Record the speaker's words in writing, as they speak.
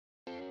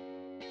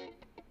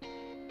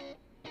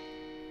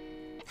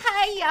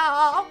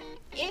y'all.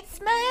 It's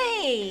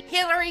me,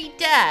 Hilary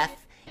Duff.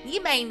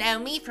 You may know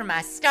me from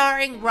my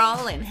starring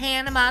role in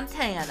Hannah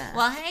Montana.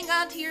 Well, hang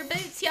on to your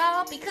boots,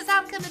 y'all, because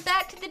I'm coming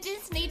back to the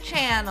Disney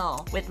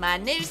Channel with my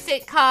new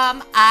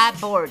sitcom,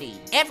 iBoardy.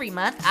 Every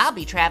month, I'll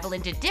be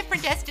traveling to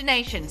different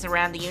destinations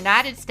around the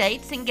United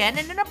States and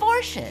getting an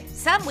abortion.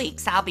 Some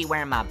weeks, I'll be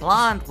wearing my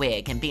blonde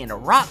wig and being a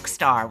rock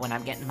star when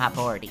I'm getting my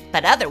boardy.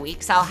 But other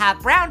weeks, I'll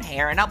have brown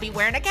hair and I'll be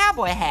wearing a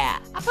cowboy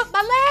hat. I put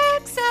my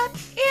legs up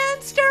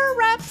in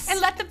stirrups and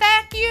let the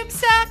vacuum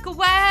suck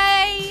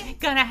away.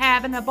 Gonna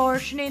have an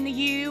abortion in the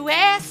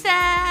USA.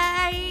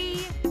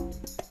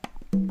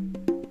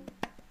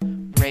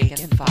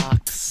 Reagan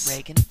Fox,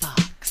 Reagan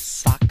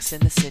Fox, Fox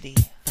in the city,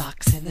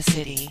 Fox in the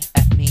city.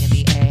 F me in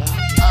the A,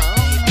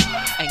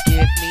 and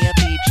give me a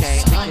BJ.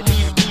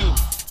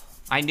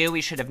 I knew we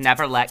should have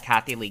never let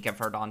Kathie Lee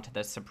Gifford onto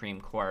the Supreme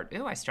Court.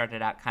 Ooh, I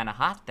started out kind of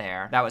hot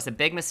there. That was a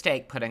big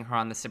mistake putting her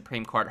on the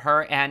Supreme Court.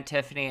 Her and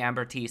Tiffany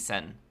Amber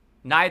Thiessen.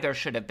 Neither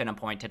should have been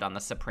appointed on the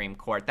Supreme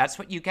Court. That's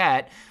what you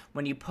get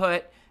when you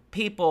put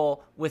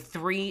people with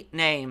three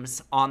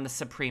names on the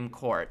Supreme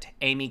Court.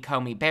 Amy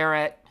Coney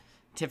Barrett,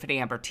 Tiffany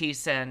Amber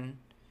Thiessen,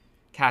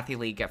 Kathie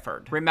Lee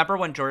Gifford. Remember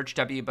when George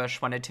W.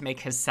 Bush wanted to make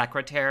his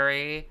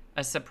secretary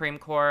a Supreme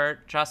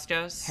Court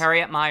justice?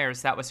 Harriet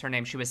Miers, that was her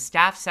name. She was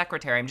staff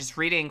secretary. I'm just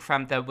reading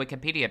from the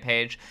Wikipedia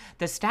page.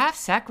 The staff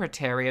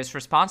secretary is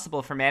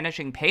responsible for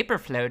managing paper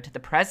flow to the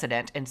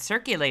president and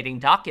circulating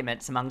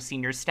documents among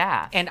senior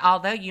staff. And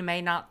although you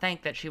may not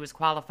think that she was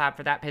qualified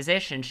for that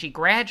position, she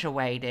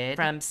graduated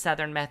from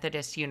Southern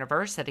Methodist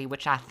University,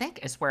 which I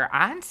think is where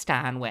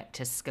Einstein went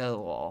to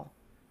school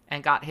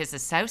and got his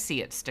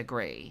associate's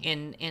degree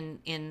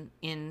in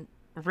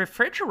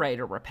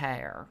refrigerator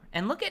repair.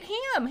 And look at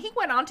him. He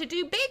went on to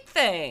do big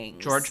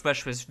things. George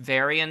Bush was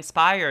very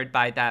inspired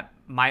by that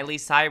Miley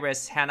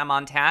Cyrus Hannah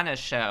Montana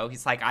show.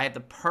 He's like, I have the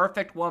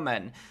perfect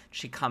woman.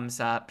 She comes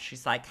up.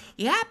 She's like,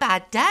 yeah,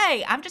 by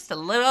day, I'm just a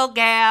little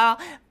gal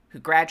who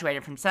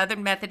graduated from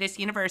Southern Methodist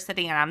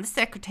University, and I'm the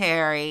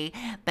secretary.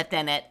 But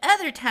then at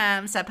other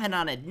times, I put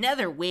on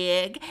another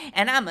wig,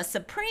 and I'm a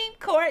Supreme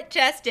Court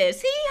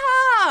justice.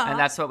 Hee-haw! And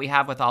that's what we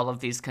have with all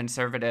of these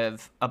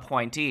conservative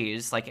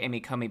appointees, like Amy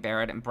Coney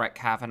Barrett and Brett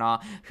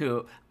Kavanaugh,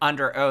 who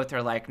under oath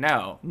are like,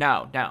 no.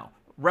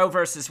 Roe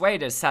versus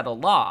Wade is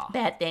settled law.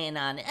 But then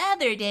on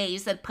other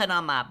days, I'd put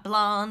on my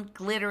blonde,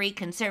 glittery,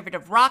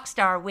 conservative rock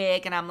star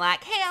wig, and I'm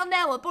like, hell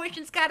no,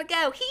 abortion's gotta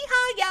go.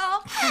 Hee-haw,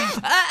 y'all.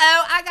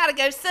 Uh-oh, I gotta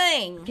go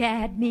sing.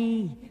 Got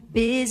me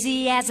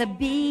busy as a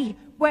bee.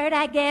 Where'd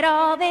I get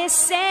all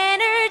this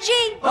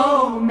energy?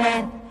 Oh,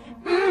 man,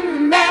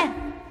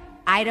 man.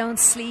 I don't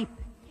sleep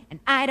and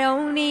I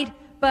don't eat,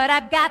 but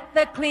I've got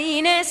the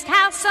cleanest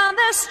house on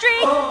the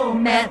street. Oh,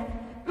 man,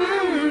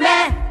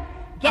 man.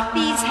 Get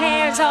these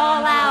hairs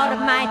all out of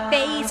my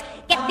face.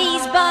 Get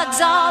these bugs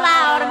all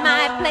out of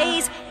my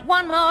place.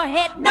 One more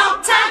hit,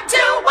 no time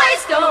to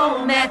waste.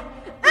 Oh, meth,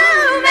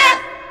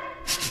 meth.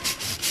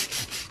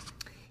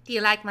 Do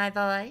you like my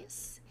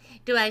voice?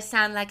 Do I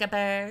sound like a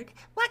bird?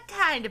 What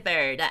kind of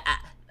bird?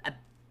 A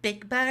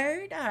big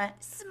bird or a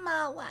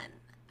small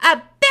one?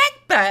 A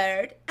big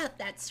bird? Oh,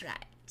 that's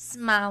right.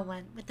 Small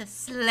one with a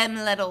slim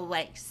little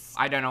waist.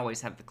 I don't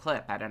always have the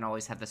clip. I don't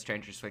always have the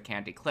Strangers with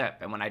Candy clip.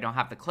 And when I don't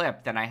have the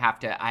clip, then I have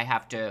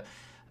to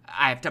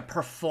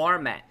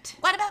perform it.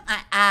 What about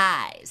my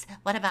eyes?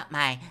 What about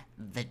my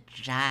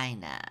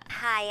vagina?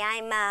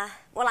 Hi,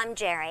 I'm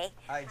Jerry.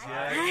 Hi,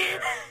 Jerry.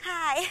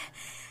 Hi.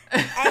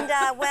 And,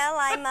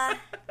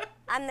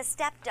 I'm the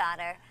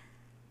stepdaughter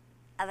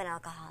of an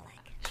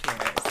alcoholic.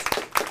 Cheers.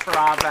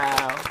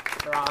 Bravo.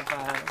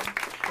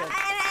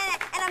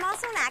 And I'm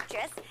also an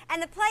actress,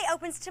 and the play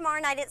opens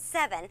tomorrow night at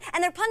 7,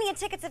 and there are plenty of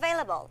tickets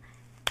available.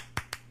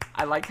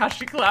 I like how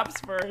she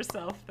claps for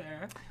herself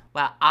there.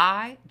 Well,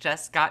 I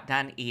just got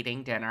done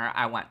eating dinner.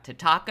 I went to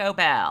Taco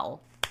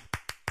Bell.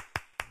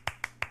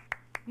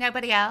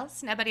 Nobody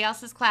else? Nobody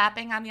else is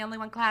clapping? I'm the only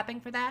one clapping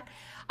for that?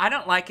 I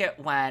don't like it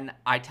when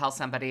I tell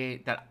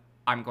somebody that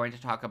I'm going to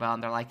Taco Bell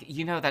and they're like,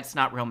 you know, that's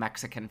not real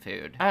Mexican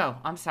food. Oh,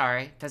 I'm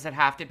sorry. Does it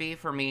have to be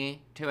for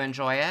me to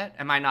enjoy it?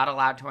 Am I not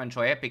allowed to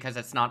enjoy it because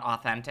it's not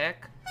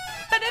authentic?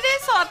 But it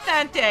is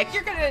authentic.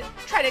 You're gonna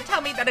try to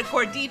tell me that a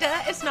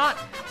gordita is not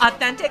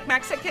authentic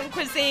Mexican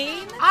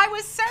cuisine? I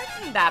was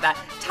certain that a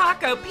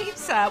taco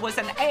pizza was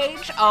an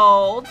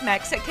age-old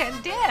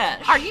Mexican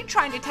dish. Are you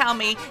trying to tell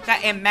me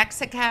that in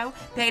Mexico,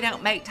 they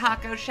don't make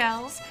taco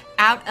shells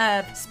out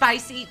of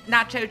spicy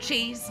nacho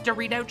cheese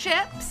Dorito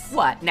chips?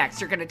 What,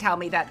 next you're gonna tell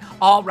me that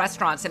all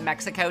restaurants in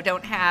Mexico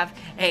don't have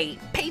a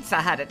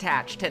Pizza Hut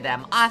attached to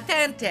them?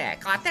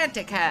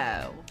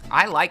 Authentico.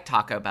 I like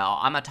Taco Bell.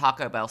 I'm a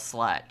Taco Bell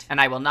slut. And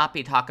I will not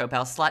be Taco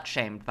Bell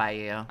slut-shamed by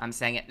you. I'm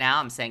saying it now,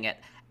 I'm saying it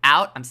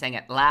out, I'm saying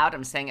it loud,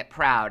 I'm saying it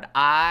proud.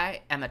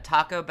 I am a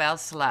Taco Bell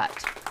slut.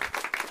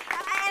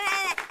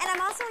 And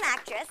I'm also an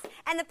actress,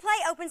 and the play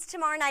opens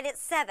tomorrow night at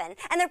 7,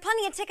 and there are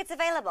plenty of tickets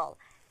available.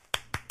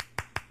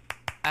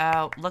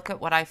 Oh, look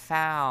at what I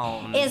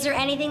found. Is there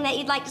anything that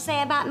you'd like to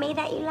say about me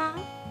that you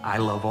love? I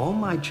love all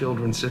my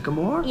children,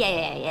 Sycamore.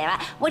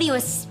 Yeah. What are you,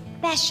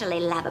 especially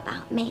love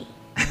about me?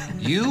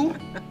 You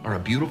are a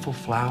beautiful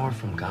flower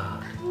from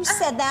God. You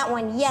said that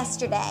one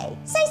yesterday.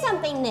 Say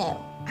something new.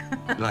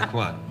 Like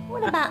what?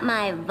 What about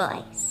my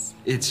voice?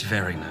 It's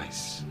very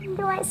nice.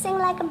 Do I sing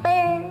like a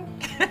bird?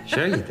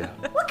 Sure you do.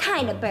 What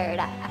kind of bird?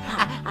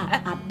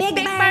 A big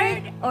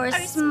bird or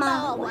a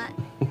small one?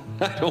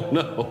 I don't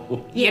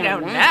know. You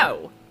don't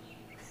know.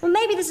 Well,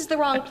 maybe this is the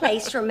wrong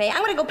place for me.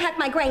 I'm gonna go pack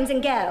my grains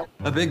and go.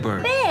 A big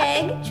bird.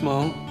 Big?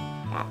 Small.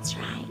 That's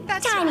right.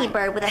 Tiny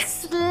bird with a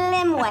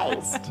slim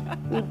waist.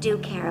 You do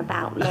care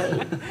about me.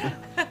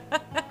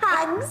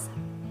 Hugs?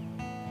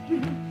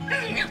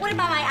 What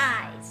about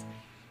my eyes?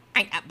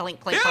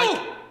 Blink, blink, blink. You!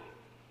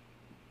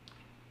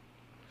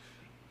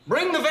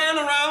 Bring the van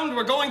around.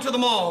 We're going to the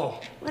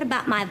mall. What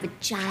about my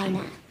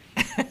vagina?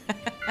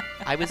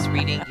 I was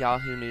reading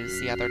Yahoo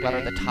News the other day. What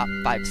are the top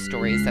 5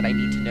 stories that I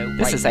need to know right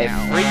now? This is a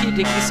freaky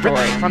dicky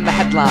story from the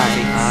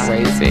headlines.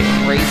 Crazy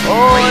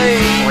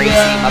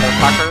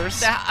motherfuckers.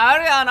 The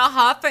Ariana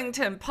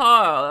Huffington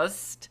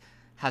Post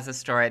has a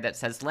story that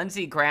says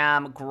Lindsey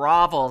Graham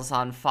grovels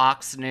on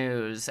Fox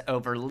News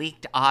over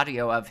leaked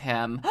audio of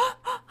him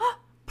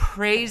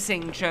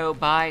praising Joe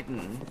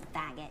Biden.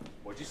 Faggot.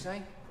 What'd you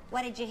say?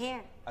 What did you hear?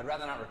 I'd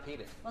rather not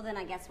repeat it. Well, then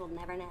I guess we'll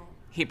never know.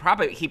 He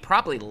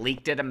probably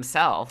leaked it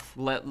himself.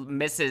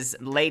 Mrs.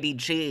 Lady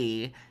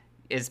G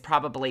is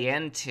probably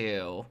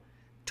into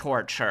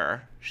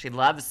torture. She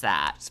loves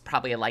that. It's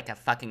probably like a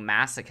fucking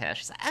masochist.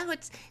 She's like, Oh,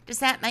 does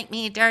that make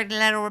me a dirty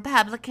little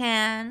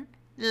Republican?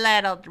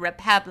 Little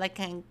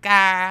Republican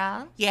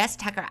girl. Yes,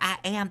 Tucker, I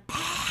am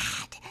bad.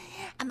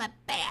 I'm a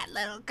bad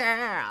little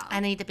girl. I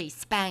need to be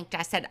spanked.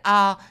 I said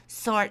all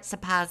sorts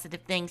of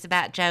positive things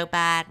about Joe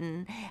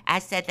Biden. I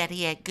said that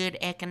he had good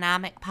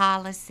economic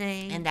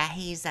policy and that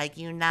he's a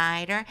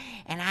uniter,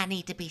 and I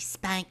need to be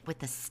spanked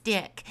with a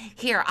stick.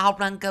 Here, I'll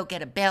run go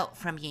get a belt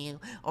from you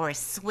or a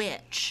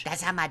switch.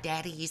 That's how my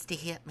daddy used to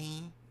hit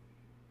me.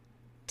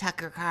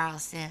 Tucker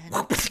Carlson.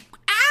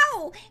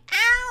 Ow!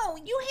 Ow!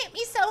 You hit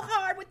me so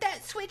hard with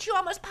that switch you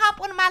almost popped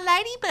one of my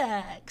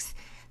ladybugs.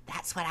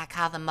 That's what I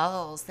call the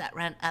moles that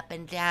run up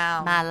and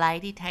down my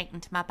lady taken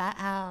to my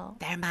butthole.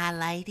 They're my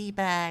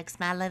ladybugs,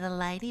 my little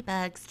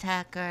ladybugs,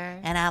 Tucker.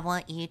 And I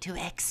want you to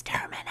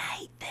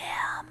exterminate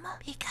them.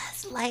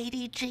 Because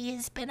Lady G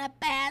has been a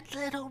bad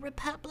little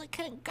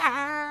Republican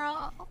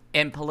girl.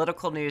 in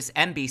political news,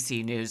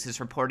 NBC News is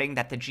reporting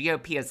that the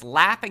GOP is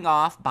laughing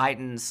off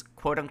Biden's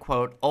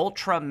quote-unquote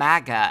ultra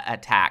MAGA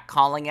attack,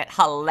 calling it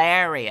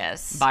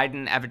hilarious.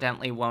 Biden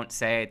evidently won't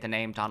say the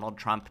name Donald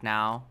Trump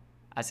now,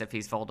 as if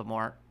he's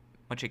Voldemort,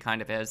 which he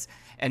kind of is.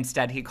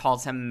 Instead, he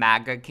calls him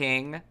MAGA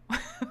King,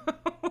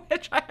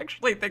 which I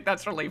actually think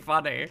that's really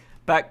funny.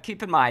 But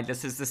keep in mind,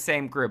 this is the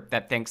same group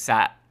that thinks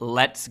that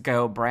Let's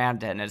Go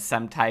Brandon is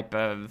some type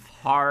of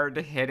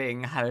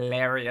hard-hitting,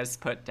 hilarious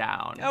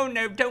put-down. Oh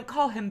no, don't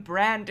call him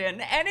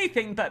Brandon.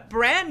 Anything but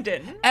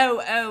Brandon.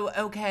 Oh,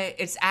 okay.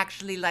 It's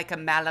actually like a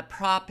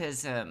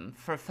malapropism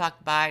for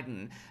fuck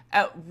Biden.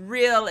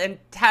 Real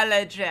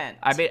intelligent.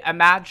 I mean,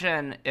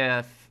 imagine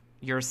if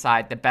your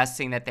side, the best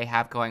thing that they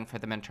have going for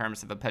them in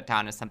terms of a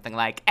put-down is something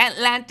like,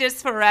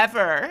 Atlantis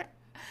forever.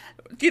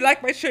 Do you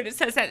like my shirt? It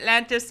says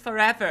Atlantis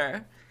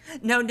forever.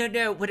 No.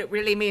 What it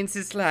really means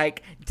is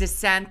like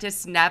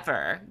DeSantis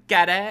never.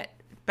 Get it?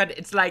 But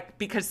it's like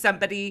because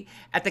somebody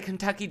at the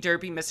Kentucky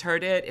Derby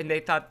misheard it and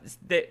they thought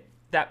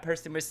that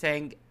person was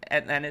saying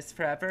Atlantis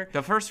forever.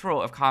 The first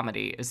rule of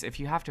comedy is if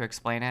you have to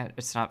explain it,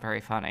 it's not very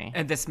funny.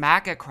 And this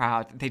MAGA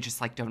crowd, they just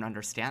like don't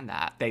understand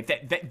that.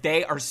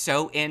 They are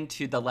so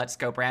into the Let's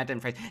Go Brandon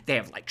phrase. They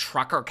have like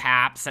trucker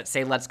caps that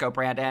say Let's Go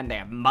Brandon. They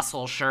have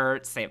muscle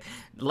shirts. They have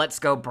Let's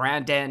Go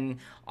Brandon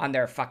on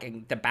their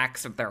the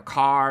backs of their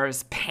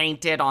cars,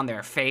 painted on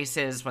their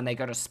faces when they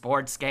go to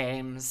sports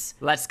games.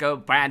 Let's Go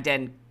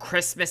Brandon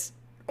Christmas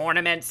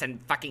ornaments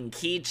and fucking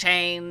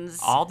keychains.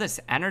 All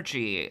this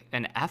energy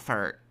and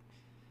effort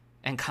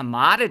and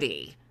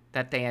commodity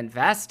that they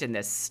invest in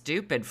this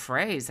stupid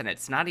phrase, and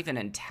it's not even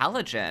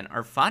intelligent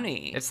or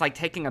funny. It's like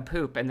taking a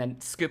poop and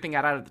then scooping it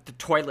out of the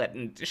toilet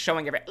and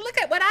showing everyone,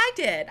 look at what I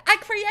did. I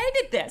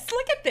created this.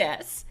 Look at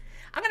this.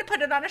 I'm gonna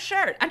put it on a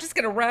shirt. I'm just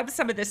gonna rub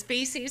some of this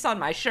feces on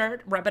my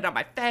shirt, rub it on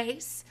my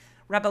face,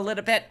 rub a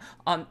little bit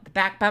on the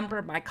back bumper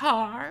of my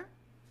car.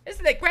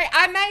 Isn't it great?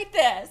 I made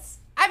this.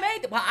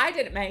 Well, I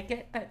didn't make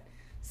it, but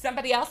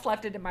somebody else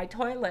left it in my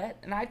toilet,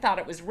 and I thought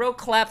it was real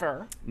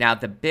clever. Now,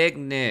 the big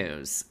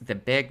news of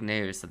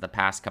the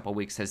past couple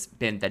weeks has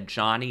been the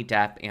Johnny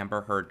Depp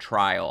Amber Heard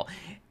trial.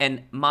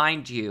 And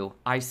mind you,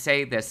 I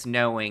say this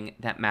knowing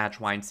that Madge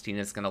Weinstein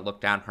is going to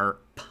look down her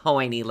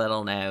pointy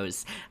little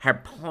nose, her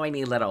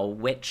pointy little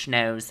witch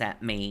nose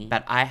at me.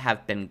 But I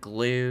have been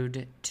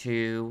glued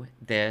to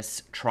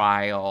this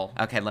trial.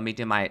 Okay, let me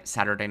do my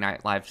Saturday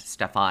Night Live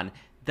stuff on.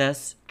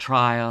 This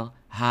trial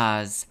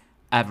has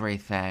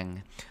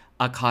everything.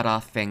 A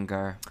cut-off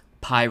finger,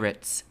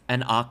 pirates,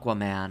 an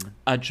Aquaman,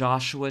 a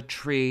Joshua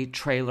Tree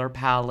trailer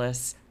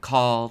palace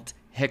called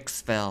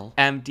Hicksville,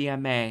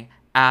 MDMA,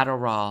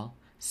 Adderall,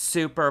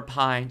 super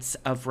pints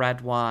of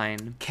red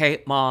wine,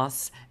 Kate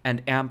Moss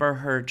and Amber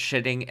Heard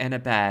shitting in a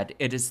bed.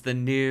 It is the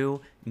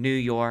new New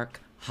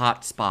York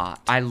hotspot.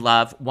 I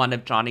love one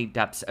of Johnny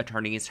Depp's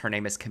attorneys. Her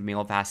name is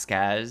Camille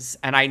Vasquez.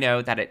 And I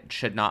know that it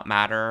should not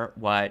matter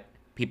what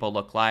people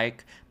look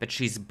like, but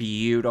she's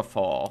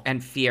beautiful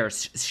and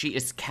fierce. She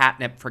is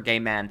catnip for gay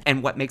men.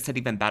 And what makes it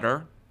even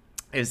better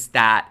is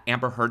that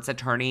Amber Heard's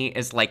attorney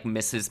is like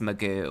Mrs.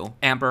 Magoo.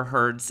 Amber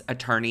Heard's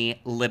attorney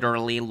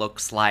literally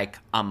looks like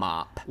a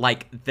mop.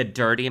 Like the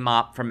dirty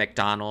mop from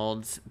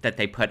McDonald's that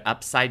they put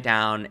upside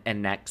down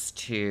and next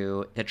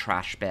to the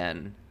trash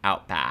bin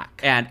out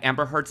back. And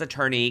Amber Heard's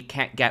attorney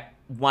can't get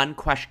one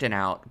question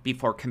out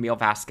before Camille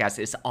Vasquez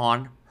is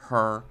on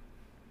her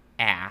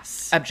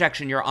ass.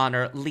 Objection, Your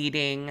Honor.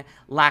 Leading,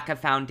 lack of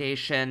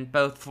foundation,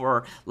 both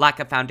for lack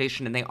of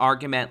foundation in the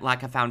argument,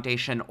 lack of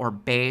foundation, or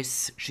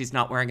base. She's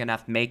not wearing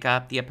enough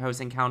makeup, the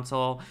opposing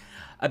counsel.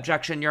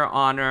 Objection, Your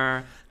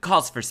Honor.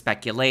 Calls for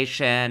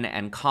speculation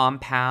and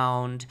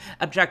compound.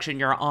 Objection,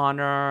 Your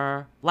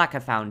Honor. Lack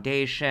of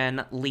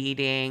foundation,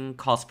 leading,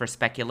 calls for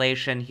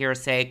speculation,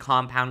 hearsay,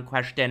 compound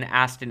question,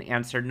 asked and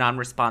answered,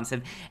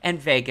 non-responsive, and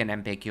vague and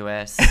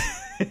ambiguous.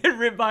 It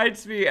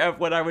reminds me of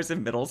when I was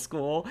in middle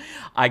school.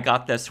 I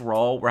got this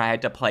role where I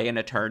had to play an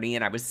attorney,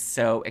 and I was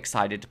so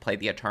excited to play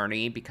the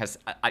attorney because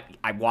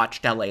I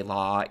watched LA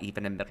Law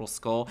even in middle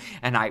school,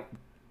 and I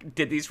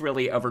did these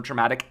really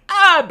overdramatic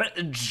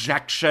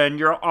objection,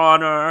 Your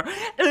Honor,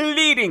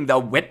 leading the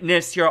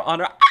witness, Your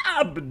Honor,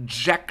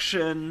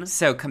 objection.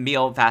 So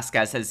Camille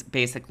Vasquez is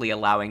basically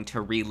allowing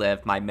to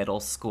relive my middle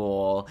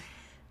school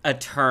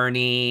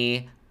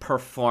attorney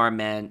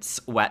performance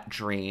wet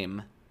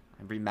dream.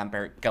 I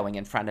remember going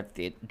in front of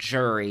the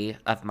jury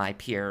of my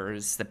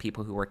peers, the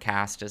people who were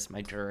cast as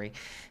my jury,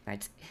 and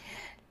I'd say,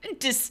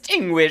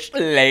 distinguished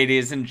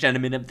ladies and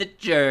gentlemen of the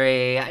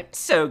jury, I'm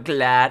so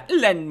glad.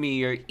 Lend me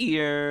your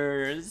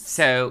ears.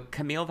 So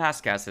Camille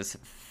Vasquez is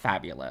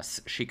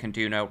fabulous. She can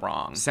do no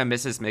wrong. So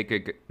Mrs.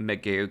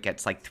 Magoo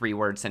gets like 3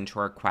 words into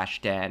her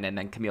question, and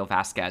then Camille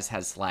Vasquez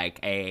has like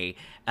a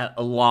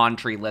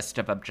laundry list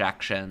of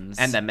objections.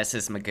 And then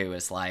Mrs. Magoo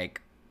is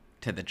like,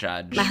 to the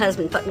judge, My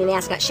husband fucked me in the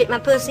ass, got shit in my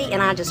pussy,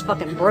 and I just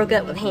fucking broke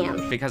up with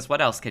him. because what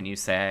else can you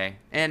say?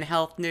 In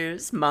health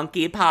news,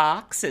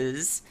 monkeypox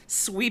is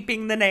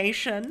sweeping the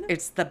nation.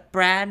 It's the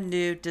brand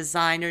new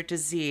designer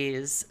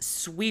disease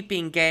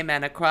sweeping gay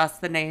men across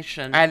the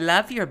nation. I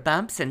love your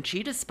bumps and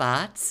cheetah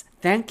spots.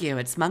 Thank you,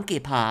 it's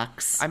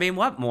monkeypox. I mean,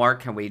 what more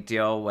can we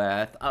deal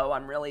with? Oh,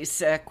 I'm really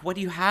sick. What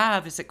do you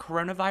have? Is it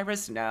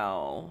coronavirus?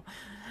 No.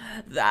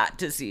 That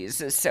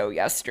disease is so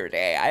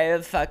yesterday. I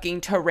have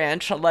fucking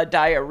tarantula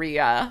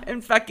diarrhea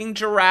and fucking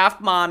giraffe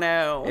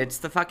mono. It's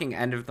the fucking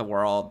end of the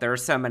world. There are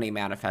so many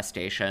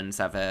manifestations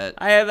of it.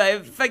 I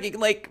have fucking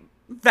like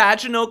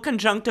vaginal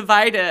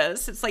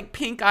conjunctivitis. It's like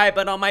pink eye,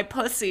 but on my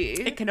pussy.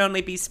 It can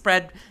only be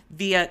spread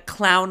via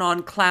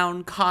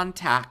clown-on-clown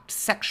contact,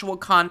 sexual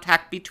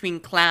contact between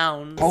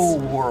clowns. Whole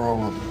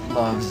world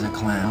loves a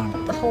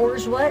clown. The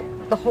whores what?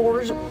 The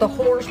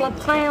whores love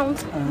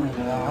clowns? The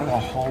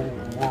whole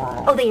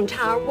world. Oh, the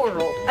entire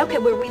world. Okay,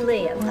 where we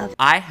live.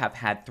 I have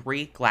had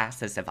 3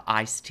 glasses of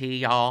iced tea,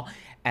 y'all,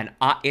 and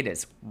it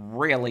is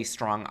really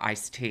strong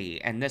iced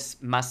tea, and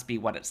this must be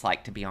what it's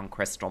like to be on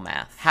crystal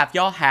meth. Have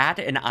y'all had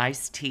an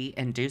iced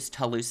tea-induced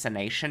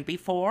hallucination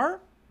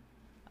before?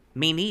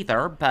 Me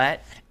neither,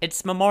 but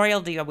it's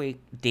Memorial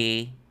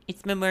Day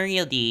It's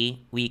Memorial Day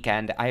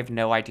weekend. I have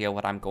no idea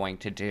what I'm going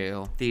to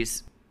do.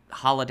 These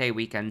holiday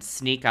weekends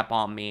sneak up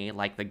on me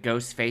like the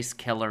Ghostface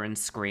Killer in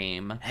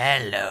Scream.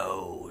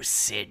 Hello,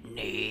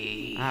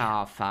 Sydney.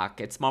 Oh,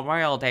 fuck. It's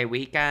Memorial Day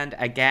weekend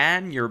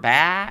again? You're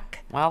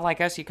back? Well, I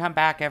guess you come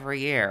back every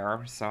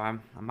year, so I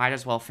might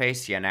as well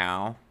face you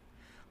now.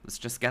 Let's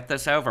just get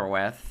this over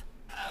with.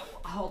 Oh,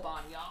 hold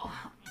on, y'all.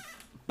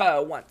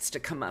 Bo wants to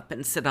come up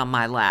and sit on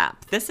my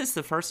lap. This is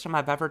the first time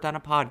I've ever done a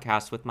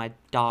podcast with my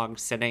dog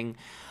sitting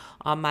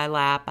on my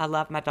lap. I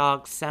love my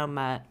dog so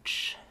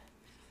much.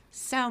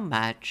 So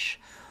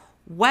much.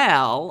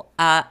 Well,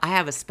 I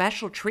have a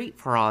special treat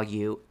for all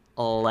you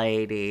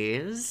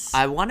ladies.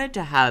 I wanted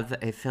to have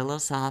a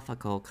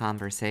philosophical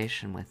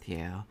conversation with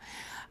you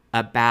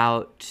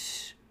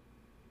about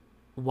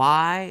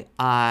why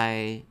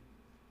I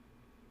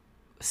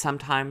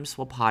sometimes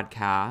will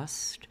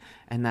podcast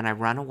and then I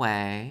run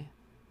away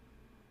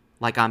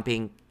like I'm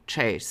being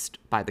chased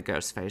by the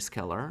Ghostface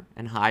Killer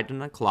and hide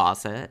in a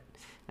closet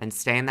and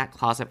stay in that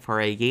closet for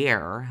a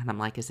year. And I'm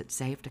like, is it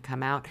safe to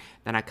come out?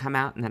 Then I come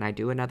out and then I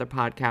do another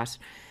podcast.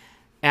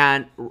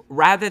 And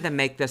rather than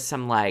make this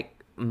some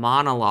like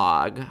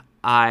monologue,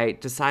 I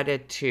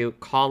decided to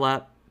call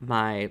up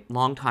my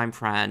longtime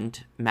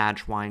friend,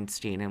 Madge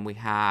Weinstein, and we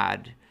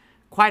had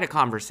quite a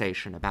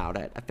conversation about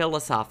it, a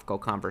philosophical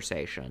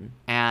conversation.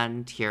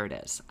 And here it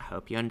is. I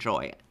hope you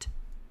enjoy it.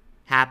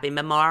 Happy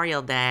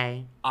Memorial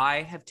Day.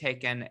 I have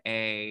taken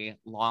a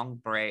long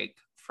break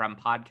from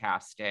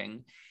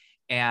podcasting,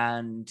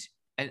 and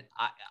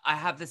I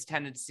have this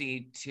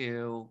tendency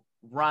to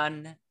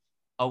run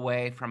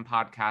away from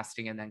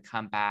podcasting and then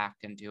come back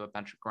and do a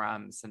bunch of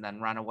grums and then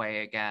run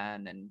away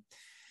again, and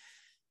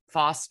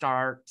false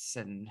starts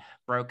and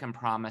broken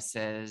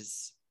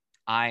promises.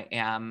 I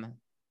am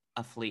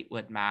a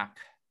Fleetwood Mac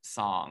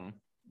song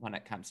when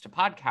it comes to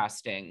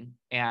podcasting.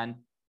 And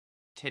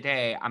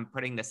today I'm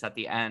putting this at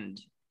the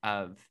end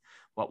of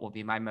what will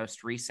be my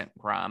most recent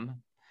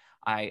grum.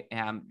 I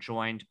am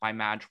joined by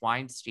Madge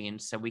Weinstein,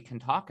 so we can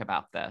talk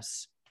about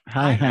this.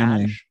 Hi,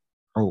 honey. Madge.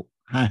 Oh,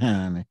 hi,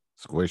 honey.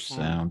 Squish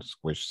sound,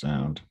 squish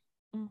sound.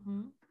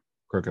 Mm-hmm.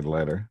 Crooked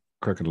letter.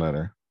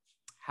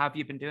 How have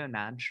you been doing,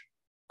 Madge?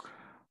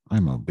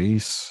 I'm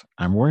obese.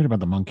 I'm worried about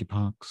the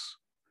monkeypox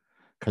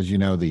because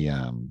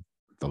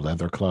the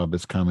leather club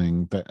is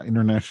coming, the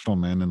International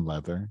Men in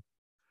Leather.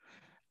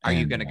 Are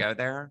you going to go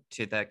there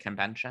to the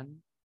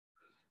convention?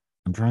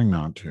 I'm trying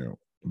not to,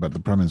 but the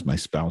problem is my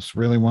spouse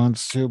really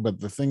wants to.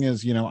 But the thing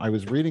is, I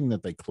was reading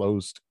that they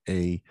closed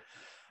a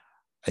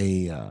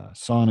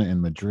sauna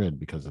in Madrid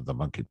because of the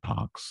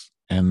monkeypox,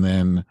 and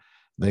then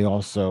they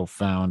also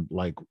found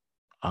like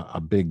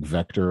a big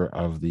vector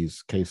of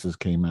these cases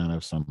came out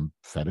of some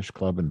fetish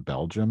club in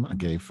Belgium, a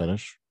gay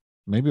fetish.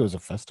 Maybe it was a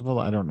festival.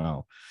 I don't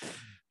know.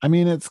 I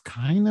mean, it's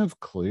kind of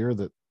clear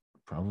that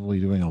probably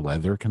doing a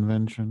leather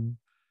convention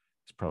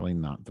is probably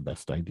not the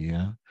best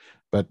idea,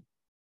 but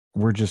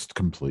we're just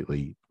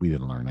we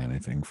didn't learn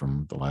anything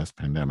from the last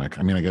pandemic.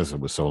 I mean, I guess it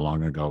was so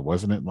long ago.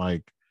 Wasn't it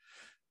like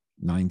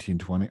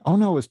 1920? Oh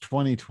no, it was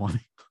 2020.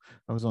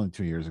 That was only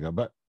 2 years ago,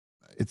 but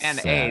it's and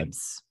sad.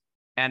 AIDS.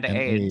 And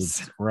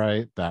AIDS.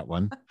 Right, that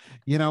one.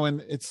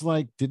 And it's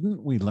like,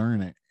 didn't we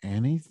learn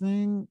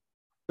anything?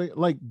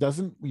 Like,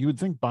 you would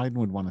think Biden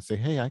would want to say,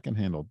 hey, I can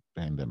handle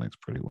pandemics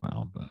pretty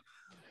well, but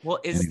well,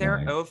 is there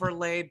anyway.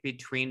 overlay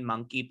between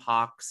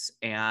monkeypox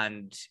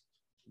and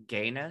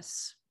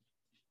gayness?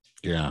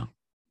 Yeah.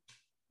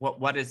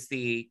 What is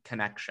the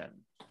connection?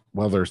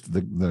 Well, there's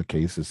the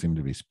cases seem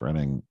to be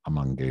spreading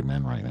among gay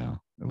men right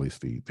now, at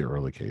least the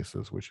early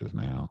cases, which is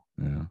now.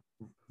 Yeah.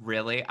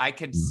 Really? I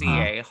could see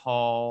a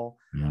whole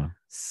Yeah.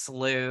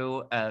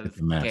 slew of It's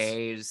a mess.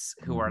 gays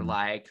who are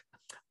like,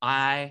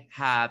 I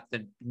have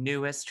the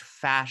newest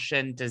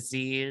fashion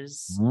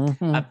disease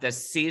Mhm. of the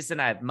season.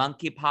 I have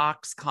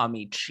monkeypox. Call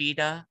me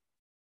Cheetah.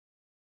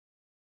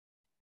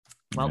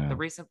 Well, Yeah.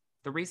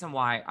 the reason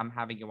why I'm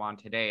having you on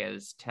today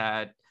is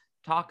to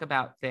talk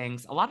about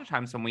things. A lot of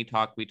times when we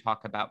talk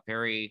about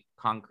very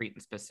concrete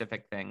and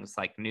specific things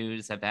like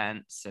news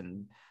events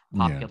and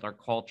popular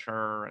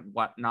culture and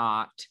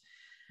whatnot.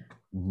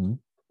 Mhm.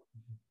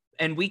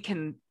 And we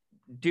can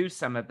do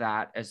some of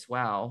that as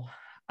well.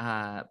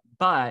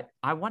 But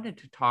I wanted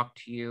to talk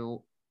to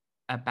you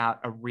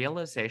about a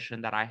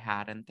realization that I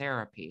had in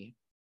therapy,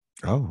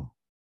 Oh,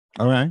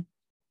 all right.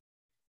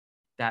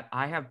 that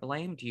I have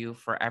blamed you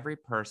for every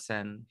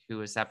person who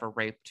has ever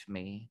raped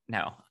me.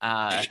 No.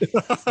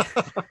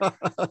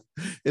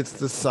 It's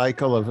the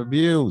cycle of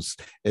abuse.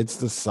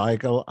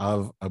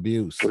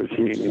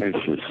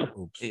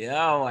 Oops.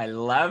 Yo, I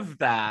love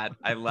that.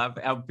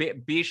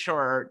 Be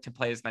sure to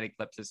play as many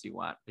clips as you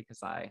want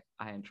because I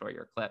enjoy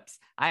your clips.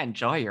 I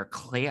enjoy your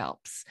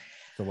clips.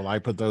 So will I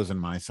put those in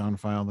my sound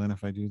file then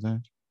if I do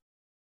that?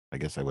 I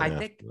guess I would have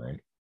to,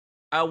 right?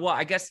 Oh, well,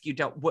 I guess you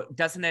don't. What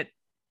doesn't it?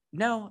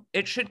 No,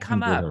 it should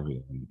come up.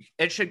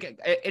 It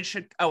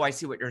should. Oh, I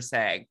see what you're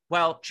saying.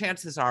 Well,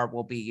 chances are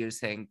we'll be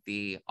using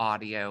the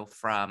audio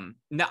from.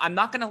 No, I'm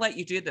not going to let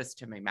you do this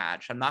to me,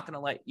 Madge. I'm not going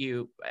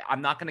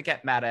to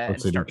get meta and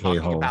start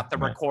talking about the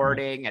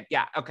recording. And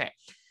yeah, okay.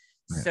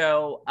 Yeah.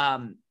 So,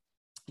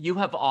 you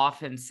have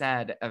often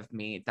said of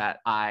me that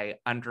I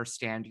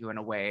understand you in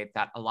a way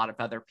that a lot of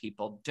other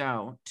people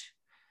don't.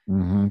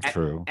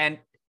 True.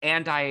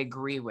 And I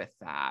agree with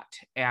that.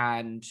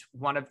 And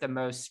one of the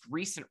most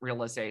recent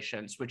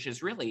realizations, which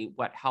is really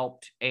what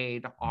helped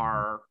aid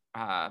our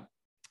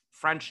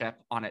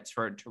friendship on its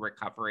road to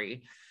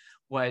recovery,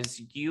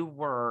 was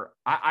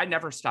I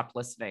never stopped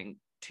listening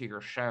to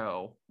your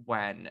show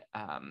when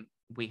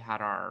we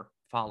had our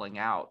falling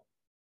out,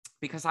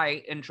 because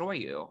I enjoy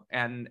you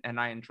and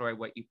I enjoy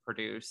what you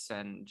produce,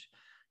 and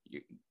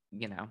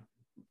you know.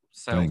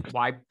 So Thanks.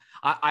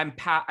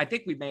 I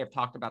think we may have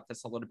talked about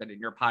this a little bit in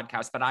your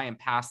podcast, but I am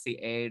past the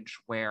age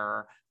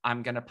where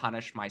I'm going to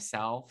punish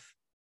myself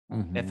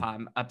if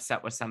I'm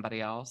upset with somebody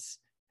else.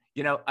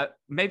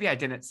 Maybe I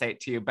didn't say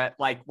it to you, but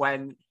like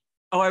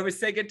I was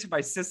saying it to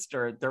my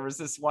sister. There was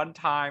this one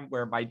time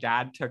where my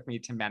dad took me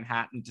to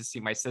Manhattan to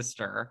see my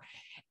sister,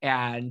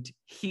 and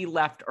he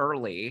left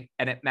early,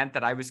 and it meant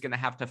that I was going to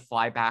have to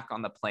fly back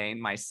on the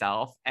plane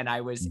myself. And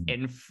I was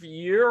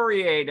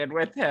infuriated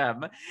with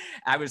him.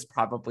 I was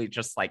probably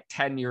just like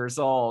 10 years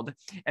old.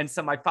 And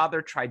so my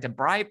father tried to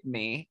bribe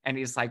me, and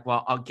he's like,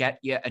 well, I'll get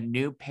you a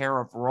new pair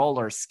of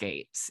roller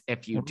skates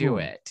if you do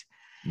it.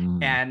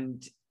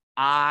 And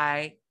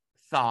I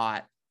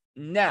thought,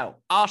 no,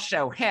 I'll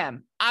show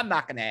him. I'm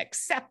not going to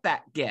accept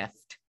that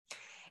gift.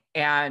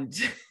 And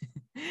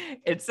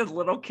It's a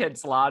little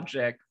kid's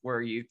logic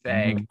where you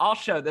think, I'll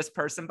show this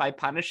person by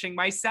punishing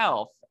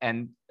myself.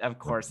 And of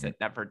course, it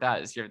never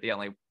does. You're the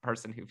only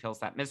person who feels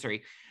that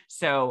misery.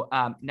 So,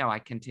 no, I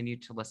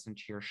continued to listen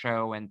to your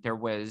show, and there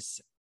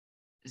was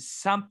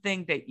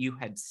something that you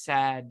had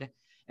said,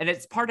 and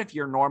it's part of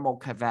your normal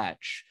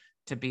kvetch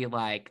to be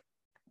like,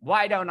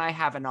 why don't I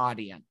have an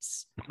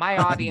audience? My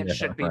audience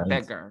should be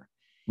bigger.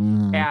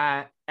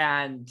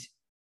 And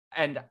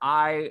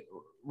I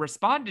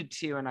responded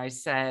to you and I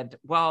said,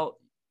 well,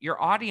 your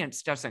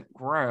audience doesn't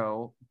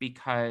grow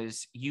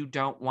because you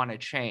don't want to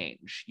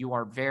change. You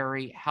are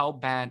very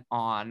hell-bent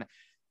on,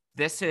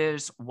 this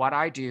is what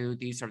I do.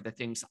 These are the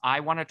things I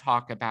want to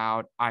talk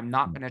about. I'm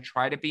not going to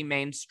try to be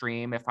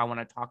mainstream. If I want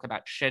to talk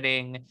about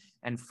shitting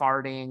and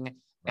farting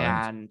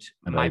and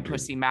my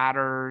pussy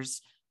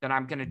matters, then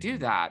I'm going to do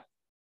that.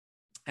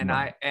 And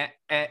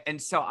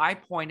and so I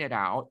pointed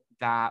out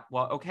that,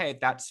 well, okay,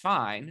 that's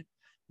fine,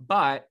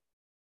 but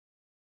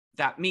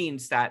that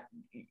means that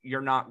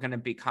you're not going to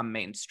become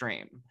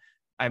mainstream.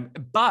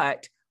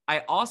 But I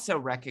also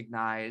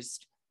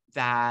recognized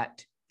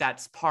that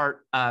that's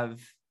part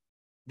of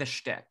the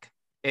shtick.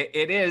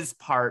 It is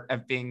part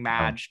of being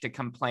Madge to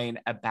complain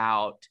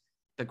about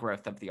the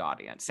growth of the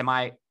audience.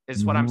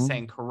 Is what I'm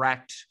saying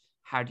correct?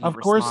 How do you respond to it?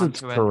 Of course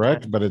it's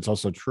correct, but it's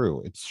also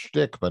true. It's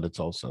shtick, but it's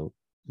also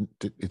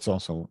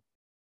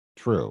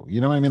true.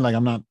 You know what I mean? Like,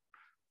 I'm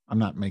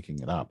not making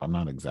it up. I'm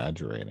not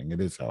exaggerating. It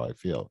is how I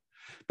feel.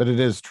 But it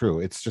is true.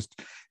 It's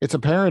a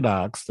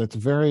paradox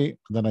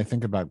that I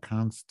think about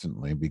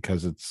constantly,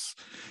 because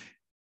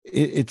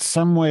it's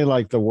some way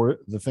like the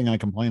thing I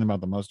complain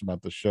about the most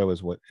about the show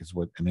is what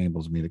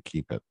enables me to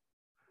keep it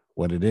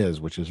what it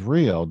is, which is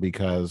real.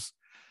 Because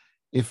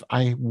if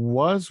I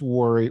was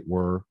worried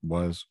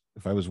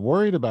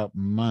about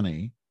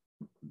money,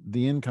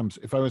 the incomes,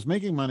 if I was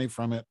making money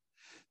from it,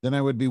 then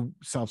I would be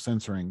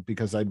self-censoring,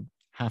 because I'd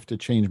have to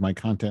change my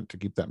content to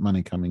keep that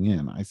money coming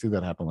in. I see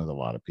that happen with a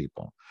lot of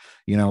people,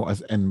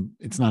 and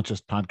it's not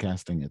just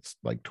podcasting. It's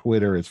like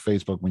Twitter, it's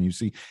Facebook. When you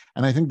see,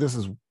 and I think this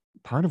is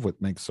part of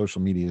what makes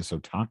social media so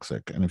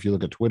toxic. And if you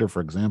look at Twitter, for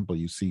example,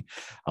 you see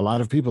a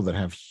lot of people that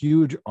have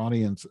huge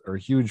audience or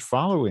huge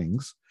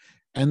followings,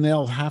 and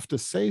they'll have to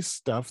say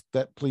stuff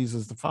that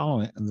pleases the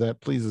followers.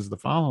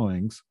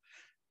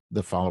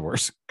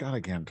 God,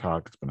 I can't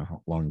talk. It's been a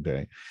long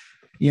day.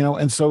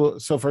 And so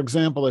for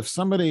example, if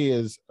somebody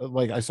is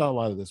like, I saw a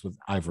lot of this with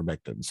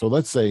ivermectin. So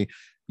let's say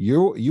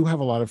you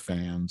have a lot of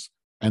fans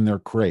and they're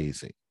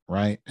crazy,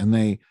 right? And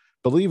they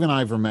believe in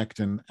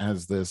ivermectin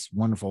as this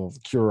wonderful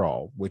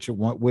cure-all, which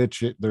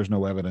there's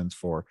no evidence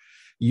for.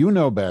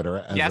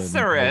 Better. Yes,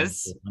 there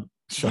is.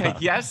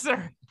 Yes,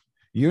 sir.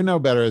 You know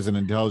better as an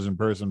intelligent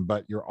person,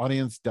 but your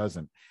audience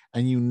doesn't.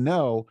 And you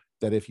know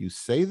that if you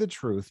say the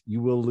truth,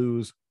 you will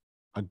lose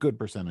a good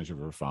percentage of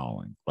her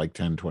following, like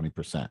 10,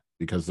 20%,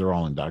 because they're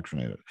all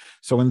indoctrinated.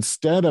 So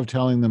instead of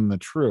telling them the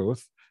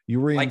truth, you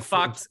reinforce.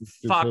 Like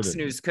Fox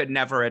News could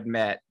never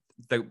admit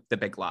the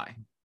big lie.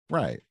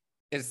 Right.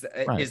 Is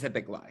a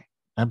big lie.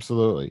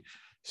 Absolutely.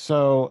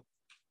 So,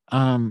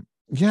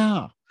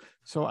 yeah.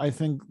 So I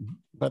think,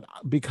 but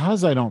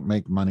because I don't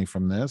make money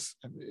from this,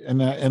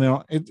 and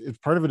it's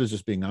part of it is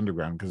just being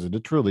underground, because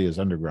it truly is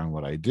underground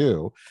what I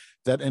do,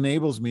 that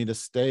enables me to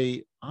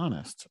stay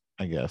honest,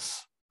 I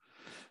guess.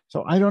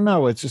 So I don't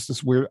know. It's just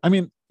this weird. I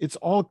mean, it's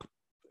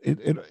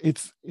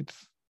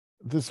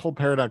this whole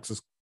paradox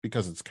is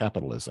because it's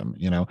capitalism.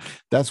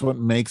 That's what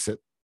makes it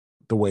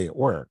the way it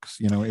works.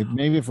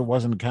 Maybe if it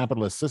wasn't a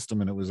capitalist system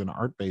and it was an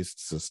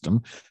art-based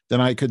system, then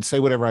I could say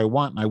whatever I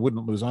want and I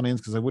wouldn't lose audience,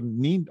 because I wouldn't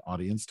need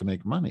audience to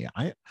make money.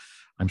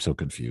 I'm so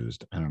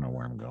confused. I don't know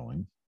where I'm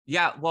going.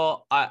 Yeah.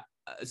 Well,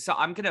 so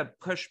I'm going to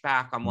push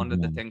back on one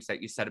of the things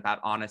that you said about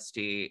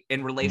honesty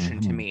in relation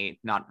to me,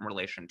 not in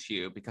relation to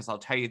you, because I'll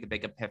tell you the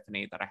big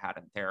epiphany that I had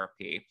in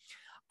therapy.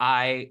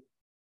 I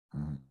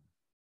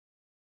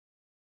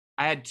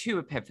had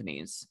two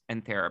epiphanies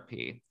in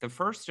therapy. The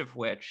first of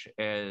which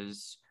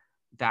is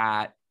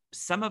that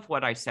some of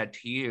what I said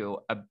to you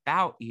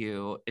about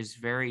you is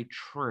very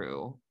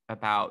true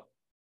about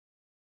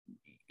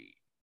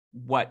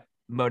what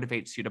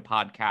motivates you to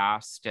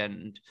podcast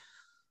and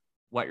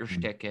what your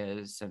shtick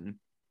is.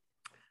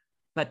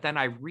 But then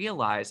I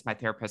realized, my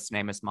therapist's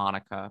name is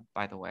Monica,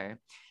 by the way.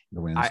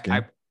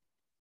 Lewinsky.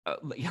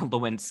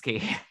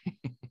 Lewinsky.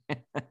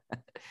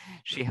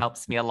 She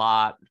helps me a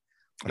lot.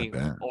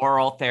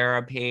 Oral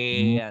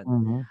therapy. And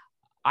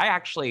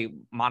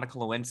Monica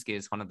Lewinsky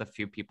is one of the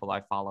few people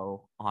I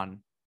follow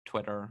on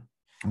Twitter.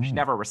 She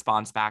never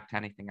responds back to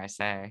anything I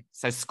say.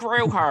 Says,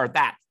 screw her,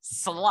 that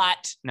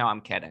slut. No,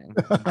 I'm kidding.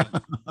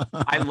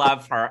 I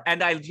love her.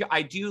 And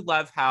I do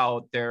love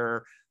how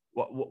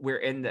we're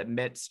in the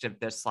midst of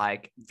this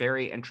like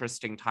very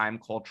interesting time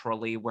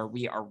culturally, where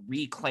we are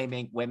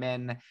reclaiming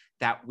women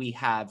that we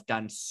have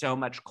done so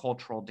much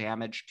cultural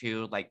damage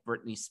to, like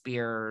Britney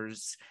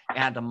Spears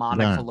and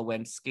Monica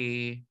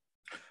Lewinsky.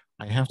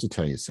 I have to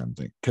tell you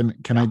something. Can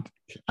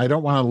I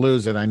don't want to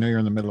lose it. I know you're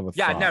in the middle of a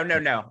Yeah, thought.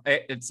 no.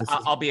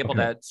 I'll be able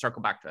to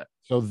circle back to it.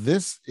 So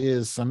this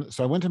is so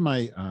I went to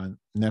my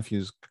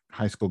nephew's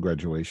high school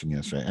graduation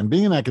yesterday, and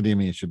being in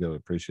academia, you should be able to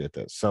appreciate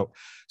this.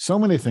 So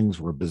many things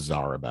were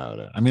bizarre about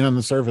it. I mean, on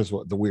the surface,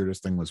 the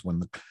weirdest thing was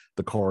when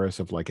the chorus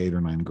of like 8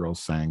 or 9 girls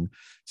sang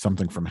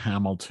something from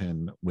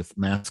Hamilton with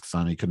masks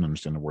on. He couldn't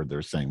understand a word they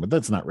were saying, but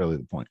that's not really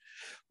the point.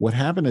 What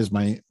happened is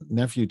my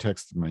nephew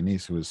texted my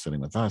niece who was sitting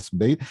with us.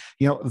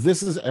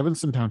 This is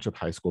Evanston Township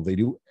High School. They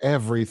do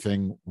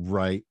everything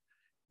right.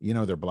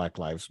 They're Black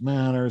Lives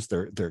Matters.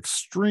 They're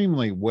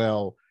extremely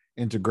well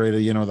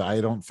integrated.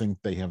 I don't think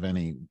they have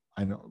any.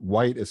 I know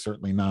white is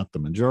certainly not the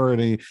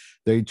majority.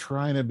 They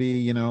try to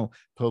be,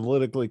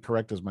 politically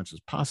correct as much as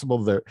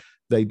possible.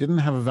 They didn't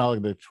have a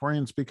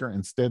valedictorian speaker.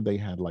 Instead, they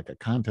had like a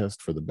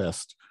contest for the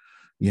best,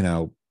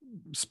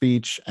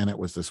 speech, and it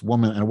was this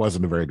woman, and it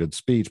wasn't a very good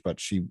speech, but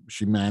she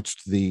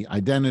matched the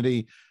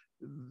identity.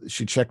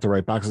 She checked the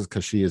right boxes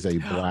because she is a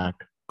Black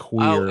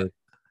queer.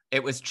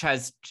 It was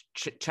Chaz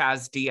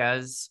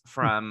Diaz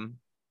from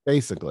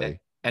basically,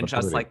 and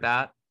Just Like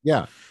That.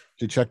 Yeah.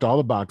 She checked all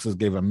the boxes,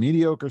 gave a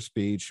mediocre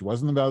speech. She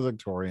wasn't the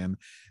valedictorian.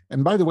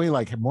 And by the way,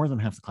 like more than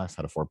half the class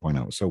had a 4.0.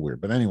 It was so weird.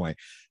 But anyway,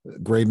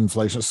 grade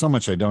inflation, so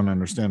much I don't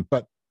understand.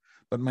 But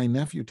my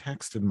nephew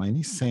texted my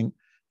niece saying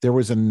there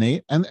was and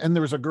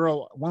there was a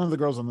girl, one of the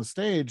girls on the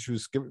stage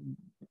who's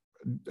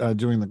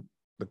doing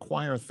the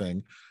choir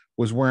thing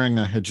was wearing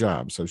a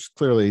hijab. So she's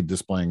clearly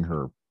displaying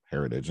her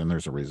heritage. And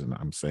there's a reason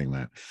I'm saying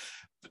that.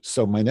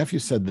 So my nephew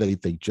said they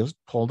just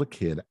pulled a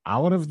kid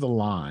out of the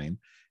line.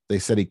 They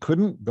said he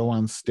couldn't go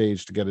on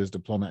stage to get his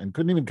diploma and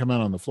couldn't even come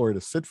out on the floor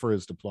to sit for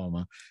his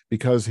diploma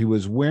because he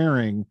was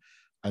wearing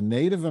a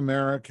Native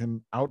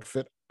American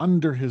outfit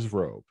under his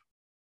robe.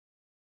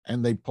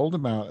 And they pulled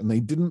him out and they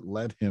didn't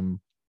let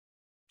him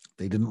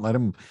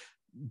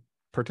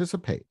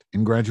participate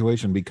in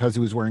graduation because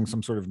he was wearing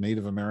some sort of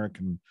Native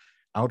American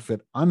outfit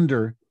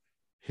under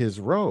his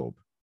robe.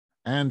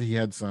 And he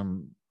had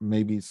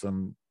maybe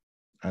some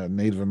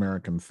Native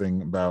American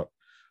thing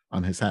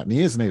on his hat, and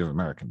he is Native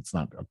American. It's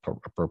not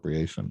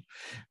appropriation.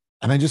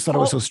 And I just thought it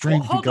was so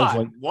strange because,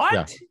 like, what?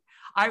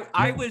 Yeah.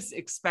 I was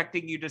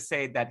expecting you to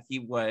say that he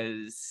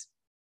was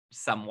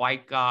some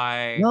white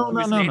guy No, who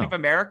was Native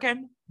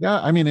American.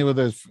 Yeah, I mean,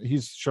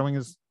 he's showing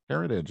his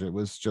heritage. It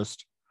was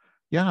just,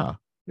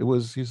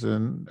 he's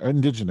an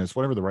indigenous,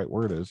 whatever the right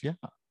word is. Yeah.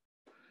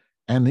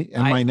 And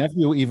my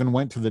nephew even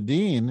went to the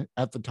dean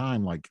at the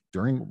time, like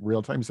during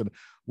real time. He said,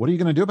 "What are you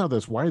going to do about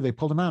this? Why they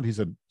pulled him out?" He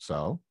said,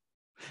 "So."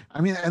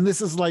 I mean, and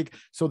this is like,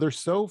 so they're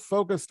so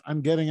focused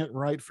on getting it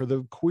right for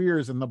the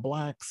queers and the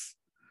Blacks.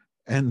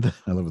 And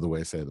I love the way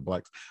I say the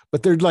Blacks,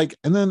 but they're like,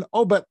 and then,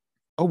 but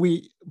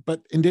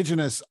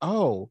indigenous.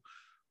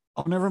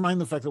 Never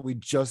mind the fact that we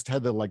just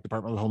had the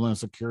Department of Homeland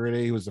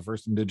Security, who was the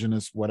first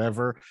indigenous,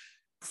 whatever,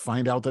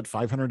 find out that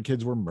 500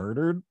 kids were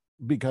murdered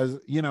because,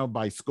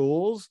 by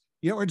schools,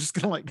 we're just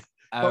going to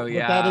but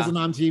that isn't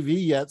on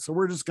TV yet. So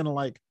we're just going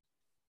to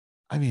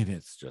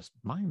it's just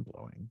mind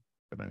blowing.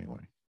 But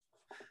anyway.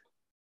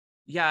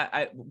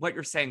 Yeah, what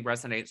you're saying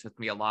resonates with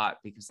me a lot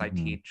because I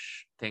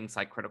teach things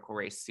like critical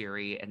race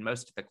theory in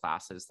most of the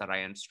classes that I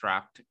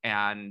instruct.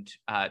 And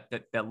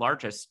the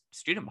largest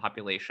student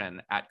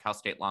population at Cal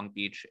State Long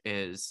Beach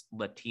is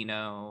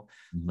Latino,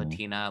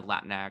 Latina,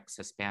 Latinx,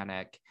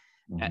 Hispanic.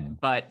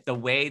 But the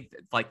way,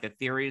 the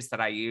theories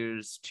that I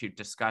use to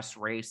discuss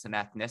race and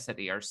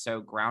ethnicity are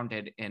so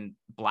grounded in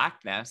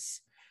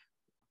Blackness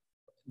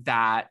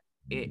that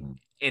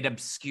it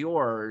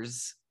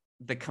obscures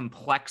the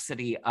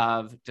complexity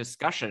of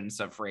discussions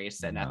of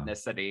race and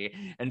ethnicity.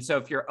 And so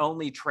if you're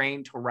only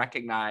trained to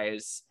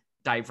recognize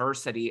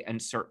diversity in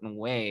certain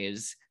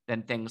ways,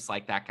 then things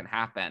like that can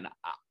happen.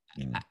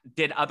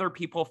 Did other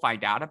people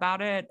find out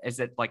about it? Is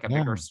it a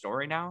bigger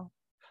story now?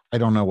 I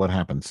don't know what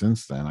happened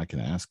since then. I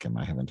can ask him.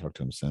 I haven't talked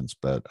to him since,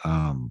 but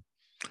a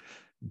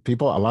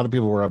lot of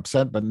people were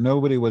upset, but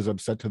nobody was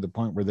upset to the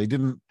point where they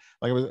didn't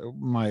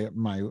my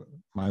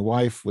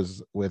wife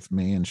was with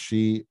me, and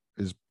she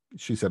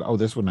said, "Oh,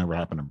 this would never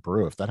happen in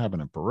Peru. If that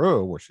happened in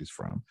Peru, where she's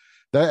from,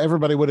 that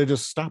everybody would have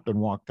just stopped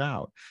and walked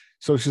out."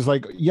 So she's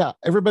like, "Yeah,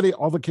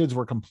 all the kids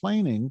were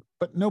complaining,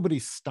 but nobody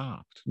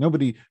stopped.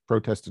 Nobody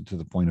protested to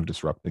the point of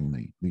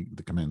disrupting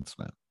the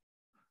commencement.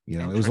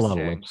 It was a lot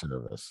of lip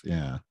service."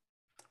 Yeah.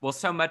 Well,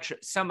 so much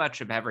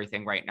of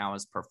everything right now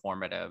is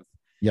performative.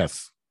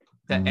 Yes.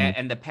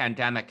 And the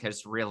pandemic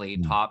has really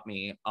taught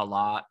me a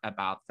lot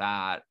about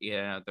that.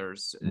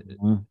 There's.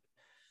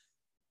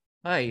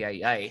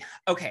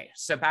 Okay,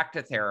 so back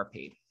to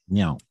therapy.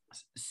 Yeah.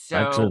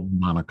 So back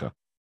to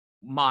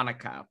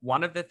Monica,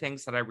 one of the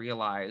things that I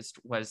realized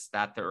was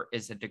that there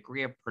is a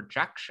degree of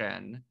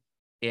projection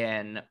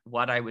in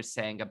what I was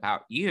saying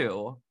about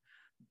you,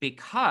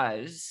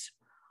 because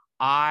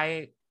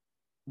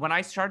when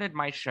I started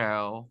my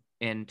show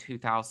in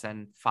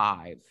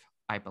 2005,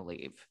 I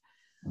believe,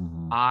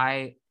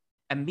 I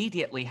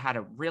immediately had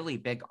a really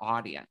big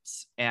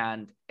audience,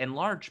 and in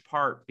large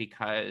part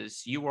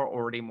because you were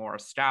already more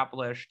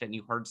established and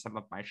you heard some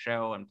of my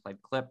show and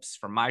played clips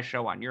from my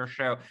show on your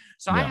show.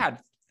 So Yeah.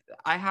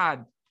 I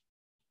had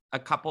a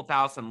couple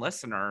thousand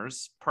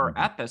listeners per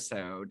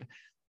episode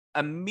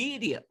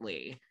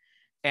immediately.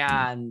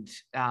 And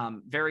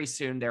very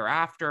soon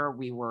thereafter,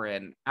 we were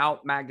in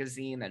Out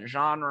Magazine and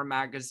Genre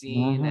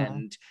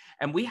Magazine,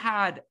 and we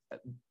had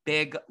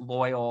big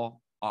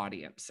loyal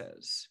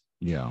audiences.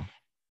 Yeah.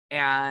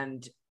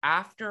 And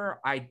after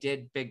I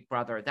did Big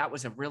Brother, that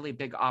was a really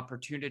big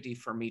opportunity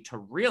for me to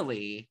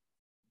really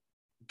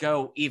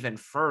go even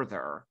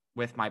further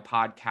with my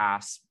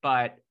podcast.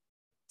 But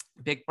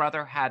Big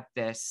Brother had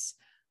this,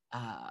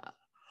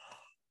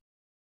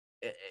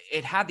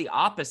 it had the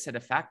opposite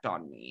effect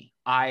on me.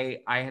 I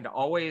had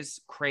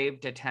always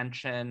craved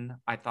attention.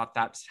 I thought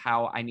that's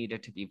how I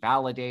needed to be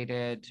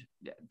validated.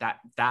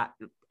 That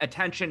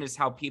attention is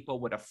how people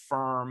would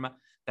affirm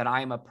that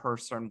I am a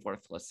person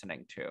worth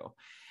listening to.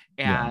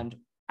 And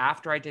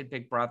after I did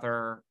Big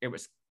Brother, it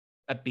was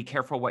a be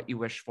careful what you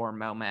wish for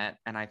moment.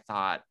 And I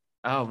thought,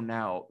 oh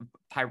no,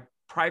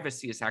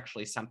 privacy is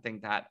actually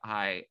something that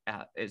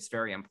is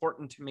very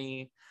important to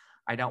me.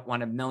 I don't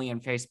want a million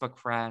Facebook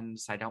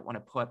friends. I don't want to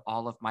put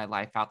all of my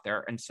life out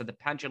there. And so the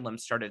pendulum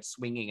started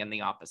swinging in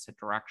the opposite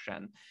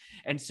direction.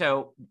 And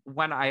so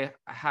when I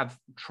have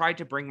tried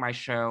to bring my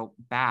show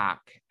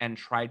back and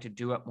tried to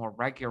do it more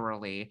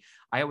regularly,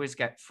 I always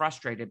get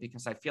frustrated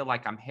because I feel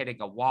like I'm hitting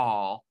a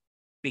wall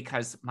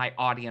because my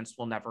audience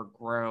will never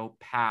grow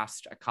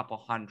past a couple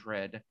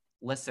hundred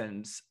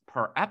listens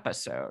per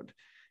episode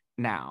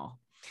now.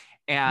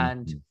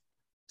 And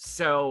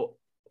so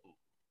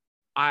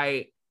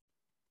I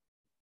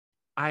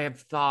have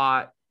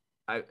thought,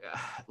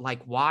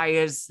 like, why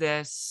is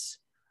this?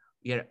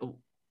 You know,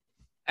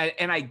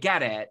 and I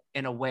get it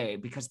in a way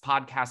because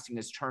podcasting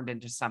has turned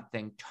into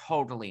something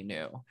totally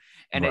new.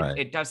 And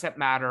it doesn't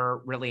matter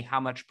really how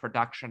much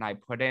production I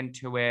put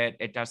into it.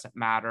 It doesn't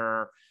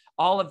matter.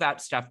 All of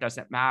that stuff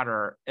doesn't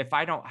matter if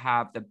I don't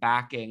have the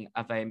backing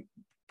of a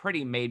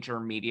pretty major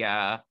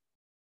media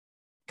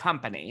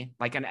company,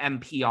 like an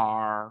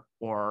NPR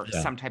or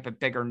some type of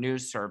bigger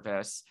news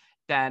service.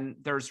 Then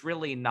there's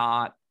really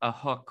not a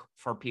hook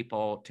for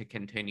people to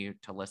continue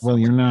to listen. Well,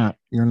 you're not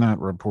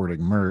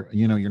reporting murder.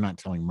 You know, you're not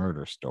telling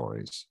murder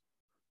stories.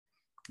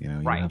 You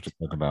know, you have to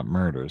talk about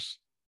murders.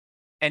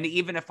 And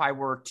even if I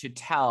were to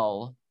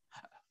tell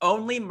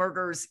only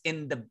murders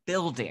in the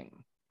building,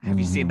 have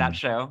you seen that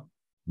show?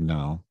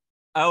 No.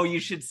 Oh, you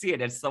should see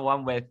it. It's the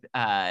one with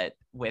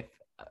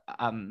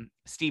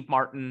Steve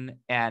Martin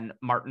and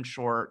Martin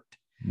Short,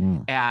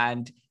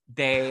 and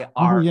they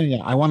are. Oh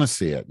yeah. I want to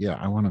see it. Yeah,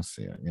 I want to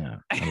see it. Yeah.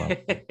 I love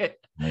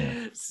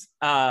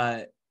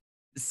it.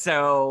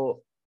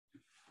 So.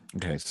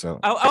 Okay. So.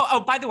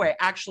 Oh. By the way,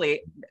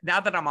 actually, now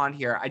that I'm on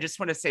here, I just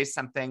want to say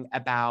something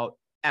about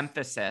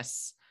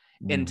emphasis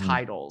in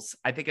titles.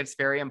 I think it's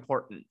very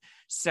important.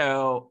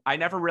 So I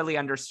never really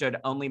understood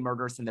Only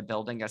Murders in the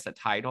Building as a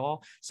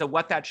title. So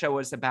what that show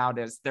is about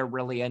is they're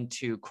really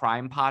into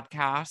crime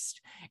podcast.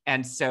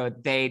 And so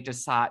they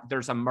decide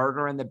there's a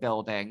murder in the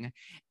building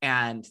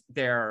and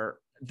they're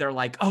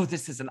like, oh,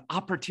 this is an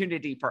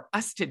opportunity for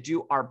us to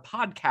do our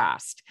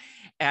podcast.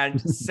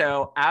 And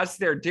so as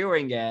they're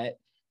doing it,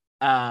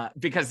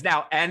 because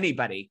now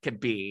anybody could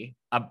be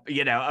a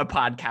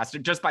podcaster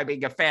just by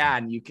being a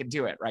fan. You can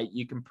do it, right?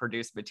 You can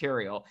produce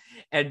material.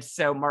 And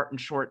so Martin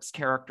Short's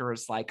character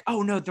is like,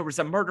 oh no, there was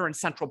a murder in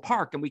Central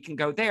Park and we can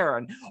go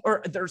there.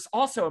 Or there's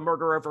also a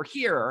murder over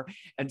here.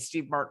 And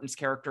Steve Martin's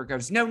character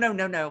goes,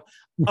 no,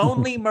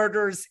 only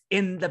murders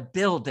in the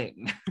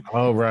building.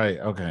 Oh, right.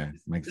 Okay.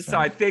 Makes sense. So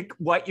I think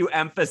what you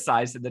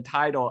emphasize in the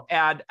title,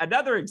 and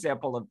another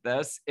example of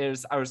this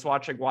is I was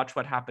watching Watch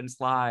What Happens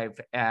Live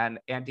and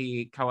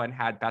Andy Cohen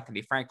had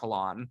Bethany Frankel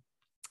on.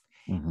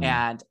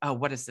 And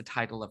what is the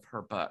title of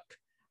her book?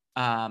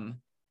 Yeah.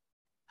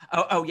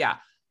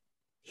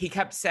 He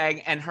kept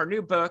saying, and her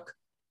new book,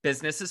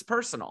 Business is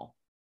Personal.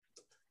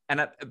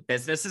 And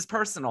business is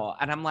personal.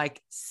 And I'm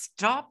like,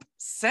 stop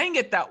saying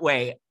it that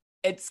way.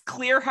 It's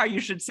clear how you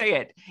should say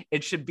it.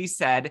 It should be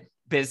said,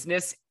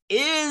 business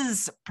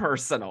is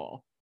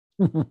personal.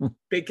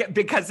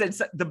 Because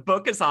the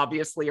book is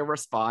obviously a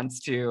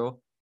response to,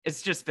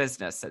 it's just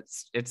business.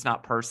 It's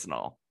not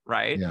personal.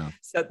 Right. Yeah.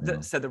 So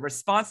the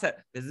response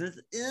that business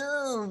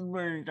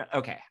is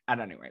okay.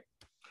 At any rate,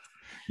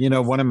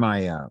 one of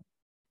my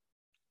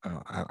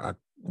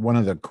one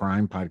of the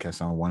crime podcasts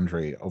on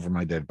Wondery, Over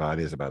My Dead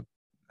Body, is about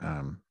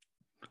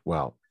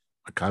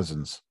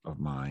cousins of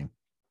mine.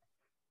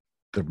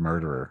 The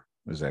murderer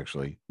was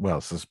actually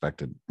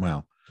suspected.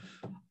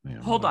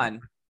 Hold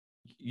on,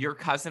 your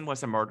cousin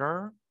was a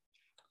murderer?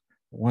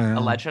 Well,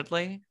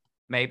 allegedly,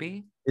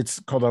 maybe.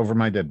 It's called Over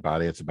My Dead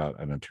Body. It's about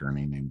an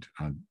attorney named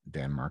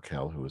Dan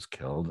Markel who was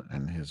killed,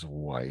 and his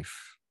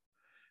wife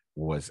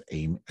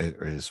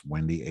is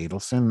Wendy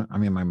Adelson. I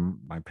mean,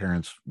 my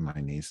parents, my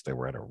niece, they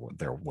were at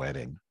their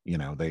wedding. You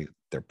know, they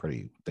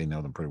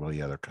know them pretty well.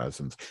 Yeah, they're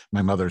cousins.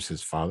 My mother's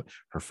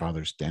her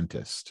father's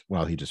dentist.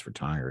 Well, he just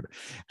retired,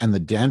 and the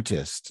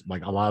dentist,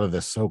 like a lot of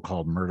this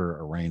so-called murder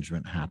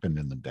arrangement happened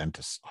in the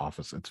dentist's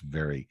office.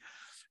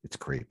 It's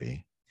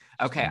creepy.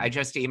 Okay, I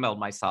just emailed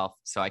myself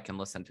so I can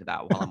listen to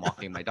that while I'm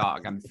walking my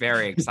dog. I'm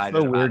very excited.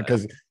 It's so weird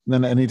because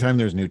then anytime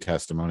there's new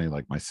testimony,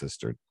 like my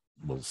sister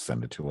will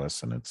send it to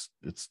us, and it's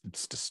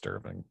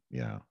disturbing.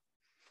 Yeah,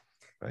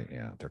 right.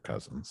 Yeah, they're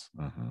cousins.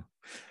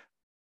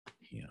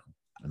 Yeah,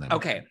 and then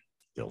okay,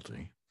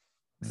 guilty.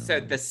 So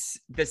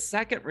the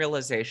second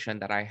realization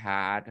that I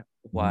had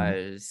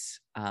was,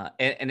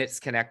 and it's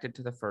connected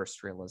to the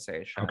first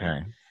realization.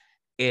 Okay,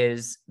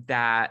 is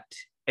that.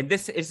 And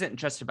this isn't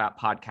just about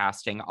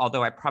podcasting,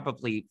 although I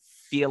probably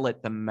feel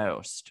it the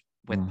most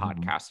with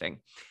podcasting,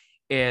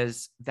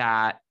 is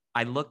that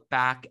I look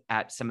back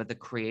at some of the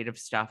creative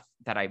stuff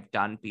that I've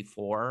done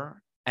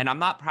before, and I'm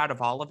not proud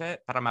of all of it,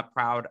 but I'm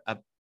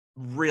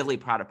really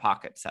proud of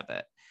pockets of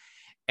it.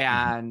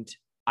 And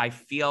I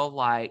feel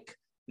like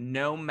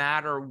no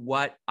matter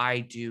what I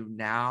do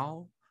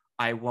now,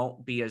 I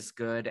won't be as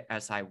good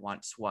as I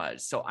once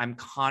was. So I'm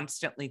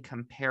constantly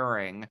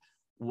comparing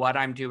what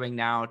I'm doing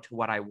now to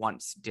what I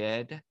once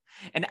did.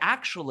 And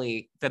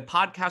actually, the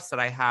podcasts that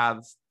I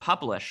have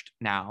published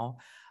now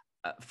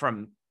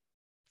from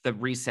the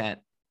recent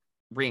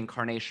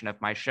reincarnation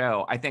of my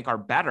show, I think are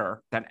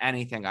better than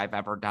anything I've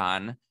ever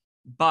done.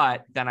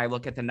 But then I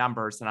look at the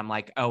numbers and I'm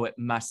like, oh, it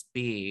must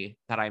be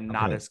that I'm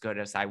not as good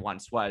as I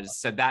once was.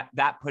 So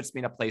that puts me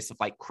in a place of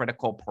like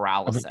critical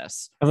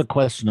paralysis. I have a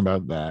question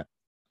about that.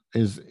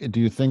 Do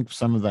you think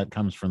some of that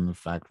comes from the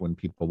fact when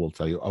people will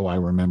tell you, oh, I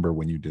remember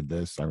when you did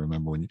this, I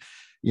remember when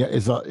you,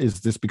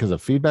 is this because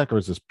of feedback, or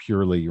is this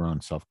purely your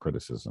own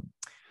self-criticism?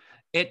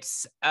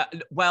 It's I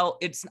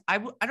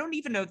don't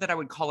even know that I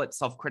would call it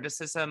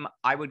self-criticism.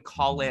 I would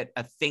call it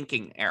a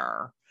thinking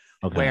error,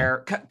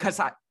 where, because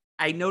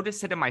I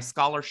noticed it in my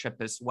scholarship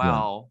as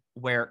well,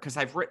 where, because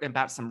I've written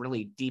about some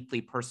really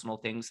deeply personal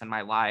things in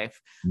my life,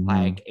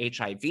 like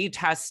HIV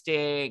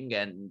testing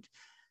and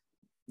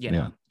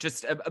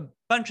just a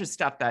bunch of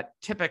stuff that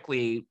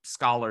typically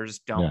scholars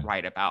don't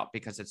write about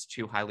because it's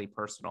too highly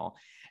personal,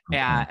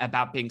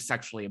 about being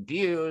sexually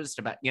abused,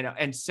 about,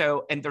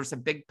 and there's a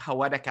big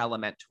poetic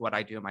element to what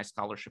I do in my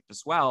scholarship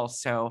as well.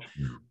 So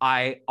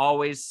I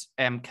always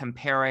am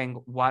comparing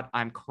what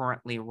I'm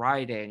currently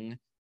writing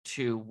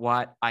to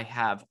what I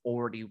have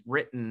already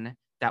written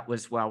that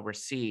was well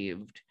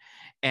received.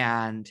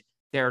 And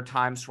there are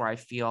times where I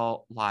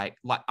feel like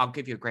I'll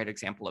give you a great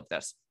example of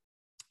this.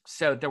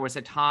 So there was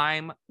a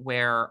time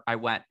where I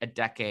went a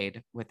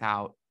decade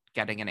without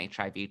getting an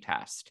HIV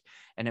test.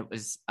 And it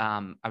was,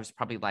 I was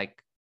probably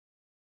like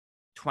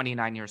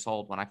 29 years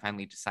old when I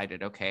finally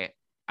decided, okay,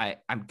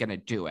 I'm going to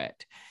do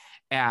it.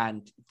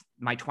 And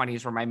my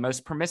 20s were my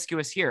most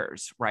promiscuous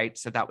years, right?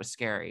 So that was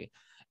scary.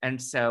 And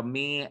so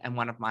me and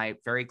one of my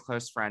very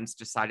close friends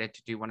decided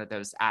to do one of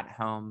those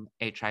at-home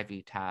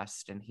HIV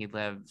tests. And he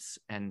lives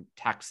in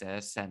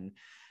Texas. And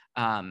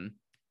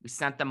we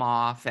sent them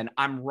off, and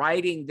I'm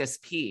writing this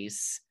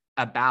piece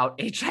about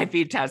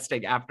HIV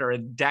testing after a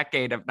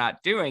decade of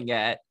not doing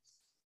it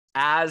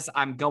as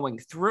I'm going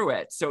through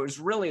it. So it was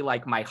really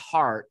like my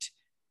heart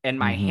in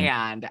my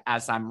hand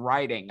as I'm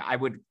writing. I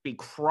would be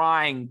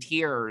crying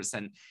tears.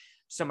 And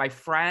so my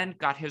friend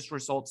got his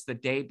results the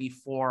day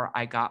before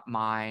I got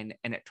mine,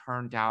 and it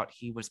turned out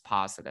he was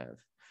positive.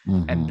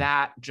 And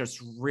that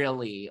just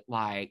really,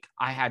 like,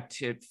 I had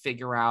to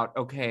figure out,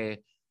 okay,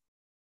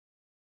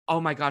 oh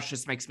my gosh,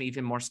 this makes me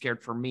even more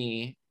scared for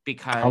me,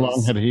 because how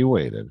long had he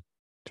waited?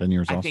 10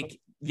 years also?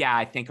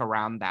 I think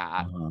around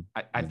that.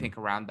 I think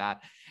around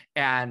that.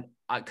 And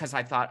because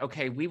I thought,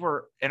 okay, we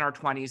were in our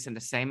 20s in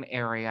the same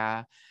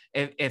area.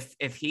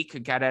 If he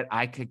could get it,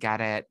 I could get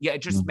it. Yeah,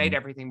 it just made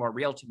everything more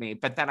real to me.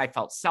 But then I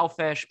felt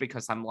selfish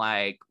because I'm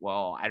like,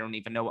 well, I don't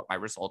even know what my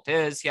result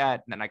is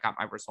yet. And then I got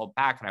my result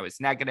back and I was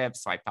negative.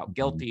 So I felt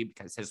guilty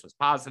because his was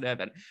positive.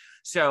 And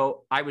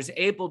so I was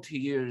able to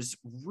use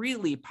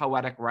really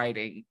poetic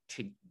writing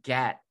to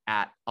get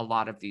at a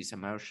lot of these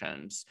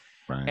emotions.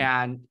 Right.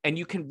 And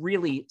you can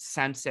really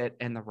sense it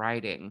in the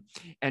writing.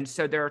 And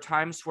so there are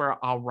times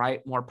where I'll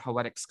write more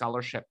poetic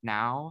scholarship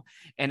now.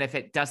 And if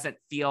it doesn't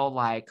feel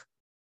like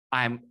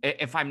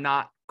if I'm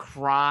not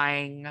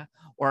crying,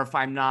 or if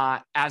I'm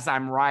not, as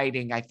I'm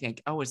writing, I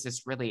think, oh, is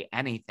this really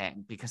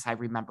anything? Because I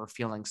remember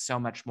feeling so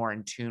much more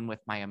in tune with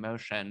my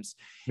emotions.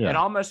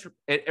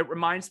 It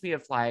reminds me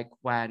of like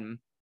when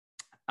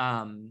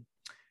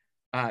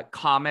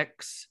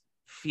comics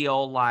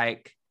feel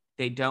like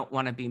they don't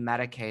want to be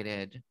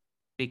medicated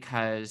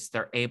because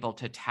they're able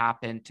to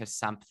tap into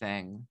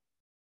something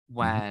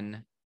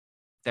when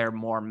they're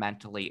more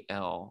mentally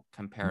ill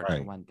compared to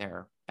when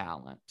they're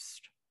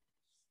balanced.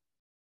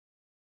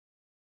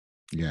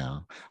 Yeah.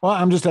 Well,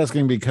 I'm just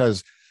asking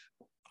because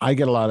I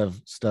get a lot of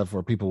stuff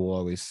where people will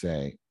always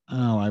say,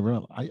 Oh,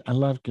 I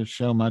loved your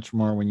show much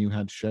more when you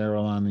had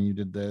Cheryl on and you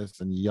did this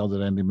and you yelled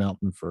at Andy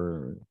Melton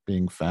for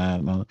being fat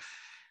and all.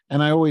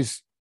 And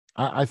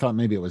I thought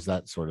maybe it was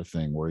that sort of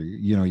thing where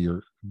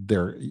you're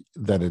there,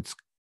 that it's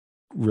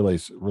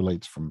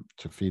relates from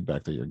to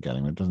feedback that you're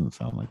getting. It doesn't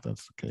sound like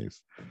that's the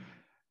case.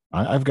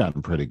 I've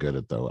gotten pretty good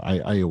at though.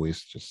 I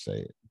always just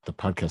say the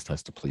podcast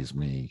has to please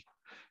me.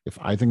 If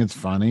I think it's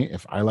funny,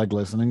 if I like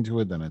listening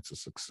to it, then it's a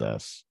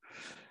success.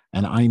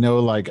 And I know,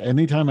 like,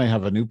 anytime I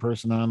have a new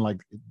person on, like,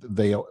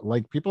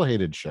 people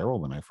hated Cheryl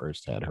when I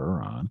first had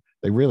her on.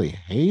 They really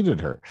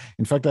hated her.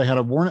 In fact, I had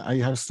a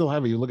warning. Still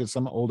have it. You look at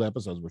some old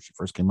episodes where she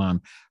first came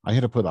on. I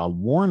had to put a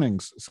warning.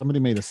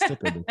 Somebody made a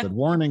sticker that said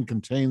 "Warning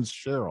contains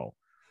Cheryl,"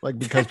 like,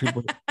 because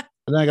people.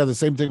 And then I got the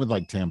same thing with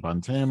like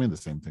Tampon Tammy, the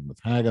same thing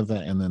with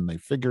Hagatha, and then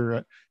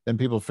then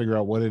people figure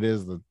out what it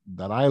is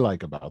that I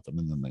like about them,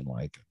 and then they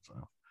like it.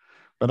 So,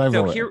 but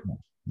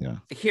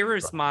here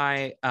is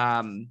my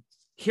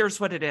here's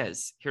what it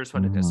is. Here's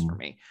what it is for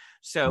me.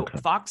 So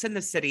Fox in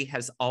the City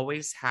has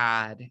always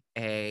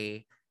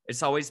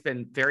it's always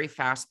been very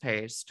fast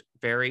paced,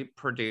 very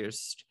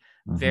produced,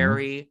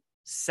 very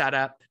set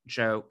up,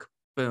 joke,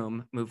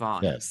 boom, move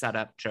on. Yes. Set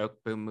up, joke,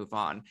 boom, move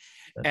on.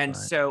 That's and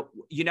right. So,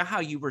 you know how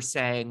you were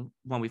saying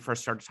when we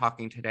first started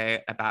talking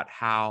today about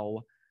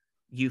how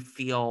you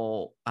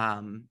feel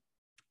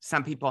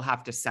some people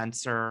have to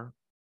censor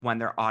when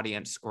their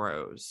audience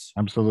grows.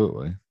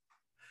 Absolutely.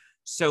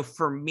 So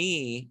for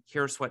me,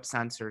 here's what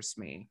censors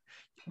me.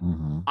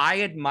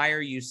 I admire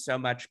you so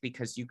much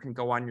because you can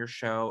go on your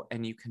show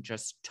and you can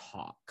just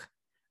talk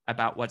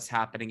about what's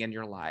happening in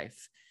your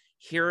life.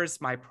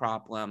 Here's my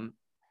problem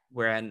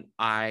when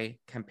I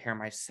compare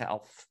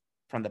myself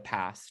from the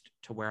past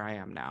to where I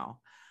am now.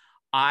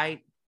 I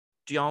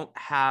don't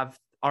have,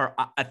 or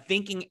a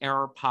thinking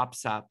error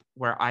pops up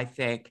where I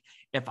think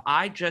if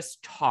I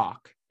just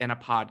talk in a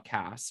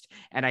podcast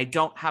and I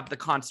don't have the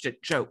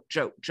constant joke,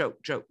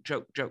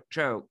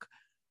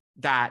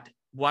 that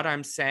what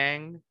I'm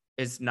saying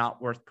is not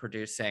worth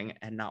producing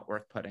and not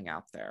worth putting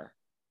out there.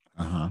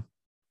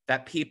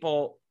 That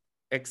people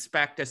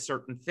expect a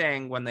certain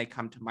thing when they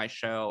come to my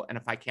show, and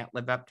if I can't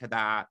live up to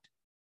that,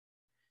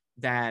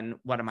 then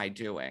what am I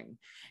doing?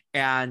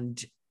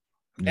 And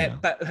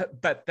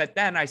but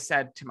then I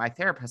said to my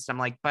therapist, I'm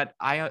like, but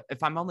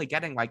if I'm only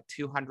getting like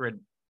 200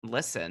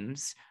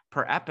 listens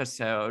per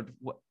episode,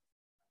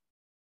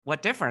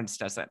 what difference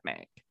does it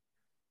make?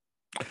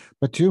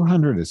 But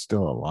 200 is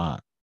still a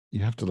lot.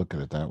 You have to look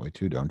at it that way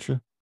too, don't you?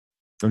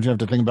 Don't you have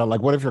to think about,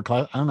 like, what if your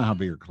class, I don't know how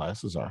big your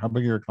classes are. How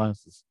big are your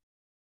classes?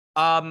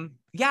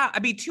 Yeah, I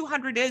mean,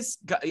 200 is,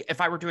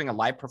 if I were doing a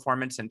live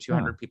performance and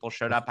 200 people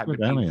showed up, I would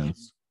be,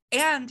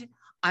 and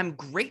I'm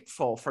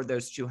grateful for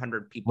those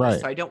 200 people. Right.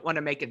 So I don't want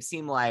to make it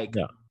seem like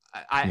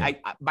I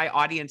my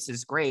audience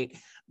is great,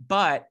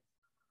 but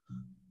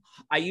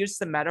I use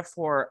the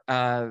metaphor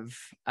of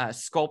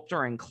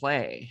sculptor and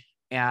clay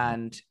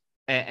and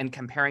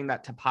comparing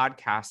that to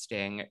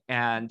podcasting.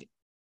 And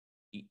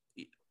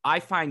I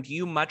find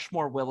you much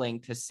more willing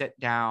to sit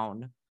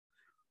down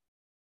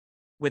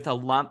with a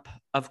lump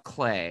of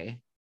clay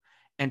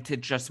and to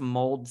just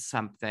mold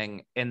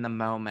something in the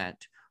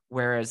moment.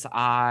 Whereas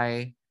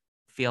I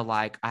feel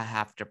like I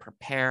have to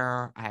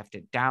prepare, I have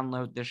to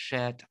download the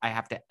shit, I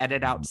have to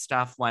edit out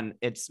stuff when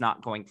it's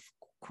not going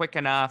quick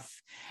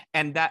enough.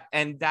 And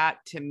that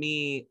to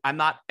me, I'm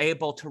not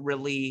able to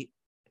really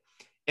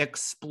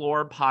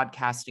explore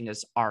podcasting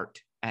as art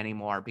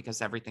anymore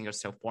because everything is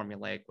so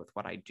formulaic with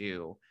what I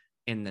do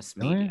in this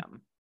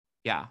medium.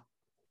 Yeah.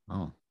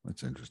 Oh,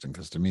 that's interesting,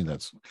 because to me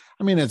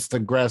it's the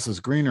grass is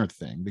greener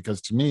thing,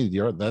 because to me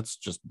that's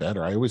just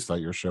better. I always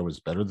thought your show was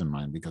better than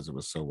mine because it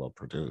was so well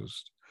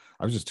produced.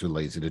 I was just too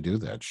lazy to do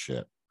that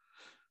shit.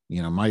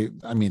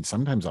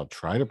 Sometimes I'll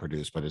try to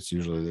produce, but it's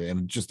usually,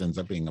 and it just ends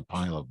up being a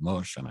pile of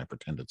mush, and I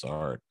pretend it's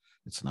art.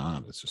 It's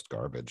not. It's just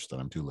garbage that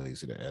I'm too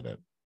lazy to edit.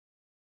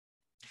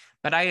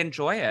 But I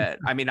enjoy it.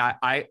 I mean,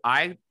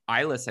 I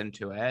listen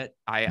to it.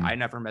 I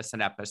never miss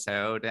an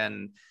episode,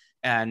 and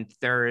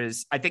there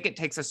is, I think it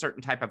takes a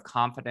certain type of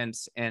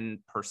confidence in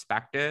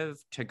perspective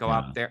to go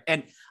out there.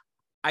 And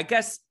I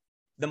guess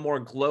the more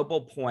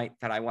global point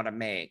that I want to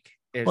make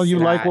is, well, you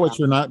like what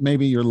you're not,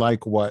 maybe you're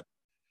like what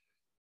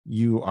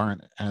you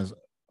aren't as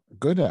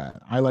good at.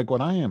 I like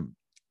what I am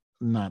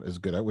not as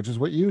good at, which is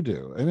what you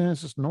do. I mean,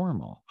 it's just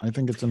normal. I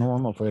think it's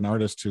normal for an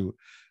artist to,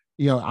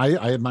 I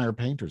admire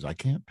painters. I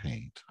can't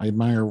paint. I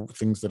admire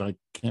things that I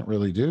can't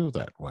really do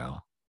that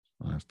well,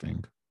 I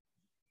think.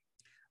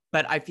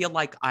 But I feel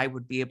like I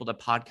would be able to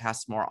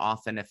podcast more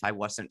often if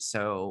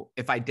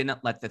I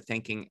didn't let the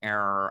thinking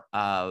error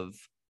of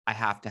I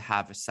have to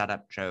have a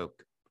setup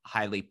joke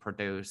highly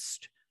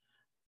produced.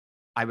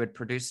 I would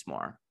produce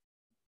more.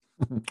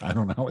 I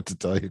don't know what to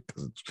tell you,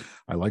 because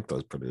I like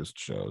those produced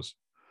shows.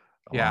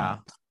 Yeah.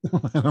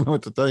 I don't know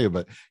what to tell you,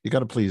 but you got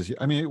to please.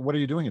 I mean, what are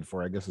you doing it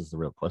for? I guess is the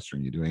real question.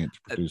 Are you doing it to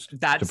produce, to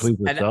please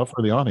yourself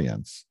or the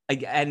audience?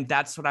 And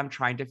that's what I'm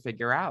trying to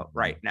figure out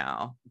right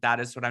now. That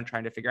is what I'm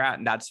trying to figure out.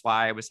 And that's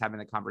why I was having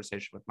the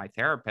conversation with my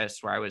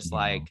therapist where I was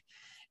like,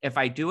 if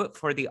I do it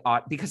for the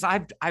because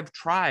I've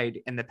tried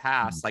in the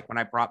past, like when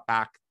I brought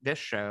back this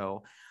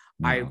show,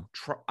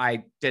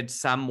 I did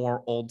some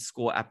more old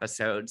school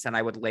episodes and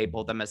I would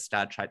label them as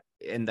such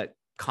in the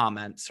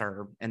comments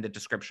or in the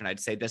description. I'd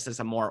say this is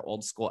a more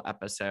old school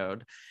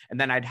episode, and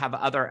then I'd have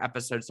other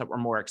episodes that were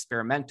more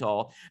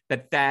experimental.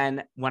 But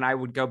then when I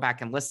would go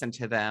back and listen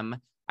to them,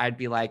 I'd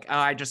be like, oh,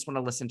 I just want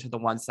to listen to the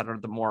ones that are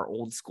the more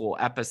old school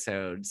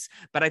episodes.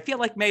 But I feel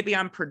like maybe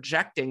I'm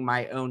projecting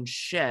my own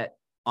shit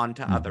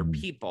onto other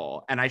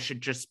people, and I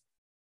should just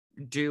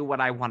do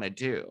what I want to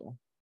do.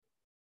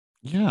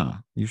 Yeah,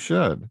 you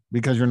should,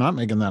 because you're not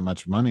making that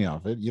much money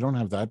off it. You don't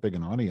have that big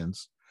an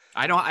audience.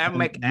 I don't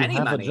make any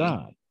money. A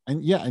job.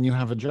 And you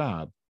have a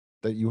job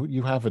that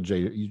you have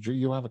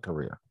you have a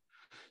career.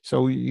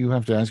 So you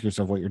have to ask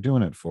yourself what you're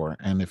doing it for.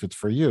 And if it's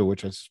for you,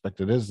 which I suspect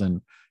it is,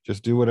 then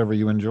just do whatever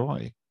you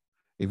enjoy.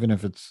 Even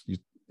if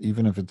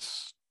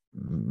it's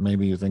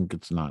maybe you think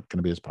it's not going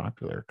to be as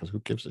popular, because who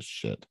gives a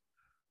shit?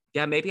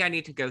 Yeah, maybe I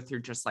need to go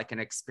through just like an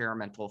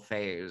experimental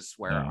phase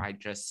where I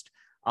just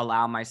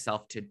allow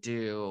myself to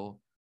do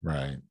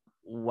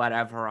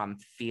whatever I'm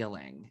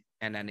feeling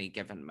in any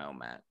given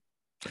moment.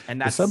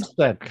 And that's the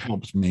Substack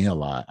helps me a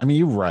lot. I mean,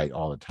 you write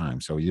all the time,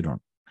 so you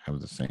don't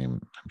have the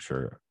same, I'm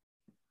sure,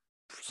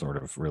 sort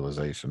of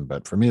realization.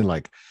 But for me,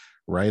 like,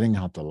 writing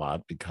helped a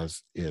lot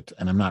because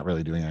and I'm not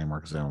really doing it anymore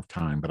because I don't have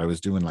time, but I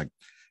was doing like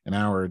an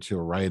hour or two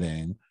of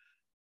writing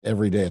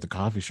every day at the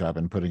coffee shop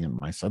and putting it in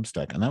my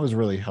Substack. And that was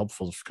really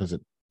helpful because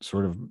it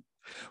sort of,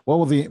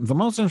 the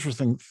most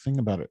interesting thing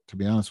about it, to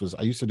be honest, was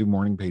I used to do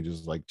morning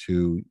pages like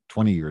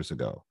 20 years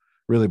ago,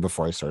 really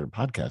before I started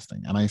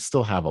podcasting. And I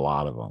still have a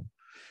lot of them.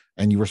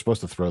 And you were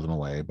supposed to throw them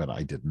away, but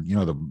I didn't. You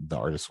know, the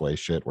artist way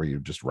shit where you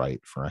just write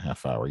for a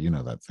half hour. You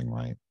know that thing,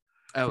 right?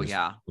 Oh,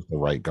 yeah. The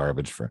right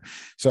garbage for.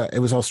 So it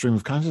was all stream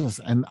of consciousness.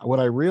 And what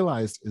I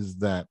realized is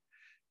that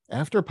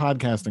after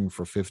podcasting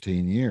for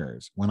 15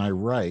 years, when I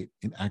write,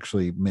 it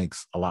actually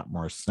makes a lot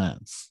more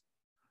sense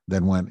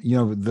than when, you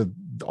know,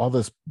 all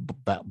this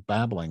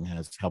babbling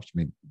has helped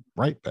me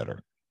write better.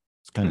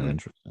 It's kind of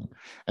interesting.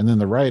 And then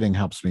the writing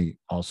helps me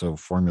also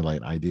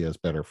formulate ideas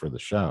better for the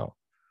show.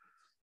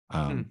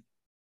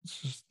 It's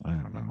just,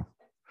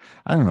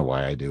 I don't know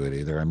why I do it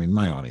either. I mean,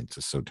 my audience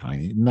is so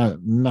tiny,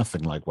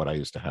 nothing like what I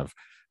used to have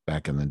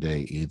back in the day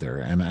either.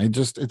 And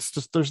it's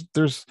just,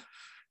 there's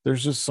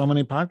just so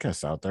many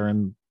podcasts out there,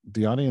 and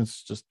the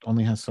audience just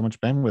only has so much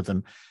bandwidth.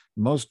 And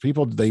most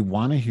people, they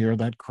want to hear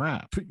that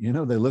crap. You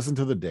know, they listen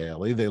to The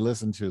Daily, they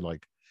listen to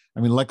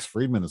Lex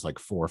Friedman is like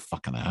 4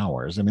 fucking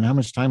hours. I mean, how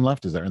much time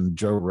left is there? And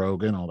Joe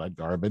Rogan, all that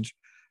garbage.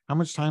 How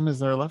much time is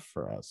there left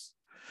for us?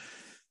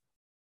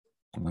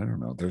 I don't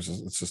know.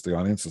 It's just the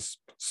audience is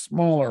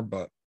smaller,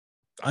 but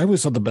I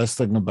always thought the best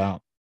thing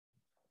about,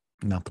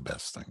 not the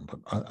best thing, but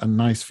a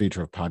nice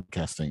feature of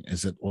podcasting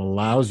is it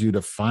allows you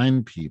to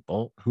find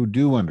people who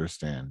do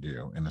understand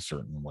you in a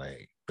certain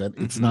way that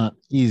it's not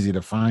easy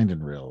to find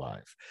in real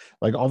life.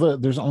 Like, although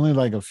there's only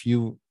like a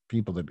few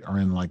people that are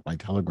in like my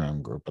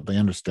Telegram group, but they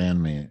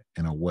understand me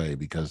in a way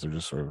because they're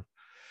just sort of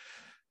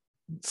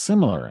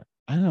similar.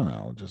 I don't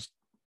know, just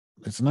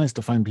it's nice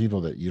to find people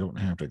that you don't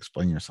have to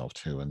explain yourself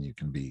to, and you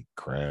can be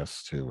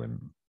crass to. And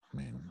I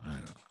mean,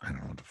 I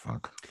don't know what the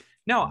fuck.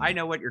 No, I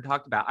know what you're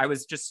talking about. I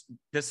was just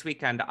this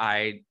weekend,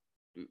 I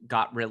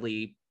got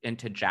really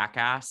into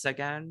Jackass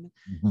again.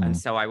 And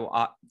so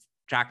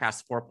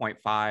Jackass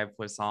 4.5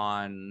 was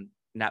on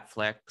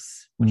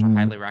Netflix, which I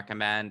highly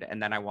recommend.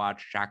 And then I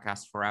watched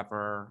Jackass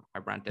Forever. I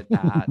rented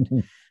that.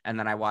 And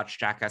then I watched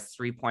Jackass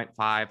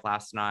 3.5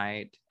 last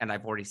night, and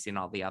I've already seen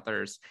all the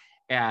others.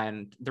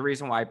 And the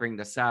reason why I bring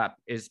this up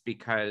is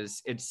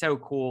because it's so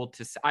cool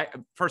to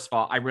first of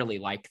all, I really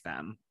like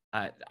them.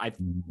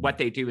 What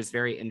they do is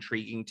very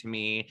intriguing to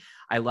me.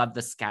 I love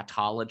the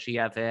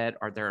scatology of it,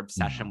 or their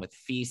obsession with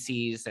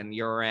feces and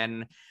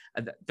urine.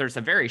 There's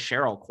a very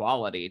Cheryl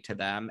quality to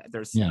them.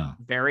 There's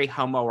very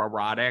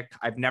homoerotic.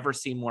 I've never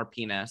seen more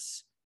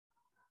penis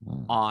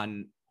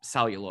on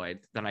celluloid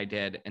than I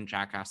did in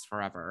Jackass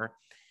Forever.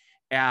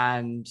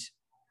 But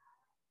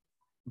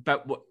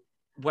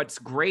what's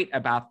great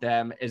about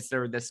them is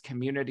they're this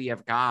community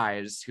of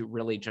guys who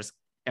really just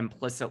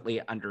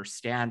implicitly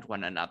understand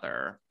one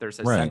another. There's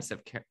a sense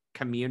of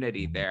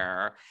community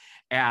there,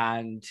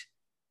 and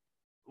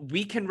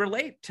we can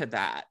relate to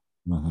that.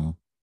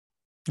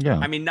 Yeah,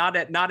 I mean,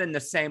 not in the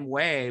same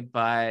way,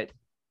 but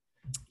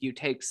you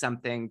take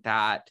something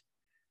that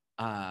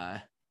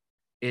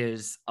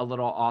is a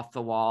little off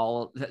the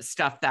wall,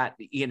 stuff that,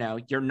 you know,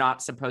 you're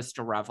not supposed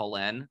to revel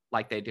in,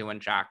 like they do in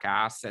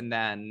Jackass, and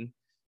then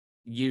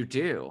you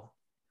do.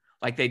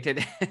 Like they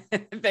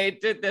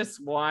did this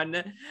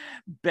one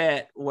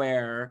bit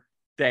where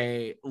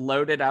they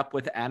loaded up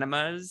with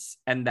enemas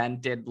and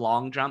then did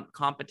long jump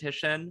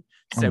competition.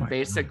 So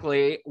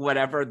basically,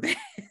 whenever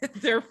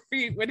their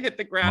feet would hit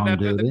the ground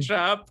after the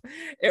jump,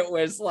 it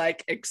was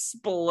like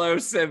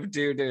explosive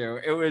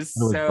doo-doo. It was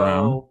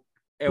so...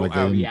 It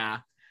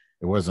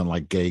wasn't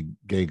like gay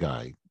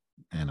guy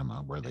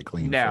enema where they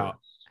clean. No.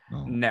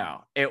 Oh.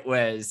 No,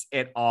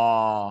 it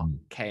all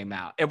came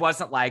out. It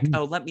wasn't like,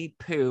 oh, let me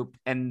poop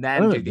and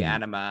then do the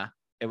enema.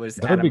 It was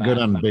that would be good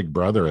enema. on Big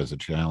Brother as a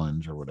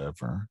challenge or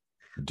whatever.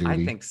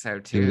 I think so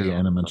too. Duty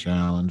enema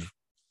challenge,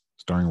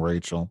 starring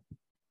Rachel.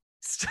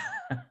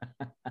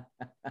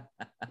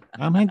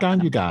 Oh my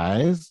God, you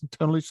guys.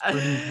 Totally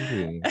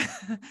spreading beauty.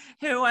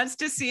 Who wants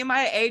to see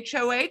my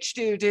HOH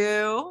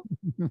doo-doo?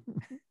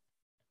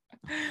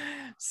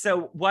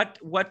 So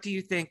what do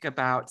you think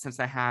about, since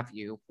I have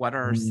you, what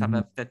are some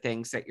of the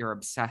things that you're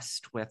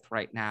obsessed with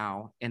right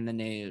now in the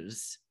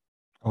news?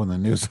 Oh, in the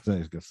news, I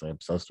was gonna say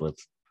obsessed with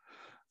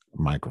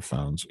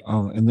microphones.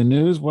 Oh, in the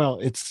news, well,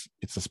 it's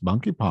this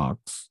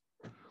monkeypox.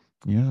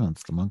 Yeah,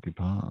 it's the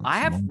monkeypox. I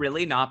have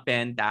really not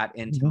been that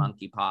into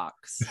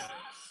monkeypox.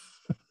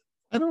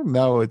 I don't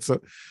know.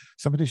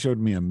 Somebody showed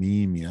me a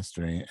meme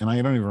yesterday, and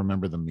I don't even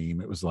remember the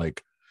meme. It was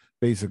like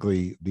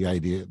basically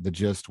the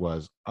gist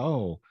was,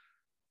 oh,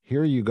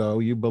 here you go.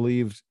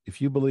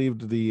 If you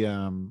believed the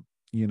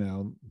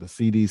the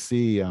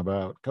CDC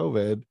about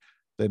COVID,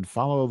 then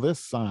follow this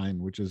sign,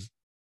 which is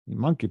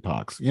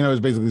monkeypox. It's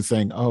basically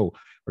saying, oh,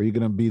 are you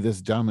going to be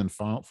this dumb and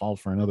fall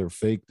for another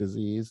fake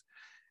disease?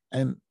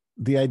 And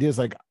the idea is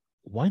like,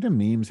 why do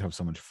memes have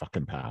so much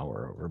fucking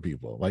power over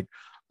people? Like,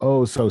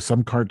 oh, so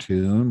some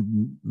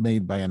cartoon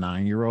made by a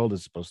 9-year-old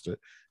is supposed to,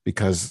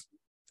 because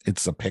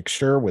it's a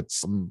picture with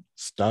some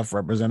stuff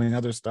representing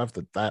other stuff,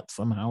 that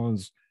somehow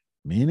is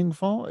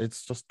meaningful.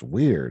 It's just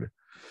weird.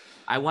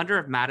 I wonder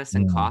if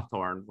Madison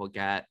Cawthorn will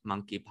get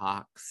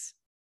monkeypox.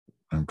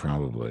 And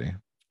probably.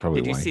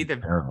 Did you see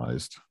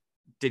paralyzed?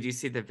 Did you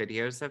see the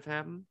videos of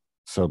him?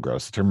 So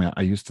gross. It turned me out.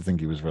 I used to think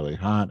he was really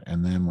hot,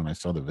 and then when I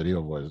saw the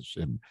video was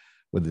him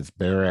with his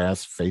bare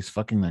ass face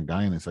fucking that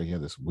guy, and it's like he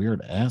had this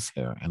weird ass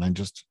hair, and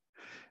it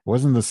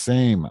wasn't the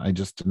same. I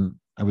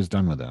was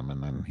done with him,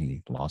 and then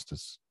he lost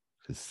his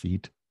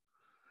seat.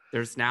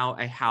 There's now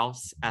a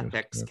House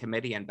Ethics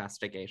Committee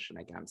investigation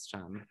against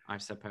him, I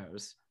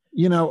suppose.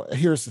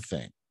 Here's the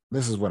thing.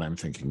 This is what I'm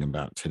thinking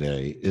about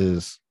today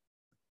is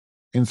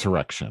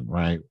insurrection,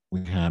 right?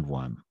 We had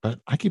one, but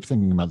I keep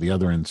thinking about the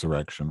other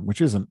insurrection,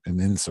 which isn't an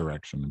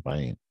insurrection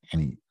by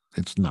any,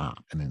 it's not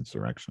an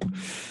insurrection,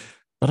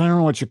 but I don't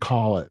know what you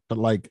call it, but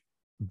like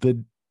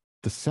the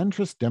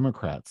centrist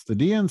Democrats, the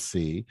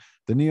DNC,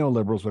 the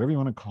neoliberals, whatever you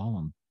want to call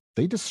them,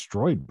 they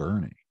destroyed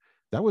Bernie.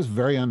 That was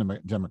very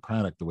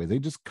undemocratic, the way they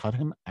just cut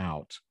him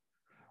out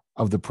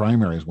of the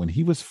primaries when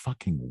he was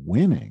fucking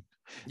winning.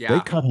 Yeah. They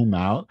cut him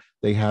out.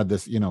 They had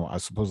this,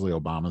 supposedly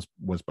Obama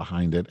was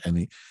behind it,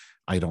 and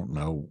I don't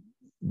know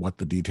what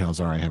the details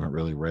are. I haven't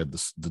really read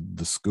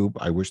the scoop.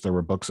 I wish there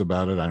were books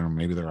about it. I don't know,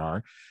 maybe there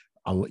are.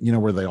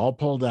 Where they all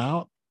pulled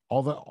out,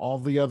 all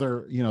the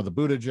other, the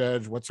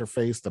Buttigieg, what's her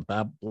face, the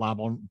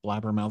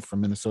blabbermouth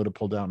from Minnesota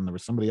pulled out, and there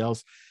was somebody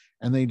else,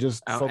 and they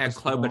just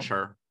focused on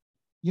Klobuchar.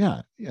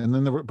 Yeah, and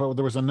then there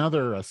was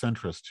another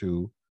centrist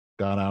who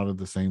got out at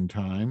the same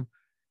time,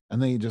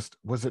 and they just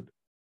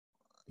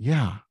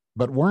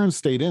but Warren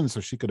stayed in so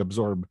she could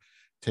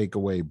take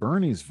away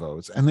Bernie's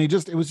votes, and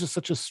it was just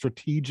such a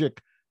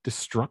strategic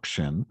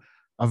destruction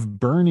of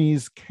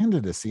Bernie's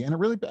candidacy,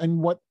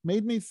 and what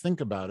made me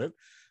think about it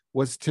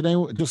was today,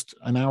 just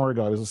an hour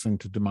ago, I was listening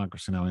to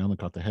Democracy Now! I only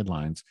caught the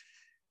headlines,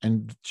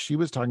 and she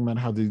was talking about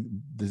how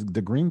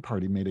the Green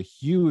Party made a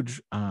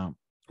huge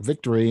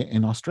victory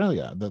in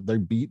Australia, that they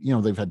beat,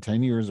 they've had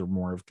 10 years or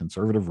more of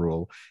conservative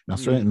rule in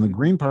Australia, and the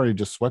Green Party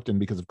just swept in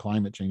because of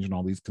climate change and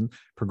all these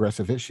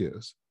progressive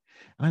issues.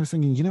 And I was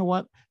thinking, you know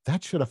what?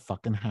 That should have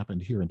fucking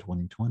happened here in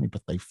 2020,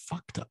 but they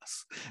fucked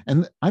us.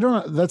 And I don't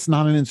know, that's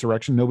not an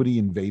insurrection. Nobody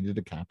invaded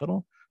a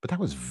capital, but that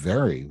was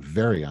very,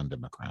 very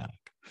undemocratic.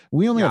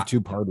 We only have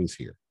two parties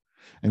here.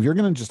 And if you're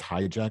going to just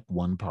hijack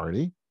one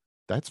party,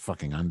 that's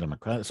fucking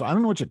undemocratic. So I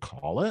don't know what you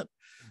call it,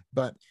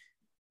 but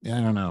I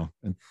don't know.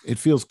 It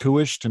feels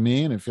coup-ish to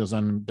me, and it feels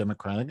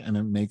undemocratic, and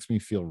it makes me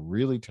feel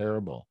really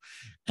terrible.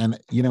 And,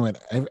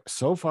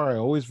 so far I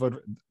always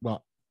vote,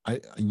 well, I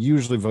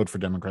usually vote for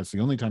Democrats. The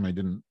only time I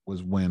didn't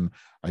was when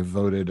I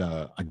voted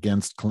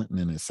against Clinton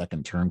in his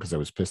second term, because I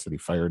was pissed that he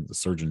fired the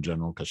Surgeon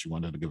General because she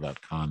wanted to give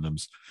out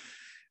condoms,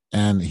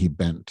 and he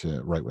bent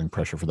to right-wing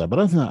pressure for that. But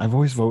other than that,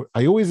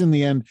 I always in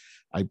the end,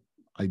 I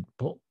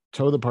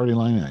toe the party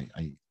line, and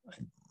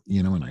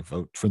I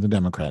vote for the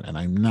Democrat, and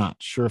I'm not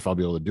sure if I'll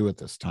be able to do it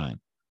this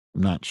time.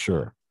 I'm not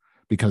sure,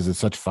 because it's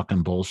such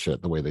fucking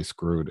bullshit the way they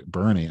screwed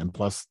Bernie, and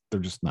plus they're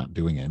just not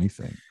doing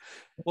anything.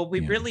 Well,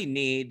 we really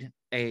need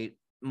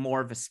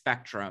more of a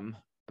spectrum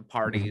of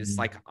parties.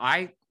 Like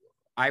I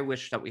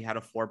wish that we had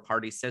a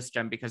 4-party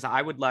system, because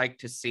I would like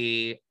to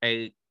see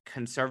a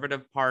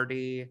conservative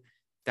party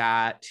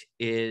that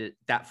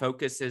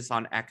focuses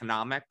on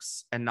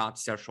economics and not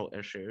social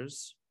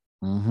issues.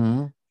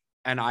 Mm-hmm.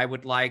 And I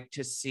would like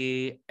to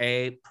see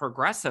a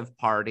progressive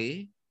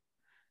party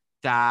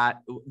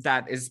that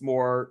is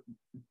more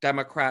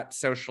democratic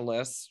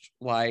socialist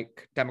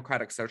like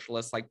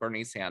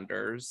Bernie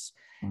Sanders.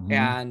 Mm-hmm.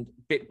 And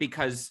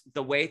because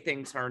the way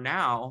things are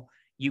now,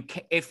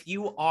 if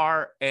you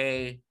are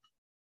a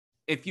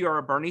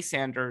Bernie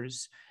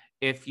Sanders,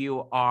 if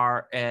you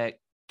are a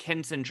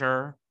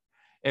Kinzinger,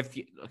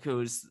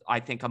 who's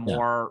I think a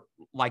more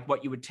like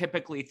what you would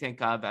typically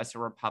think of as a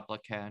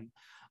Republican,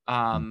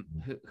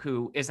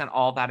 who isn't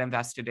all that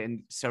invested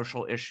in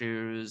social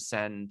issues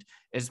and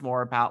is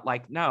more about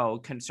like, no,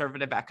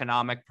 conservative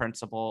economic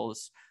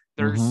principles.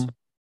 There's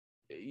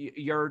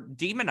you're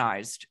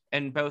demonized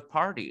in both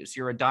parties.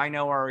 You're a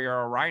dino or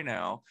you're a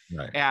rhino,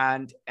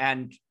 right.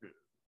 and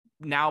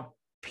now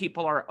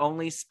people are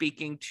only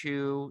speaking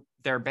to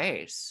their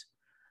base.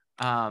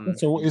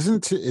 So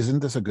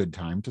isn't this a good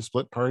time to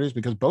split parties?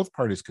 Because both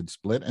parties could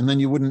split, and then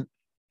you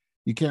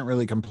can't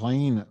really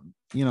complain,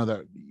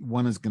 that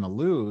one is going to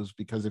lose,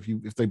 because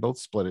if they both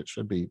split, it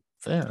should be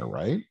fair,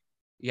 right?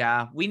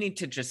 Yeah, we need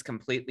to just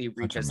completely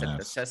revisit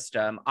the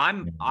system.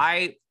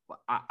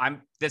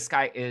 This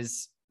guy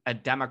is a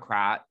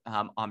Democrat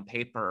on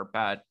paper,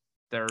 but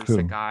there's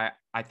a guy,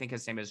 I think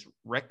his name is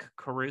Rick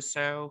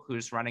Caruso,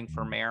 who's running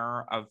for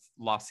mayor of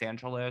Los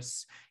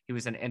Angeles. He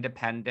was an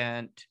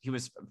independent. He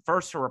was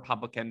first a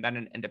Republican, then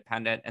an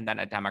independent, and then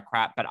a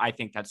Democrat. But I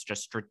think that's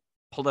just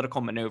political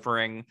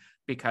maneuvering,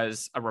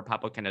 because a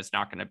Republican is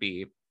not going to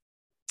be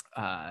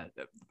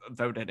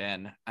voted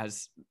in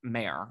as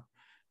mayor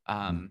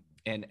in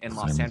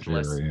Los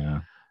Angeles.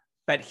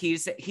 But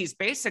he's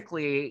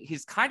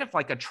kind of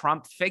like a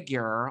Trump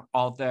figure,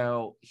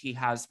 although he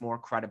has more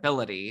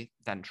credibility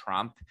than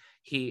Trump.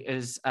 He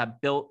is a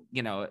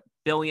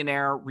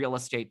billionaire real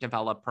estate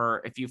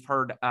developer. If you've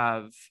heard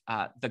of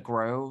the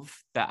Grove,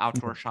 the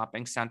outdoor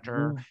shopping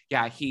center,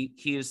 he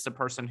is the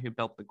person who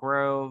built the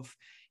Grove.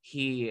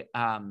 He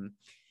has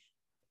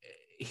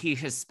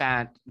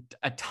spent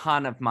a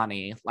ton of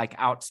money, like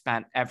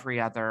outspent every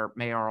other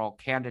mayoral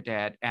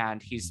candidate,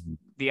 and he's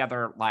the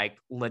other like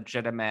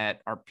legitimate,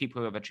 or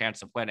people who have a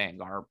chance of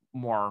winning are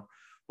more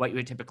what you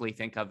would typically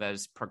think of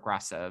as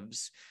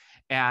progressives.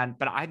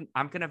 But I'm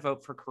going to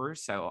vote for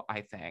Caruso,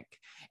 I think.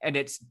 And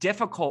it's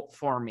difficult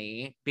for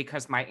me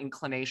because my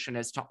inclination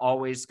is to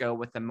always go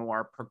with a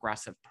more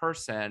progressive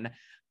person.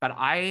 But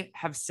I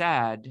have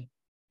said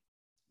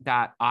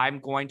that I'm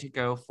going to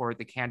go for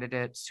the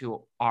candidates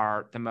who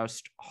are the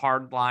most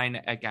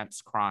hardline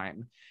against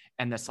crime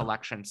in this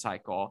election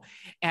cycle.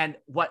 And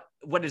what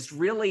is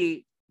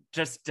really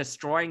just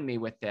destroying me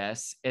with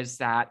this is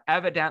that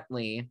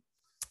evidently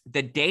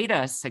the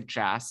data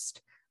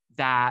suggest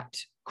that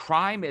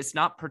crime is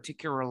not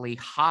particularly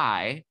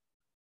high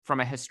from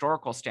a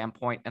historical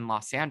standpoint in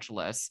Los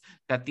Angeles,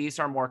 that these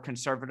are more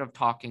conservative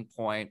talking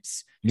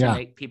points to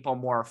make people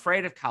more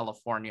afraid of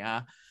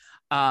California.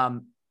 I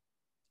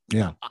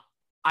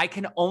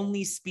can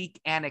only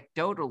speak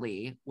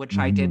anecdotally, which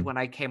I did when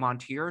I came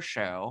onto your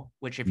show,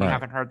 which if you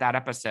haven't heard that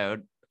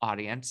episode,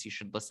 audience, you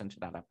should listen to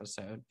that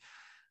episode.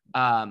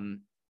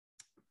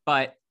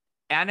 But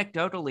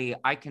anecdotally,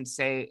 I can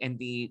say in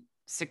the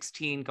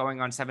 16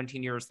 going on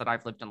 17 years that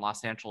I've lived in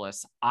Los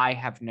Angeles, I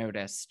have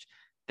noticed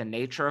the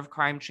nature of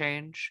crime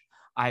change.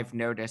 I've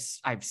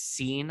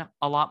seen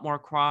a lot more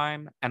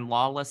crime and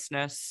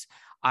lawlessness.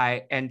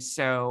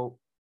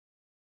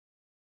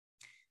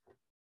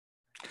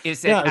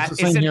 It's the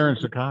same here in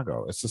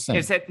Chicago. It's the same.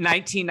 Is it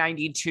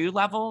 1992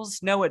 levels?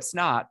 No, it's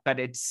not, but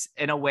it's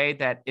in a way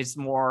that is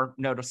more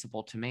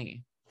noticeable to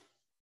me.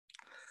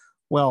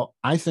 Well,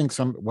 I think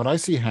what I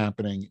see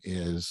happening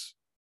is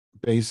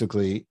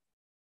basically,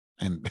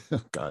 and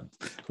God,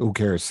 who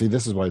cares? See,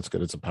 this is why it's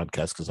good. It's a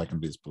podcast, because I can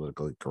be as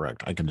politically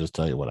correct. I can just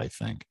tell you what I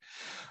think.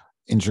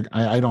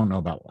 I don't know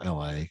about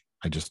LA.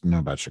 I just know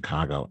about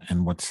Chicago.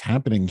 And what's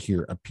happening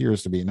here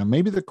appears to be, now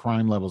maybe the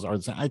crime levels are,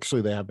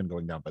 actually they have been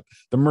going down, but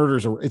the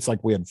murders it's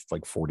like we had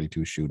like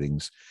 42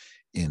 shootings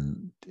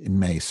in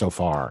May so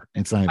far.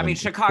 It's not even,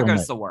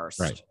 Chicago's the worst.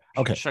 Right.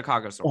 Okay.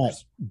 Chicago's the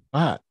worst.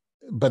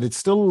 But it's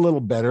still a little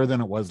better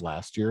than it was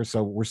last year.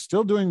 So we're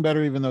still doing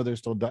better, even though there's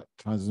still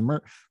tons of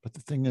murder. But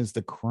the thing is,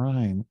 the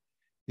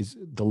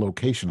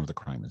location of the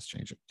crime is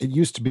changing. It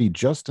used to be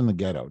just in the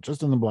ghetto,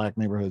 just in the black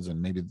neighborhoods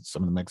and maybe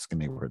some of the Mexican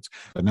neighborhoods,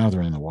 but now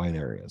they're in the white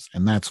areas.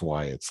 And that's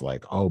why it's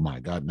like, oh my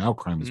God, now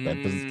crime is bad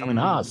because it's coming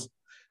to us.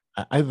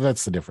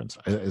 That's the difference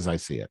as I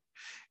see it.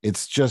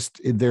 It's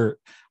just there.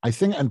 I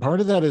think, and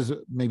part of that is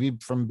maybe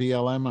from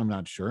BLM. I'm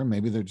not sure.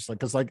 Maybe they're just like,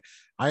 because like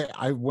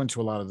I went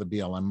to a lot of the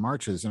BLM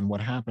marches, and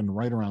what happened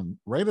right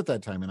at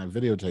that time, and I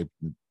videotaped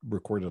and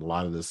recorded a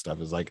lot of this stuff,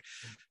 is like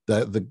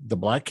the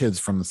black kids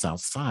from the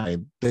South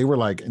Side, they were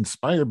like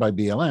inspired by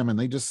BLM, and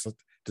they just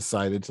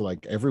decided to,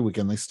 like, every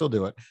weekend, they still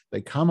do it.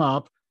 They come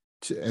up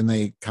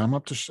to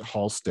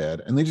Halstead,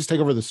 and they just take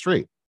over the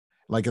street.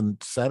 Like on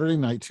Saturday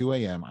night, 2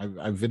 a.m.,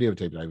 I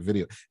videotaped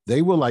it.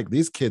 They will, like,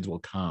 these kids will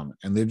come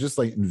and they just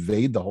like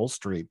invade the whole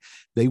street.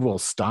 They will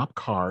stop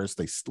cars.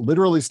 They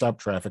literally stop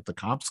traffic. The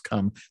cops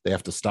come. They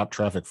have to stop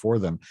traffic for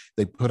them.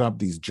 They put up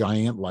these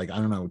giant, like, I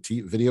don't know,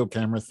 video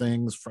camera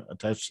things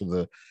attached to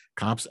the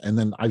cops. And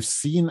then I've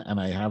seen, and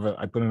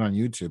I put it on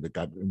YouTube. It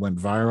went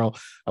viral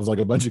of like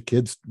a bunch of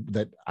kids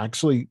that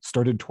actually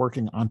started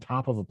twerking on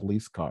top of a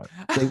police car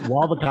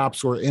while the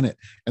cops were in it,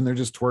 and they're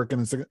just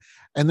twerking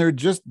and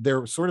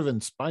they're sort of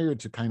inspired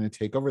to kind of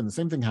take over. And the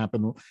same thing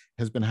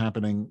has been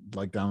happening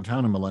like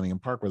downtown in Millennium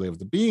Park, where they have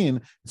the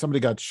Bean. Somebody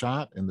got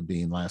shot in the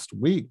Bean last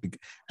week,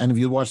 and if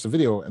you watch the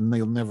video, and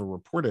they'll never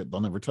report it,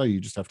 they'll never tell you. You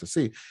just have to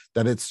see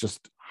that it's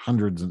just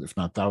hundreds, if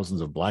not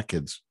thousands, of black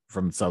kids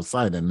from the South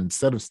Side, and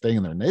instead of staying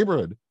in their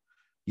neighborhood,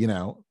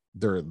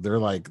 they're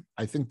like,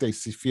 I think they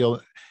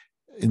feel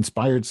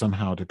inspired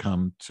somehow to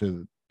come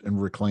to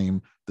and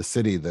reclaim the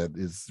city that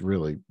is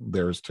really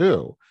theirs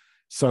too.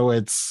 So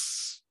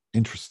it's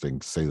interesting,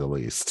 to say the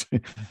least.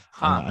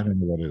 I don't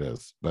know what it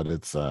is, but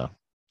it's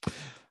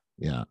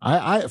yeah.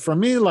 I for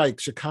me, like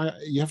Chicago,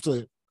 you have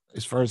to,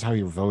 as far as how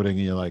you're voting,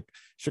 you're like,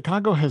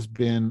 Chicago has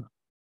been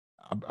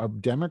a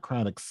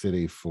Democratic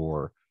city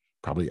for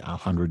probably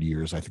 100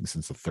 years, I think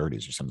since the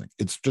 30s or something.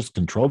 It's just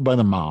controlled by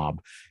the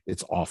mob.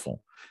 It's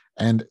awful.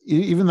 And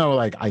even though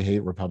like I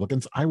hate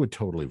Republicans, I would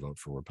totally vote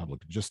for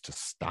Republican just to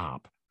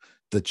stop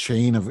the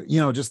chain of,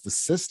 just the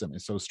system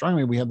is so strong. I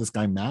mean, we had this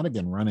guy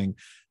Madigan running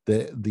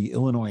the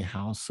Illinois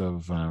House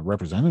of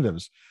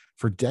Representatives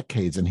for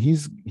decades, and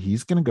he's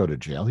going to go to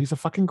jail. He's a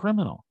fucking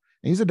criminal.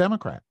 And he's a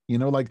Democrat.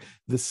 Like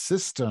the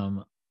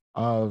system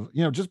of,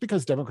 just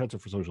because Democrats are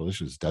for social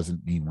issues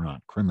doesn't mean we're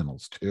not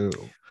criminals too.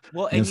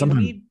 Well,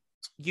 and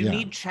you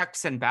need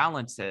checks and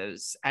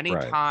balances.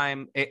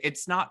 Anytime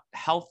it's not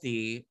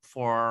healthy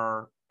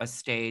for a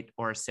state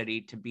or a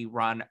city to be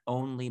run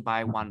only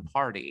by one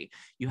party.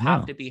 You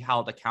have to be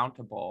held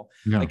accountable.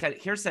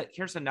 Like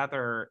here's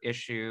another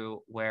issue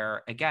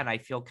where, again, I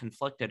feel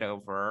conflicted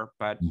over,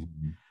 but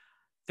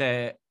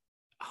the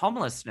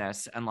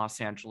homelessness in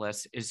Los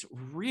Angeles is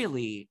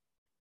really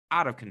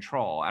out of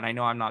control. And I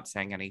know I'm not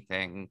saying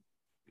anything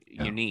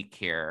unique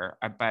here,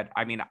 but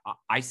I mean,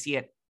 I see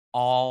it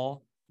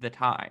all the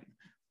time,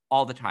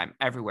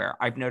 everywhere.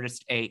 I've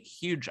noticed a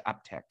huge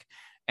uptick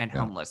in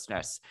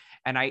homelessness.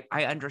 And I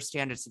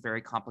understand it's a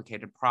very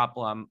complicated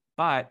problem,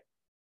 but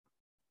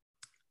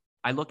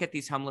I look at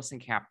these homeless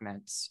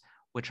encampments,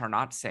 which are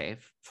not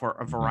safe for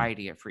a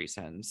variety of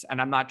reasons. And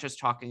I'm not just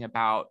talking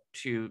about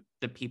to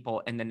the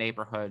people in the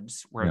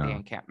neighborhoods where the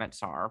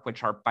encampments are,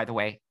 which are, by the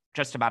way,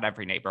 just about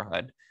every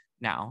neighborhood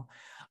now,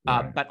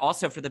 but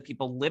also for the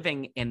people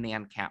living in the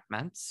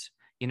encampments.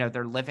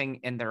 They're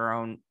living in their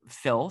own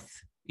filth.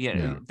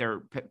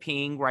 They're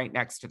peeing right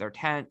next to their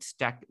tents,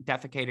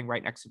 defecating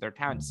right next to their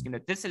tents.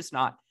 This is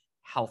not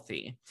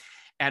healthy.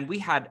 And we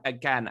had,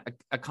 again,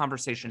 a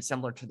conversation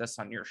similar to this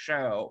on your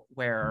show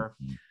where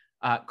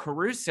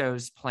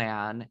Caruso's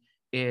plan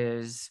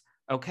is,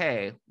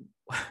 okay,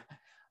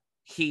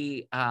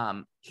 he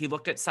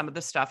looked at some of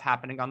the stuff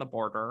happening on the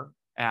border,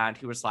 and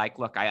he was like,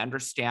 look, I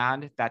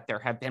understand that there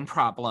have been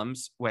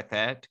problems with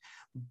it,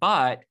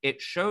 but it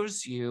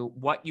shows you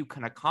what you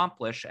can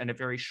accomplish in a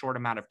very short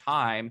amount of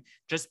time,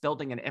 just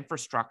building an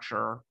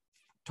infrastructure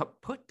to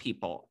put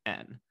people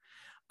in,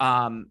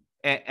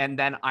 and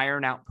then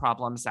iron out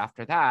problems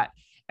after that.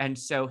 And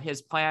so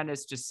his plan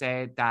is to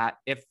say that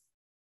if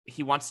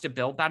he wants to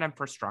build that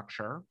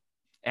infrastructure,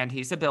 and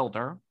he's a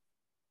builder.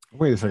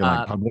 Wait a second,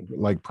 like public,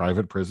 like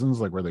private prisons,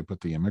 like where they put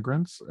the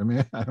immigrants? I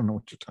mean, I don't know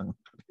what you're talking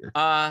about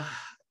here.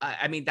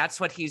 I mean, that's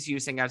what he's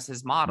using as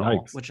his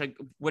model,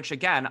 which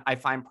again, I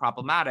find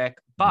problematic.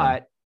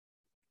 But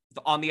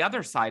on the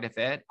other side of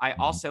it, I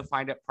also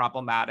find it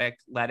problematic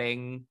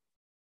letting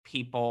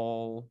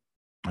people,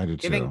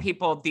 giving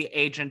people the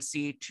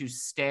agency to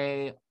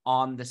stay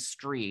on the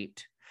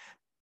street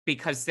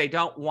because they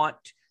don't want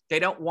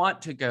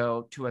to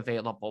go to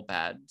available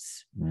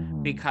beds,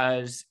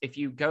 because if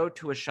you go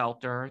to a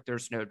shelter,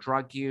 there's no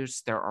drug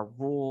use, there are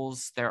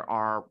rules, there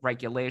are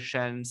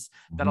regulations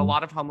that a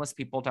lot of homeless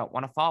people don't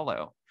want to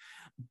follow.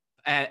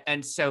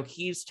 And so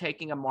he's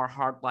taking a more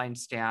hardline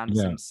stance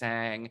and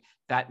saying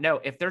that,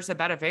 no, if there's a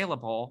bed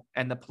available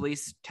and the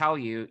police tell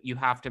you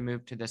have to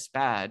move to this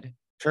bed.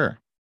 Sure.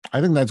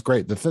 I think that's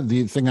great. The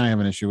thing I have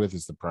an issue with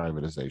is the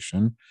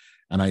privatization.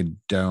 And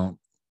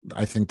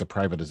I think the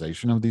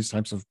privatization of these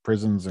types of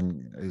prisons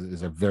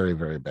is a very,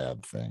 very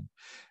bad thing.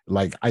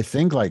 Like, I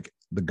think like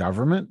the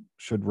government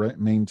should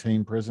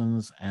maintain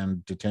prisons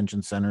and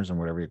detention centers and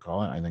whatever you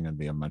call it. I think it'd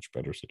be a much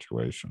better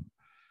situation.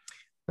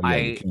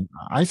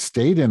 I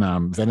stayed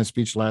in Venice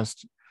Beach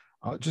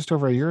just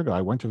over a year ago.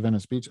 I went to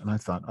Venice Beach and I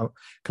thought,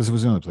 because it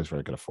was the only place where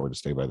I could afford to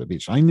stay by the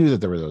beach. I knew that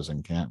there were those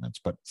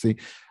encampments, but see,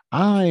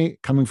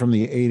 coming from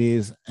the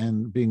 80s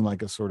and being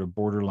like a sort of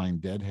borderline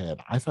deadhead,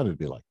 I thought it'd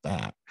be like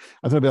that.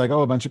 I thought it'd be like,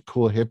 a bunch of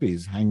cool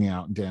hippies hanging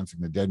out and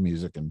dancing to dead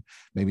music and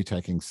maybe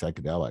taking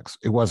psychedelics.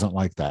 It wasn't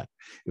like that.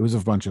 It was a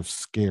bunch of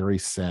scary,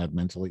 sad,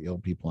 mentally ill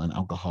people and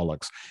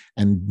alcoholics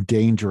and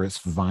dangerous,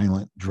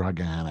 violent drug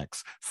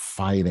addicts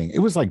fighting. It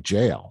was like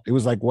jail. It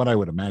was like what I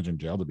would imagine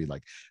jail to be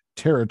like.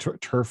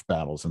 Turf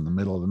battles in the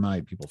middle of the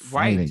night, people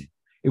fighting.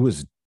 It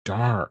was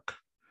dark.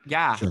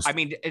 Yeah, I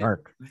mean,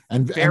 dark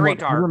and very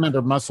dark. I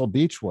remember Muscle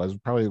Beach was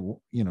probably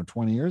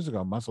 20 years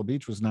ago. Muscle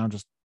Beach was now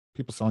just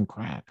people selling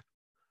crack.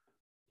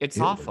 It's It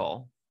was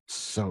awful.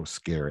 so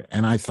scary.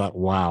 And I thought,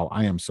 wow,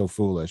 I am so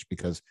foolish,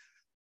 because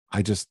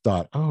I just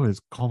thought, oh,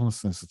 it's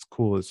homelessness. It's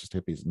cool. It's just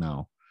hippies.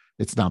 No,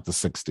 it's not the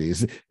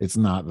 60s. It's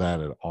not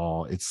that at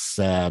all. It's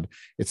sad.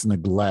 It's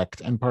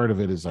neglect. And part of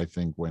it is, I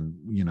think, when,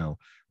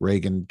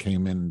 Reagan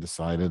came in and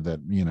decided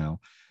that,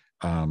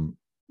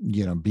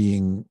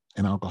 being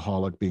an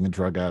alcoholic, being a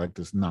drug addict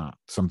is not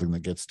something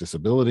that gets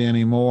disability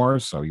anymore.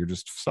 So you're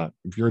just stuck.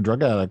 If you're a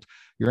drug addict,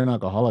 you're an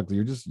alcoholic,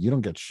 you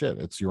don't get shit.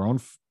 It's your own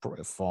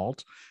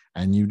fault.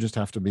 And you just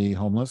have to be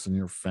homeless, and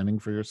you're fending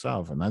for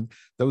yourself. And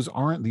those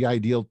aren't the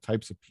ideal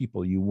types of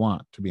people you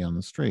want to be on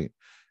the street.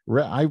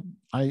 I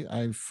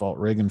fault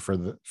Reagan for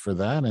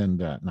that, and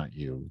not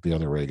you, the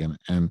other Reagan,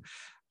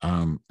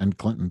 and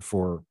Clinton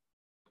for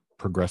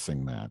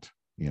progressing that.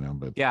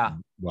 But Yeah.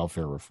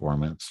 welfare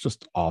reform, it's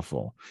just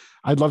awful.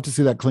 I'd love to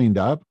see that cleaned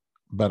up,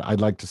 but I'd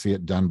like to see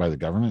it done by the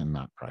government and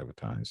not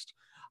privatized.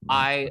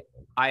 I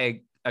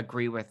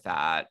agree with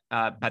that.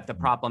 But the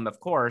problem, of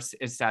course,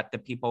 is that the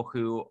people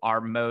who are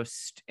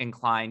most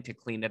inclined to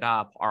clean it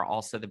up are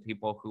also the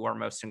people who are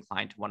most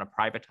inclined to want to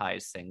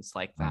privatize things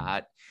like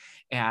that.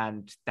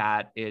 And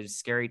that is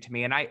scary to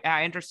me. And I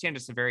understand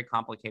it's a very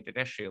complicated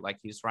issue. Like,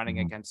 he's running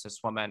against this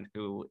woman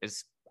who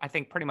is, I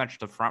think, pretty much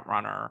the front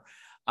runner.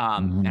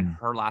 And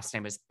her last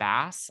name is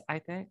Bass, I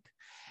think.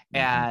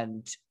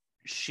 And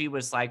she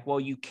was like, well,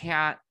 you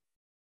can't,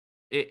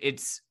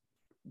 it's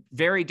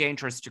very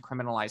dangerous to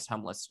criminalize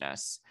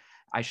homelessness.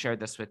 I shared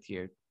this with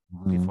you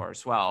before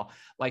as well.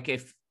 Like,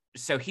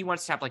 so he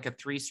wants to have like a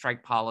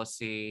 3-strike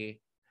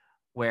policy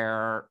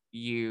where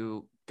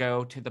you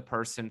go to the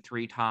person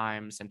 3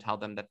 times and tell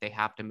them that they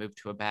have to move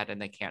to a bed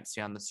and they can't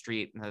stay on the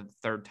street. And the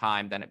 3rd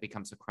time, then it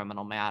becomes a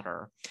criminal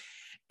matter.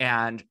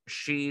 And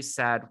she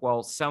said,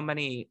 well,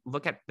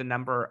 look at the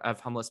number of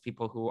homeless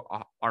people who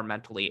are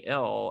mentally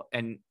ill,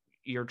 and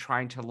you're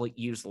trying to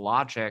use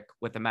logic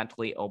with a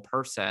mentally ill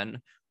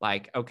person.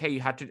 Like,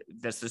 okay,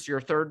 this is your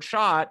 3rd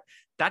shot.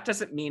 That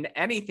doesn't mean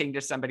anything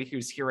to somebody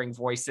who's hearing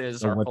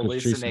voices or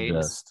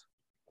hallucinating.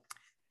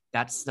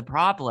 That's the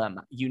problem.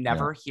 You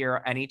never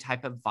hear any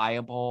type of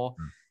viable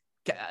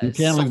you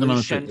can't leave them on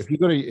the street.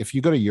 If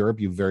you go to Europe,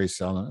 you very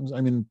seldom.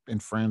 I mean, in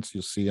France,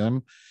 you'll see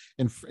them.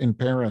 In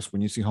Paris,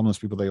 when you see homeless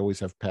people, they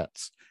always have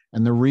pets,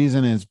 and the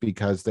reason is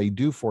because they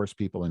do force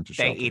people into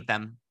shelter. They eat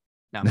them.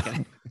 No, I'm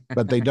kidding.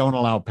 But they don't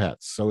allow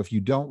pets. So if you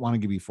don't want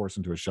to be forced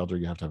into a shelter,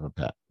 you have to have a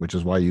pet, which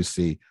is why you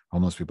see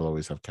homeless people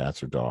always have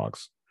cats or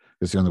dogs.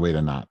 It's the only way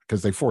to not,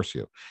 because they force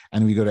you.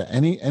 And if you go to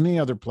any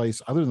other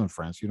place other than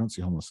France, you don't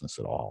see homelessness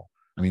at all.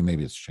 I mean,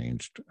 maybe it's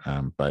changed,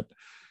 but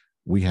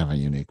we have a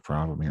unique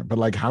problem here. But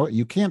like, how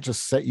you can't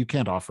just say, you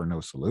can't offer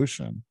no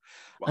solution.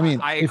 Well, I mean,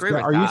 I agree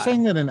with are that. you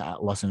saying that in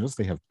Los Angeles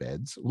they have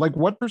beds? Like,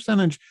 what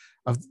percentage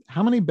of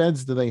how many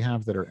beds do they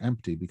have that are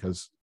empty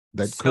because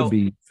that could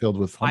be filled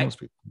with homeless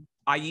people?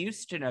 I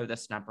used to know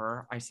this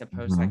number. I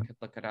suppose I could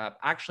look it up.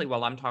 Actually,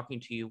 while I'm talking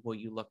to you, will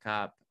you look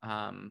up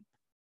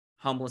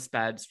homeless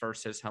beds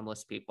versus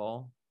homeless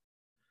people?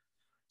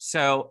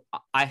 So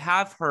I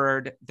have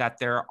heard that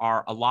there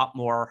are a lot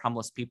more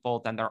homeless people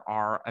than there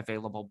are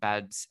available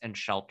beds and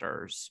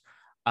shelters.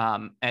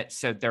 And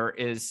so there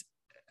is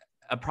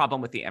a problem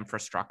with the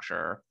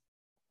infrastructure.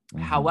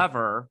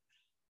 However,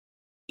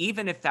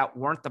 even if that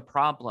weren't the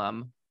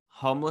problem,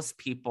 homeless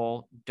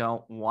people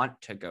don't want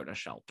to go to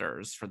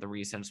shelters for the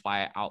reasons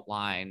why I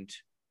outlined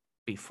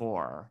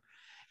before.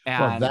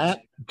 And well,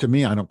 that, to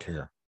me, I don't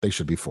care. They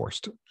should be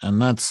forced. And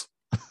that's,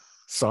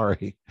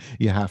 sorry,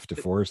 you have to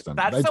force them.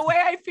 That's the way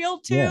I feel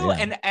too.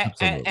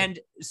 Yeah, and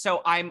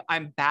so I'm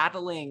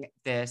battling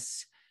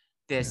this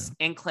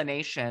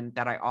inclination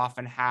that I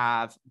often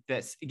have.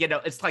 This,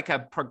 it's like a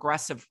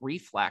progressive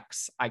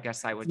reflex, I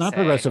guess I would say. Not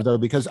progressive though,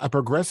 because a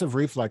progressive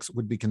reflex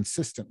would be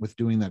consistent with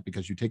doing that,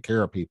 because you take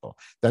care of people.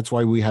 That's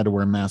why we had to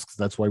wear masks.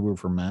 That's why we were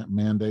for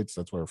mandates.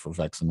 That's why we're for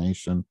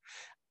vaccination,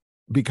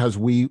 because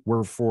we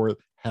were for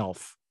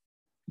health.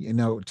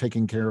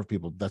 Taking care of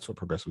people. That's what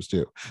progressives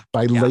do.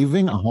 By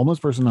leaving a homeless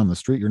person on the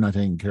street, you're not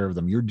taking care of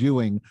them.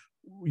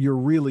 You're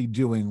really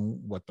doing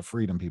what the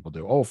freedom people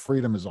do. Oh,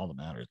 freedom is all that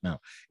matters. No,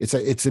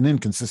 it's an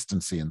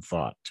inconsistency in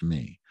thought to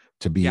me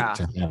to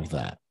have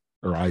that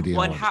or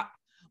ideology.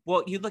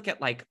 Well, you look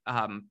at like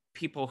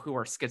people who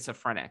are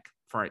schizophrenic,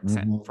 for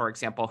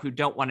example, who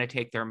don't want to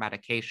take their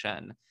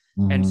medication.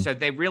 And so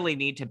they really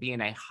need to be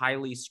in a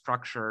highly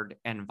structured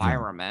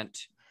environment.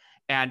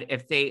 And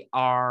if they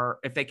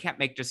can't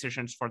make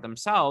decisions for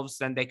themselves,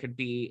 then they could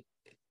be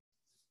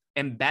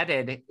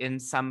embedded in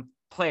some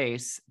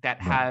place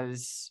that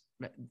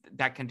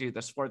can do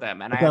this for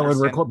them. And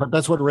but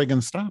that's what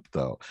Reagan stopped,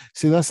 though.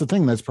 See, that's the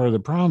thing. That's part of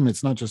the problem.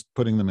 It's not just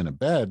putting them in a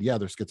bed. Yeah,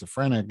 they're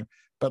schizophrenic,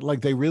 but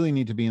like they really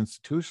need to be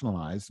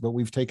institutionalized. But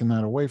we've taken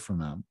that away from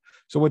them.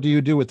 So what do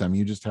you do with them?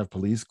 You just have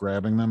police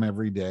grabbing them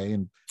every day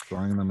and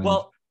throwing them in.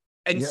 Well,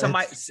 and so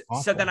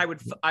then I would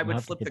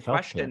flip the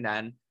question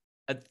then.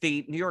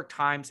 The New York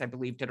Times, I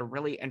believe, did a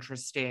really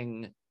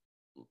interesting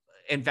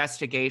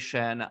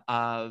investigation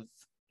of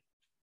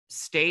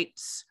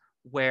states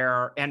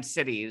and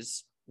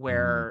cities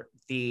where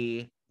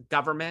the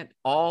government,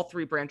 all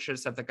three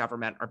branches of the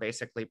government are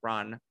basically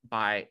run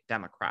by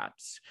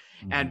Democrats.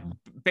 Mm-hmm. And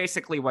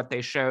basically what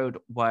they showed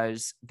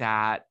was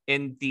that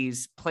in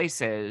these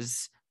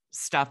places,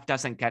 stuff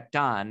doesn't get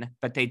done,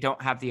 but they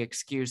don't have the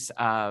excuse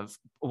of,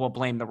 we'll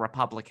blame the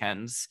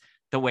Republicans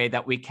the way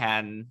that we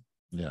can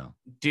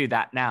do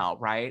that now,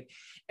 right?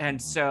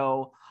 And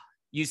so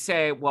you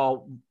say,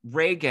 well,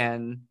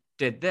 Reagan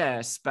did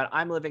this, but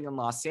I'm living in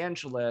Los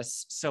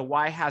Angeles, so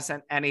why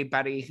hasn't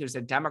anybody who's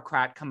a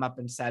Democrat come up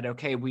and said,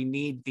 okay, we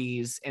need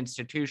these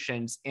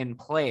institutions in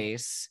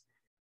place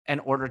in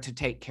order to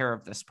take care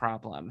of this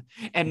problem?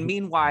 And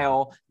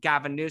meanwhile,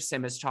 Gavin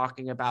Newsom is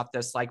talking about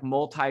this like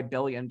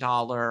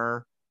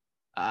multi-billion-dollar,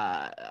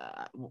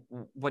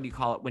 what do you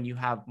call it when you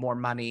have more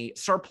money,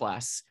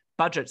 surplus,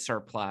 budget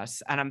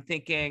surplus. And I'm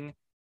thinking,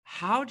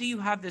 how do you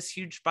have this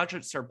huge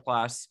budget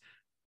surplus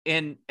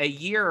in a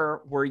year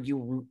where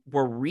you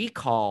were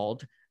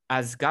recalled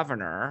as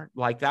governor?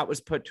 Like, that was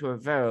put to a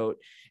vote.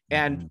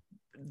 And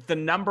the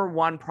number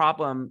one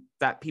problem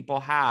that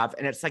people have,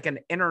 and it's like an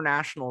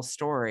international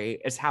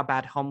story, is how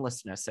bad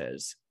homelessness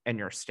is in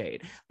your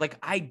state. Like,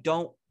 I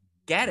don't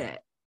get it.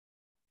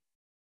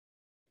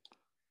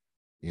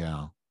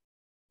 Yeah,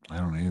 I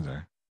don't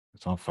either.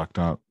 It's all fucked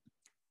up.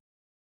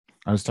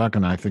 I was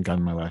talking, I think,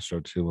 on my last show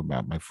too,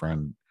 about my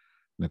friend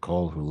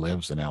Nicole, who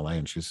lives in LA,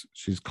 and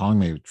she's calling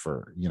me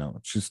for,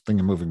 she's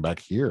thinking of moving back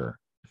here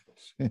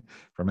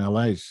from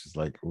LA. She's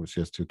like, she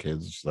has 2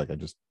 kids. She's like, I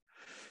just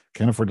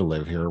can't afford to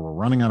live here. We're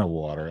running out of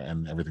water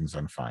and everything's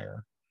on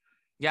fire.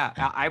 Yeah,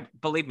 I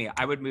believe me,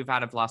 I would move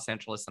out of Los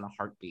Angeles in a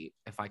heartbeat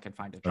if I could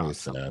find a job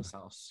someplace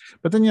else.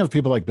 But then you have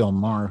people like Bill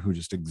Maher who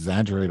just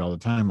exaggerate all the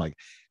time. Like,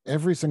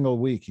 every single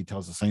week he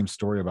tells the same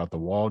story about the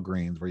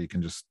Walgreens where you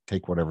can just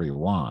take whatever you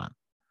want.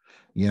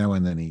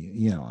 And then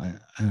he, I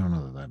don't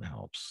know that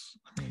helps.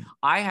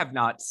 I have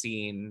not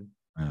seen,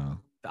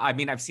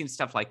 I've seen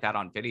stuff like that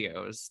on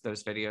videos.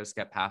 Those videos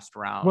get passed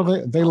around.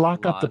 Well, they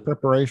lock up the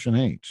Preparation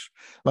H.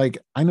 Like,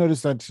 I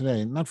noticed that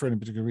today, not for any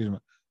particular reason,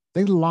 but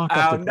they lock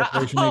up the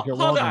Preparation H.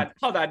 Hold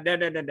on.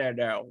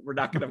 No. We're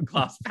not going to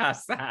gloss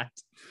past that.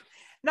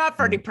 Not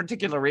for any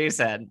particular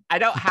reason. I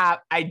don't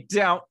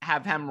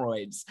have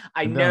hemorrhoids.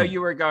 I know you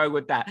were going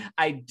with that.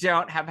 I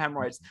don't have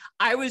hemorrhoids.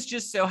 I was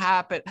just so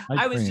happy.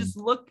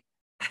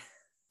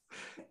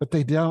 But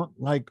they don't,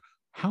 like,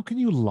 how can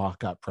you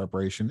lock up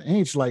Preparation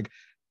H? Like,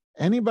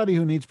 anybody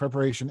who needs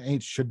Preparation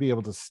H should be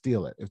able to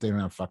steal it if they don't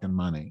have fucking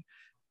money.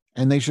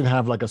 And they should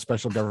have like a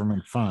special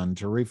government fund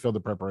to refill the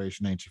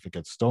Preparation H if it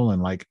gets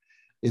stolen. Like,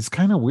 it's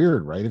kind of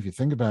weird, right? If you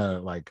think about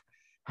it, like,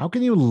 how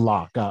can you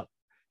lock up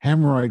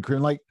hemorrhoid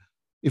cream? Like,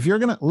 if you're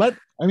going to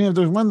if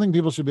there's one thing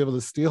people should be able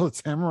to steal,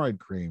 it's hemorrhoid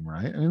cream,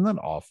 right? Isn't that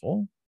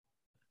awful?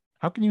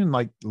 How can you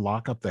like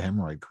lock up the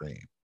hemorrhoid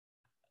cream?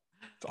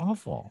 It's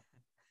awful.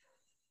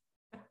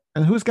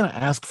 And who's going to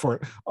ask for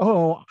it?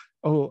 Oh,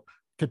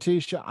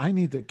 Katisha, I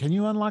need that. Can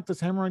you unlock this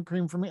hemorrhoid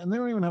cream for me? And they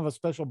don't even have a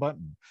special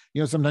button.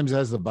 Sometimes it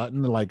has the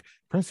button, like,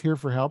 press here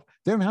for help.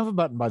 They don't have a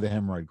button by the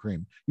hemorrhoid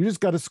cream. You just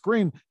got to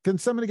scream, can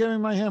somebody give me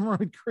my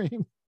hemorrhoid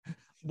cream?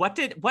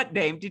 What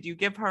name did you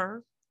give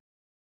her?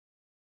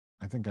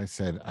 I think I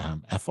said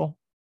Ethel.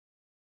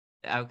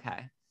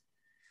 Okay.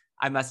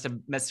 I must have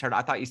misheard.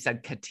 I thought you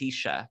said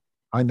Katisha.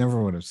 I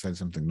never would have said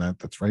something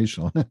that's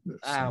racial. So,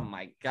 oh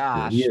my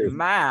gosh.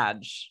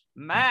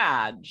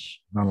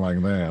 Madge. Not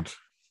like that.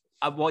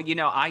 Well,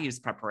 I use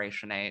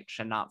Preparation H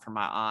and not for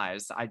my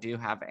eyes. I do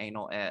have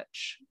anal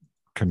itch.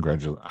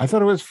 Congratulations. I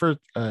thought it was for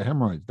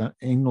hemorrhoids. That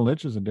anal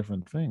itch is a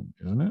different thing,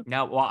 isn't it?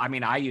 No, well,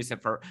 I use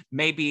it for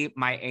maybe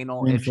my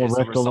anal itch is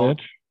a result.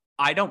 Itch?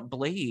 I don't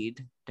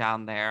bleed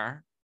down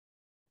there,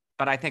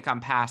 but I think I'm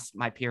past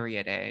my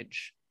period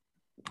age.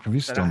 Have you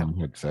still not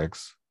had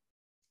sex?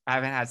 I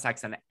haven't had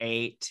sex in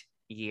 8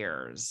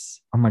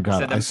 years. Oh my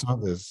God. I saw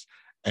this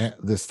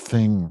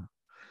thing,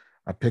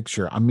 a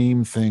picture, a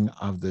meme thing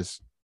of this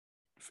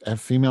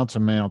female to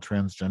male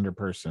transgender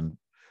person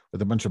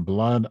with a bunch of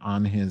blood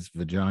on his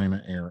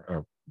vagina area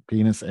or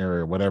penis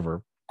area,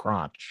 whatever,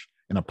 crotch,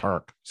 in a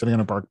park, sitting on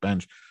a park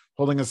bench,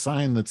 holding a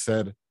sign that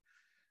said,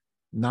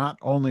 not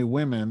only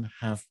women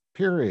have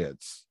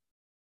periods,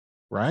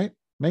 right?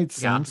 Made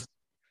sense. Yeah.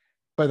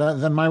 But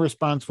then my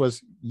response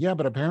was, yeah,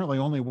 but apparently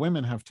only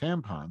women have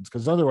tampons,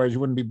 because otherwise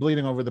you wouldn't be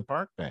bleeding over the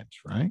park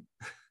bench, right?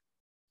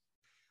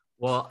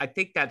 Well, I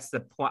think that's the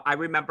point. I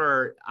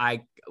remember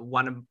I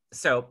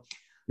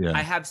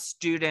have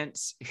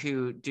students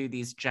who do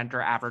these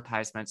gender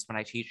advertisements when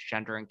I teach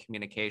gender and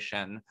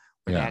communication,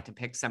 where they had to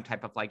pick some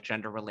type of like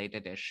gender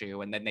related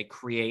issue, and then they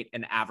create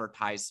an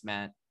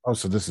advertisement. Oh,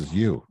 so this is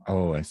you.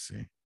 Oh, I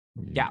see.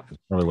 Yeah. It's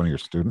probably one of your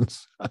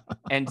students.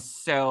 And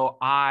so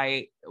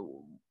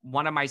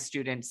one of my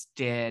students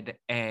did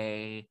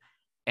an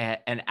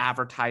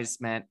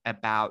advertisement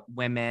about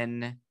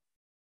women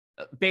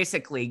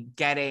basically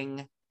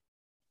getting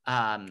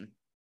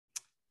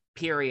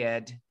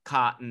period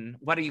cotton.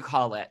 What do you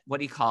call it? What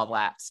do you call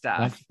that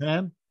stuff?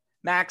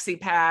 Maxi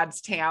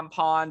pads,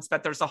 tampons,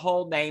 but there's a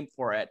whole name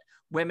for it.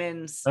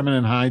 Women's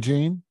feminine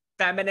hygiene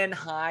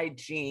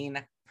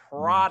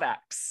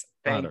products.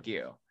 Thank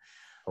you.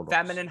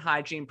 feminine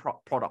hygiene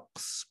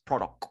products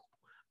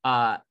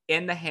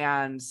in the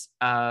hands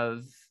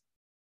of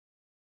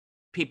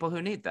people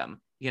who need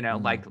them,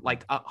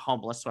 like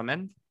homeless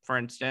women, for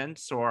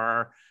instance,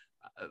 or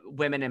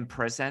women in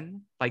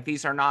prison. Like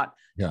these are not,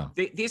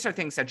 these are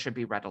things that should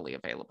be readily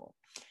available.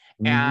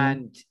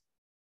 And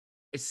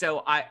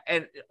so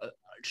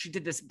she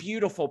did this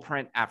beautiful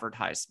print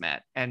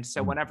advertisement. And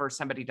so whenever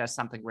somebody does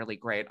something really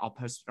great, I'll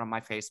post it on my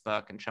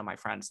Facebook and show my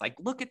friends, like,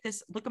 look at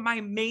this, look at my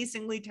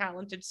amazingly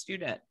talented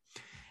student.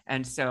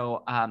 And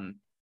so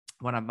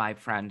one of my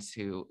friends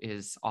who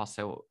is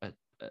also a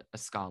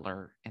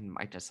scholar in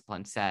my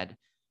discipline said,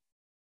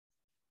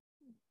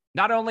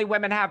 not only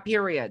women have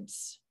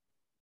periods.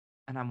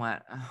 And I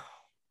went,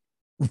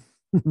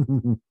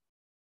 oh.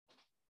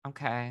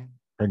 Okay.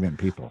 Pregnant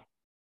people.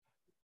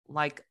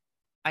 Like,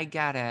 I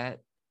get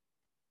it.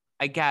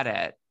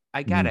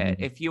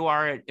 If you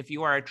are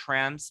a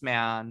trans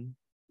man,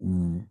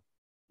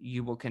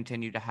 you will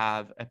continue to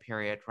have a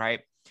period, right?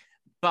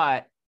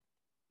 But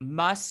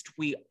must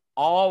we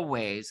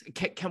always,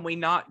 can we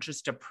not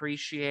just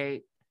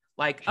appreciate,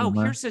 like,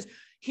 humor?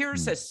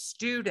 Here's a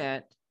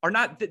student, or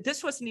not,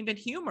 this wasn't even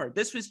humor.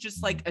 This was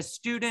just like a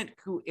student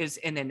who is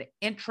in an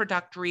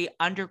introductory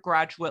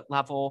undergraduate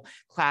level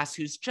class,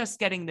 who's just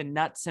getting the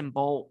nuts and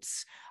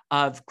bolts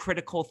of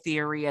critical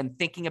theory and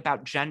thinking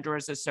about gender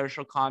as a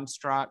social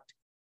construct.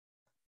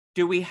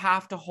 Do we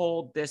have to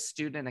hold this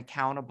student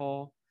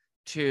accountable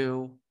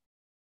to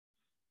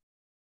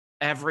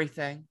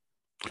everything?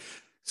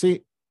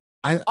 See,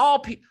 all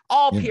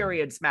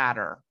periods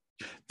matter.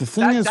 The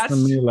thing is, for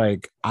me,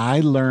 like, I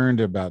learned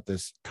about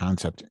this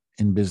concept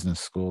in business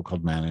school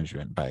called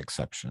management by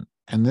exception.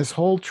 And this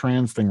whole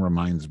trans thing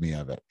reminds me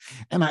of it.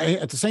 And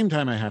at the same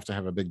time, I have to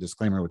have a big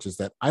disclaimer, which is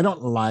that I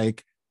don't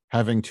like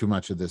having too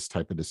much of this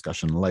type of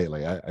discussion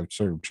lately. I've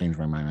sort of changed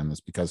my mind on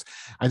this because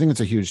I think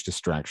it's a huge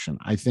distraction.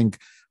 I think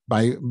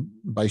by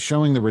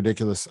showing the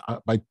ridiculous,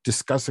 by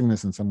discussing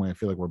this in some way, I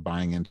feel like we're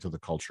buying into the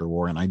culture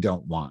war, and I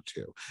don't want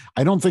to.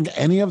 I don't think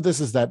any of this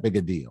is that big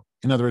a deal.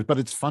 In other words, but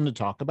it's fun to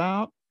talk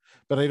about,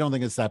 but I don't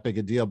think it's that big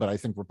a deal. But I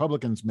think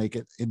Republicans make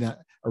it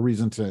a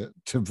reason to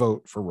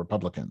vote for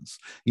Republicans.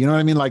 You know what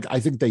I mean? Like, I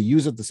think they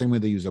use it the same way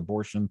they use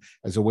abortion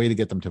as a way to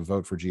get them to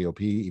vote for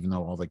GOP, even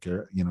though all they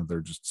care,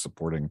 they're just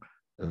supporting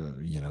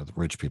the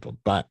rich people.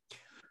 But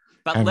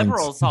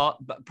liberals,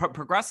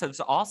 progressives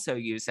also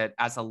use it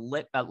as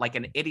like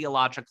an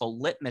ideological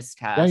litmus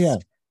test. Yeah,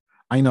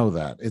 I know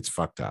that. It's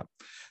fucked up.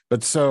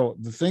 But so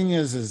the thing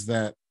is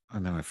that,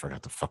 now I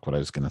forgot the fuck what I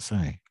was going to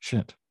say.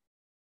 Shit.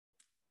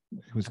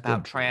 It was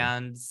about good.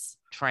 trans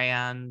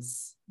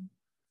fannies.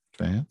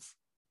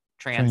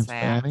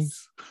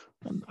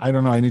 I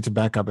don't know. I need to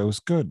back up. It was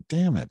good.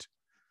 Damn it.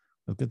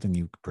 A good thing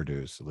you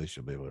produce. At least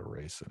you'll be able to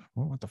erase it.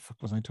 What the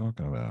fuck was I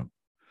talking about?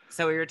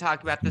 So we were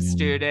talking about the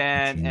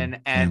student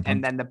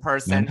and then the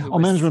person who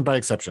management by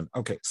exception.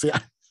 Okay. See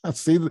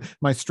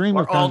my stream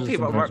of old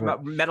people,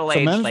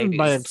 middle-aged management ladies.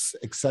 By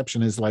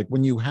exception is like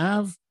when you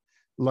have,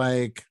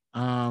 like,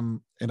 in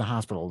a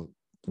hospital,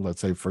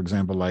 let's say, for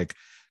example, like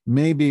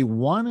maybe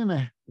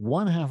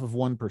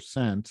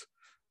 1.5%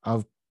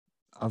 of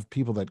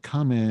people that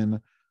come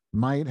in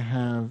might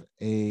have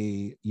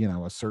a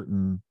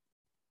certain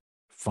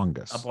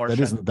fungus abortion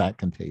that isn't that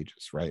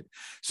contagious, right?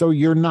 So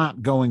you're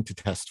not going to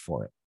test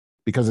for it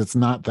because it's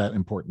not that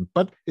important,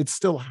 but it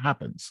still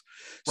happens.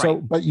 Right. So,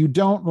 but you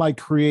don't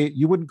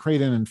you wouldn't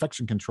create an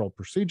infection control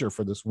procedure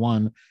for this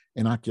one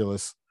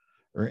innocuous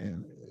or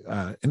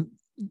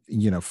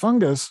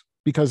fungus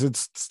because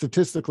it's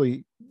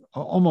statistically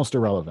almost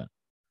irrelevant.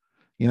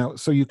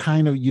 So you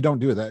don't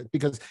do that,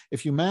 because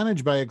if you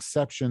manage by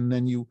exception,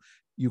 then you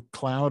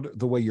cloud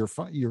the way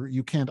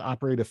you can't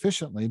operate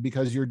efficiently,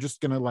 because you're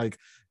just going to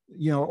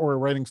or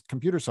writing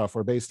computer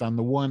software based on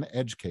the one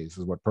edge case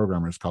is what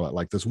programmers call it.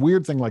 Like this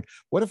weird thing, like,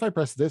 what if I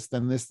press this,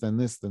 then this, then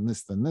this, then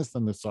this, then this,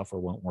 then this software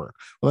won't work.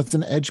 Well, that's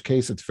an edge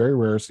case. It's very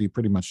rare. So you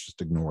pretty much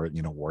just ignore it,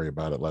 worry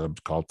about it, let them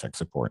call tech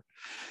support.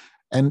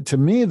 And to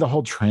me, the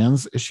whole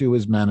trans issue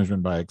is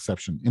management by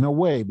exception in a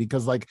way,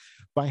 because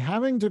by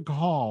having to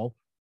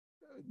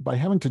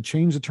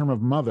change the term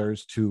of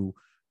mothers to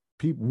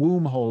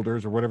womb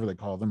holders or whatever they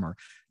call them, or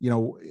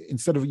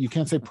instead of, you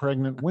can't say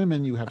pregnant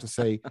women, you have to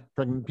say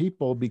pregnant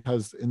people,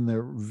 because in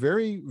the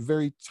very,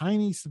 very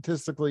tiny,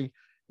 statistically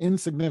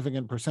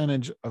insignificant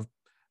percentage of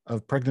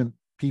pregnant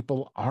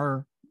people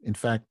are in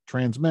fact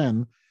trans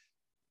men.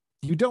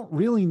 You don't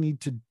really need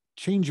to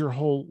change your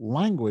whole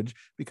language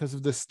because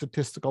of this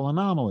statistical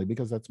anomaly,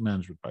 because that's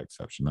management by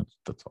exception.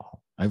 That's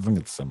all. I think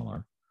it's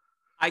similar.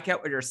 I get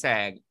what you're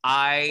saying.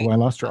 I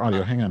lost your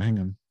audio. Hang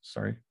on.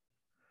 Sorry.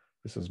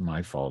 This is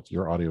my fault.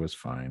 Your audio is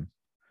fine.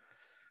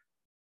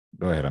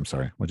 Go ahead. I'm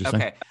sorry. What'd you say?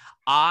 Okay.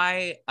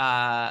 I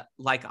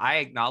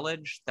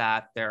acknowledge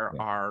that there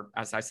are,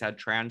 as I said,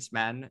 trans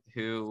men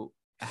who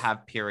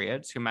have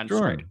periods, who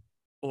menstruate,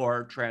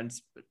 or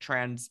trans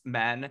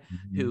men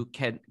who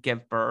can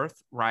give birth,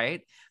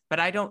 right? But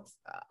I don't,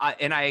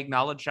 and I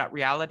acknowledge that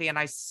reality, and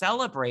I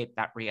celebrate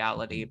that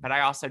reality. But I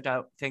also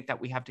don't think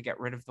that we have to get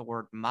rid of the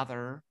word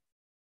mother.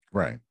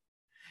 Right.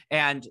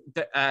 And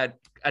another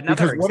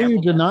Because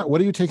example,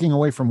 what are you taking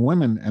away from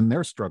women and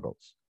their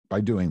struggles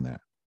by doing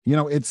that?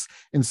 It's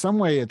in some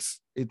way it's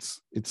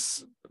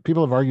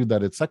people have argued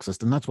that it's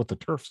sexist, and that's what the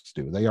TERFs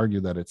do. They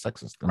argue that it's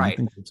sexist, and right? I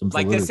think it's some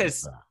Like validity this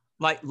is to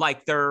that.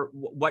 like they're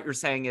what you're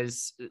saying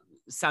is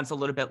sounds a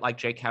little bit like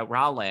J.K.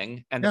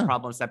 Rowling and the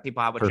problems that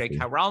people have with Perfect.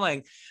 J.K.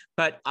 Rowling,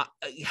 but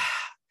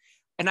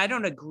and I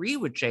don't agree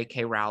with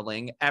J.K.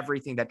 Rowling,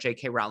 everything that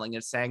J.K. Rowling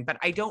is saying, but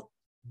I don't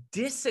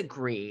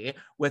disagree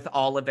with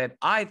all of it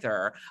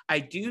either. I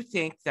do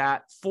think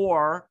that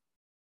for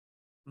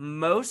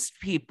most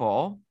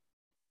people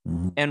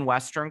in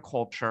Western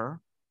culture,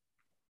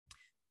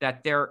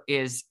 that there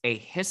is a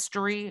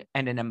history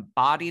and an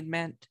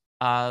embodiment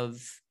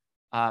of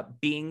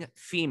being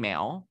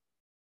female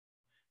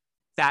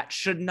that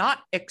should not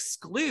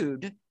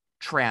exclude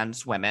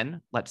trans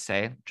women, let's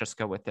say, just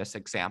go with this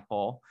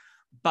example,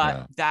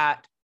 but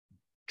that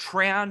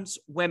trans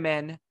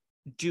women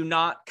do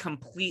not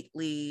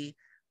completely,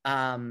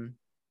 what's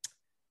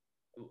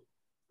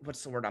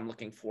the word I'm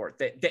looking for?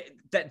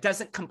 That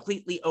doesn't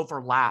completely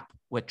overlap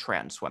with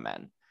trans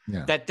women.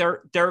 Yeah. That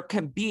there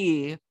can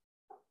be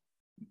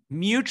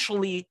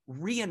mutually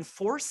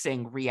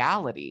reinforcing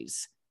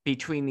realities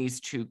between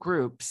these two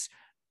groups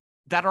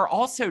that are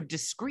also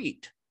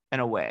discrete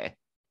in a way.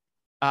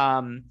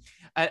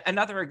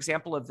 Another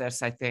example of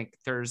this, I think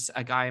there's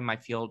a guy in my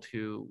field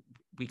who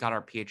we got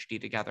our PhD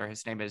together.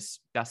 His name is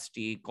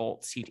Dusty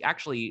Goltz. He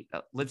actually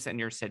lives in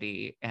your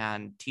city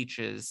and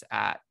teaches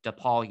at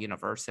DePaul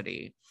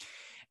University.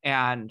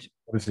 And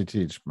what does he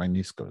teach? My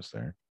niece goes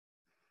there.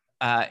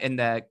 In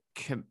the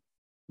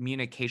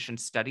communication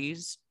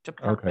studies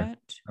department.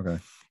 Okay.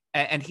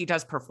 And he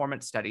does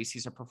performance studies.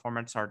 He's a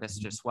performance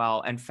artist as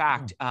well. In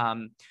fact,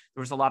 there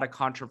was a lot of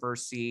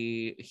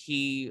controversy.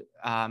 He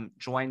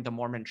joined the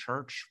Mormon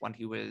Church when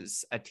he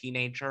was a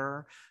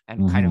teenager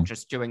and kind of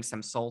just doing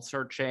some soul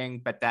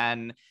searching. But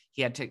then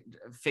he had to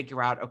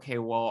figure out, okay,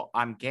 well,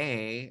 I'm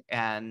gay,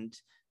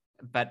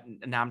 but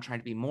now I'm trying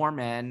to be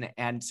Mormon.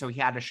 And so he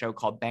had a show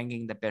called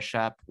Banging the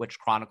Bishop, which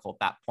chronicled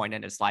that point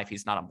in his life.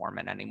 He's not a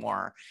Mormon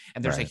anymore.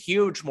 And there's a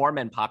huge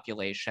Mormon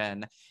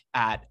population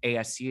at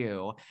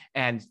ASU.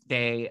 And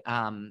they,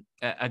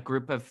 a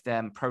group of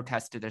them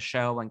protested a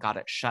show and got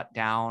it shut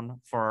down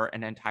for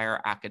an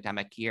entire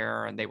academic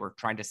year. And they were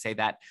trying to say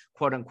that,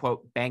 quote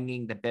unquote,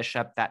 Banging the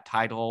Bishop, that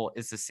title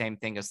is the same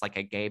thing as like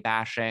a gay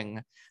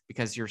bashing,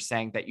 because you're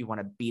saying that you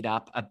want to beat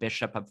up a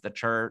bishop of the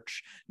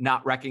church,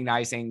 not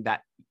recognizing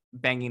that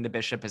banging the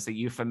bishop is a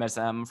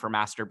euphemism for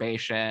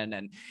masturbation.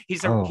 And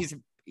he's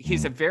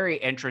a very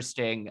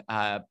interesting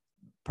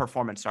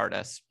performance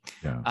artist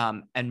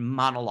and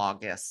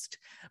monologuist.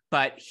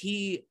 But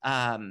he,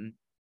 in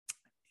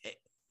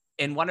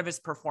one of his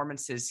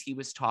performances, he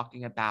was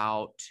talking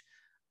about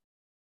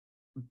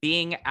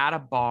being at a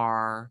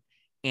bar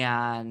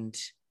and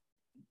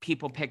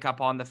people pick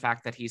up on the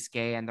fact that he's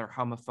gay and they're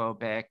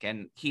homophobic.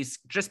 And he's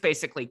just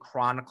basically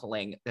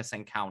chronicling this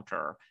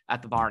encounter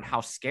at the bar and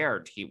how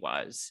scared he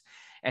was.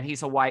 And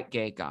he's a white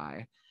gay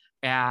guy.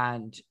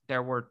 And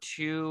there were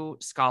two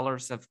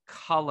scholars of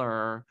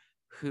color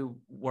who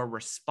were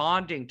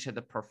responding to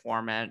the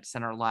performance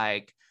and are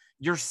like,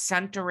 you're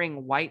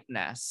centering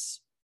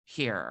whiteness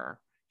here.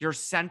 You're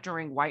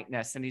centering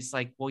whiteness. And he's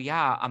like, well,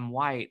 yeah, I'm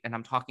white and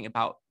I'm talking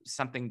about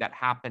something that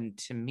happened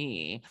to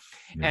me.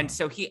 Yeah. And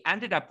so he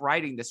ended up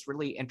writing this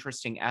really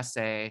interesting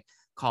essay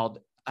called,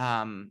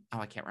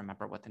 I can't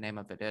remember what the name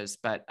of it is,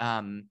 but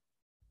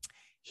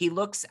he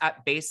looks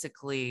at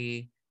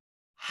basically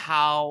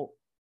how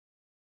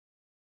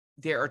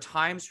there are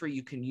times where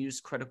you can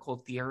use critical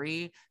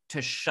theory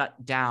to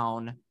shut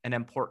down an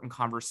important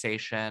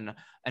conversation,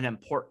 an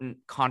important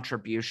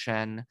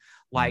contribution,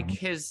 like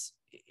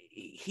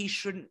he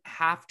shouldn't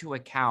have to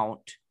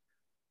account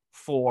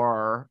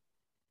for,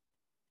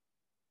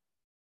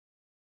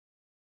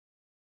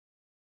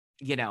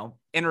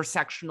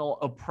 intersectional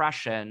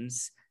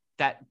oppressions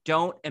that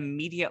don't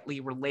immediately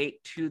relate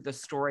to the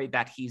story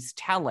that he's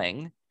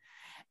telling.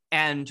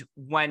 And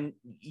when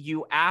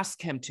you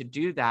ask him to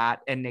do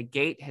that and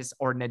negate his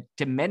or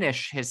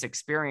diminish his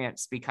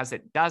experience because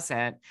it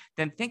doesn't,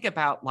 then think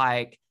about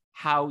like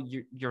how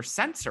you're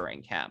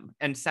censoring him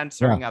and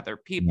censoring other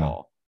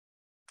people.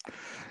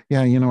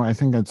 Yeah, I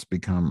think it's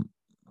become,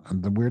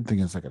 the weird thing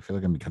is like, I feel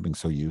like I'm becoming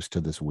so used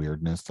to this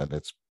weirdness that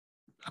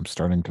I'm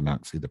starting to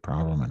not see the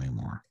problem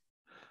anymore.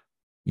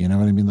 You know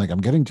what I mean? Like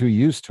I'm getting too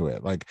used to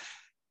it. Like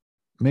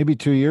maybe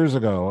 2 years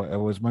ago, I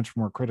was much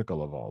more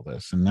critical of all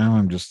this. And now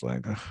I'm just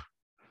like, ugh,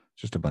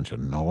 just a bunch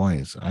of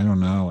noise. I don't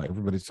know.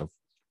 Everybody's so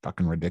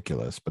fucking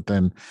ridiculous. But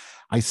then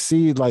I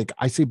see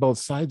both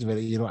sides of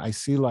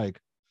it.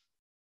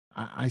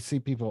 I see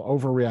people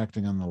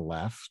overreacting on the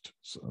left.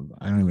 So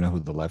I don't even know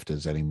who the left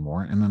is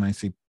anymore. And then I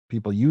see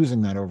people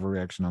using that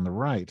overreaction on the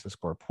right to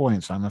score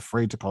points. I'm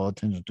afraid to call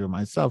attention to it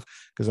myself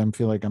because I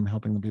feel like I'm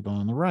helping the people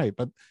on the right.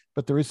 But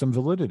there is some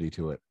validity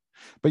to it.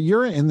 But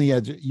you're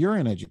you're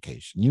in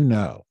education,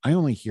 I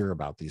only hear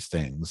about these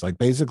things. Like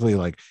basically,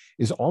 like,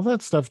 is all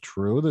that stuff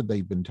true that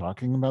they've been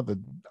talking about? That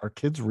are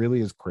kids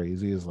really as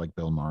crazy as like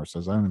Bill Maher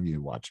says? I don't know if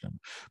you watch him,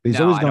 but he's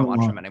No, always I going don't watch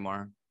along. him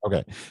anymore.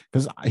 Okay,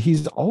 because he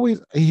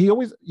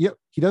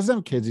doesn't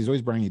have kids. He's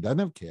always bragging he doesn't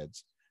have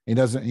kids. He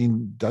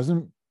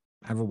doesn't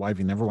have a wife.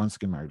 He never wants to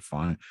get married.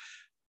 Fine.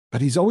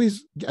 But he's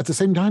always, at the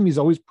same time, he's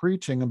always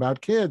preaching about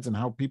kids and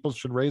how people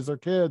should raise their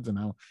kids, and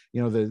how,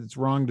 that it's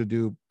wrong to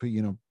do,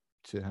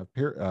 to have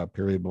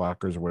period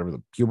blockers or whatever,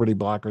 the puberty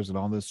blockers and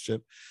all this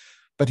shit.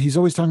 But he's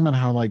always talking about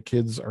how like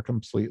kids are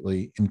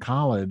completely, in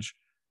college,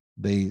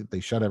 they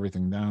shut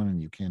everything down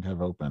and you can't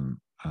have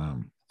open.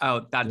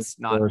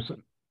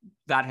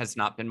 That has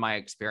not been my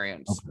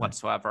experience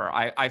whatsoever.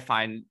 I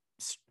find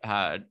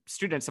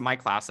students in my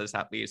classes,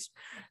 at least,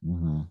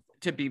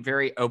 to be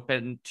very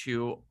open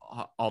to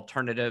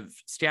alternative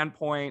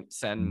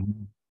standpoints.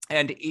 And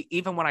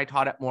even when I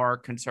taught at more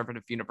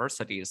conservative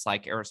universities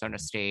like Arizona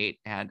State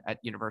and at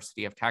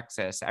University of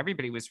Texas,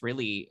 everybody was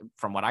really,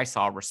 from what I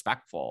saw,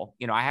 respectful.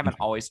 I haven't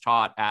always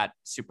taught at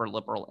super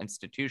liberal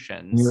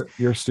institutions.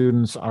 Your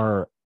students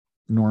are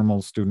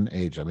normal student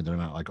age. I mean, they're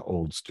not like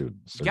old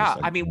students. Yeah,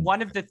 I mean,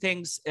 one of the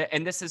things,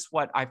 and this is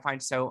what I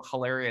find so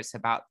hilarious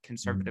about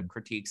conservative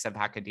critiques of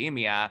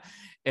academia,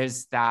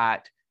 is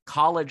that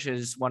college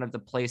is one of the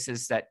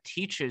places that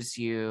teaches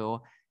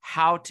you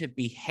how to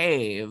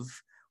behave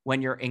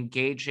when you're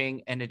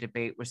engaging in a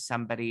debate with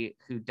somebody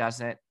who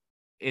doesn't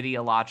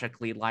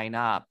ideologically line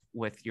up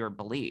with your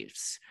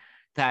beliefs.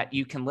 That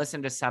you can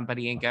listen to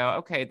somebody and go,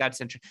 okay,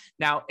 that's interesting.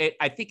 Now,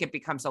 I think it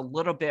becomes a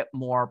little bit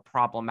more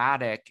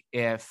problematic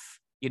if,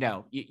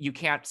 you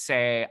can't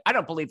say, I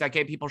don't believe that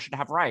gay people should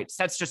have rights.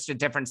 That's just a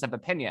difference of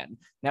opinion.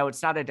 No,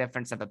 it's not a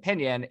difference of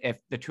opinion if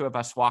the two of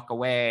us walk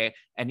away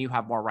and you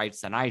have more rights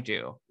than I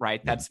do,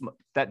 right?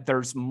 That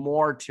there's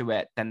more to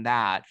it than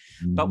that.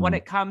 But when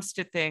it comes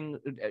to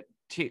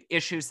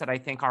issues that I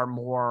think are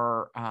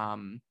more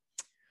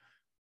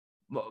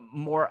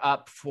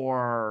up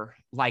for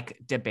like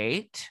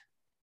debate,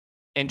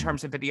 in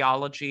terms of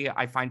ideology,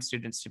 I find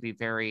students to be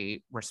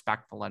very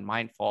respectful and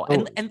mindful.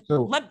 Is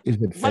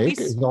it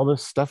fake? Is all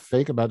this stuff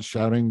fake about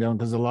shouting down?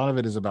 Because a lot of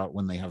it is about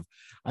when they have,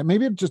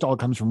 maybe it just all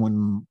comes from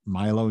when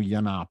Milo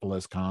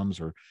Yiannopoulos comes,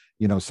 or,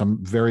 some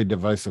very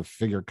divisive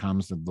figure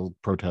comes that they'll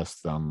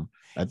protest them.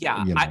 I think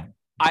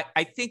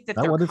that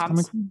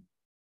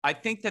I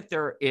think that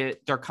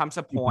there comes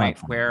a point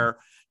where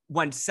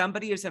when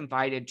somebody is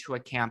invited to a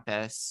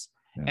campus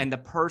and the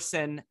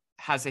person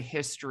has a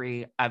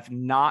history of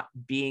not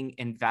being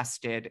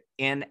invested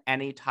in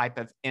any type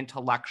of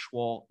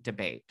intellectual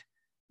debate,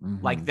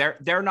 like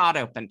they're not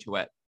open to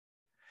it,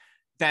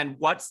 then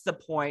what's the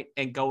point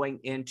in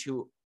going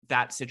into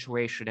that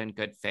situation in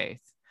good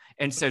faith?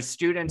 And so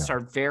students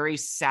are very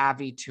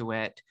savvy to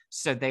it,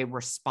 so they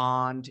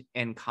respond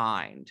in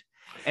kind.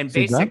 And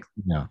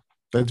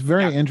that's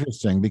very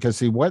interesting, because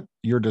what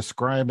you're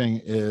describing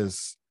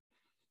is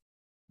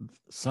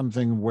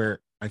something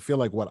where I feel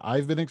like what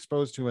I've been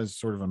exposed to as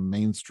sort of a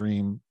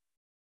mainstream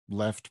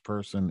left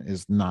person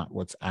is not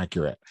what's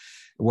accurate.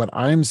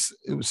 There's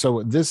a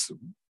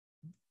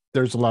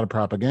lot of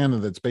propaganda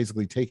that's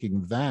basically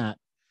taking that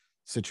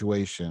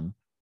situation,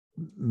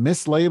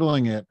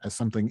 mislabeling it as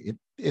something it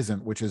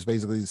isn't, which is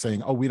basically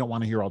saying, oh, we don't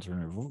want to hear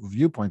alternative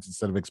viewpoints,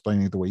 instead of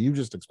explaining it the way you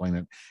just explained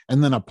it,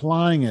 and then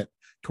applying it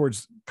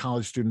towards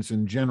college students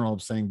in general,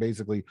 of saying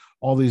basically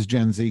all these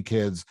Gen Z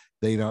kids,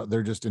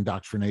 they're just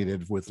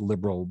indoctrinated with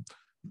liberal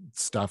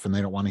stuff and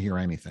they don't want to hear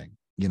anything.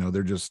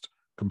 They're just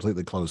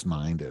completely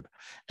closed-minded,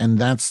 and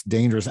that's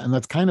dangerous. And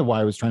that's kind of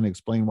why I was trying to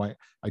explain why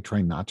I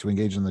try not to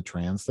engage in the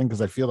trans thing,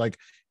 because I feel like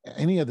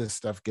any of this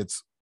stuff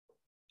gets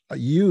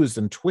used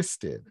and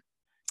twisted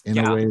in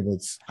a way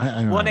that's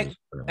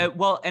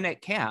and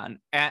it can,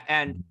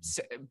 and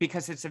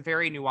because it's a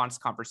very nuanced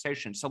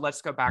conversation. So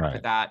let's go back to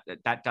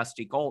that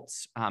Dusty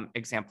Goltz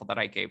example that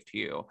I gave to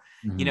you.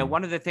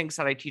 One of the things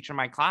that I teach in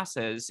my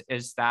classes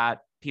is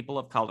that people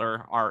of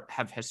color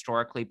have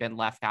historically been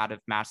left out of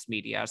mass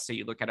media. So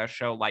you look at a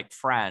show like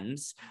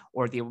Friends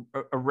or the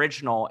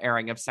original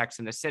airing of Sex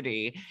and the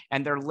City,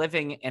 and they're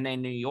living in a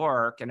New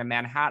York and a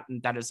Manhattan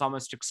that is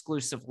almost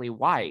exclusively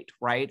white,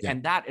 right? Yeah.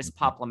 And that is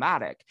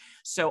problematic.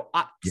 So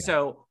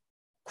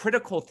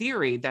critical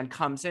theory then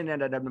comes in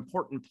at an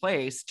important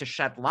place to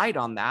shed light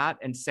on that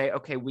and say,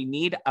 okay, we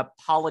need a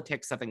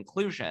politics of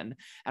inclusion.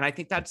 And I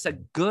think that's a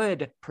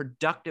good,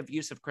 productive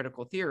use of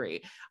critical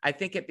theory. I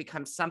think it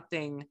becomes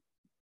something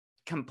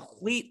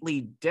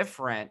completely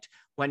different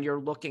when you're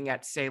looking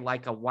at, say,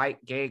 like a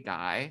white gay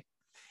guy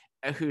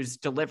who's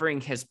delivering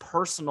his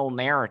personal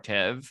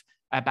narrative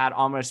about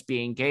almost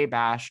being gay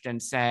bashed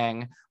and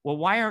saying, well,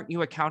 why aren't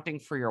you accounting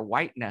for your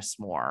whiteness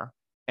more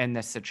in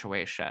this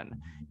situation?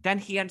 Then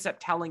he ends up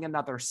telling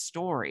another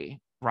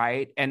story,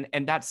 right? And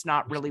that's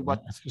not really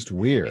what... It's just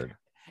weird.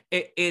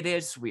 It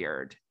is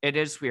weird. It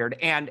is weird.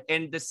 And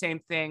the same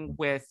thing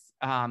with,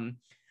 I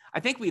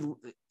think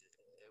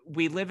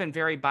we live in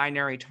very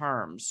binary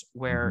terms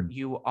where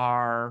you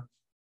are,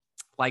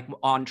 like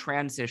on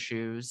trans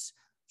issues,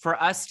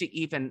 for us to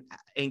even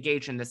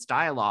engage in this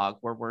dialogue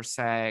where we're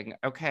saying,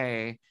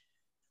 okay,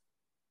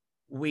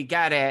 we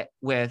get it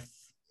with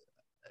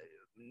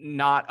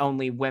not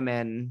only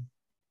women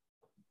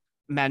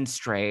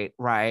menstruate,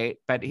 right?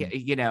 But,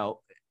 you know,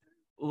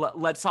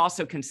 let's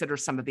also consider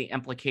some of the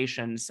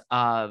implications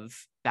of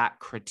that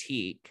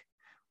critique,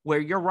 where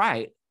you're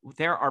right.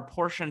 There are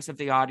portions of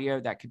the audio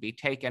that could be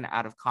taken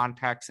out of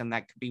context and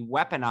that could be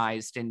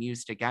weaponized and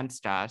used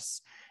against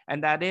us.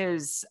 And that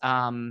is,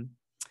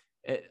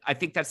 I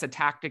think that's a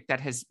tactic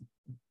that has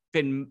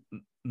been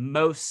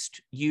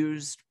most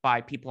used by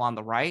people on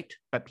the right,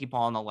 but people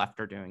on the left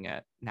are doing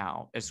it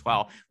now as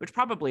well, which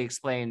probably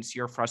explains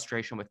your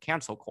frustration with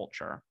cancel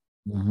culture.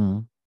 Mm-hmm.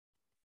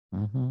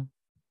 Mm-hmm.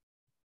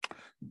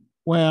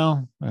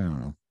 Well, I don't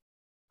know.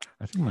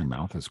 I think my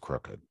mouth is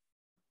crooked.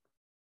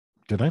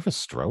 Did I have a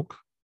stroke?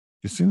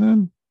 You see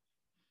that?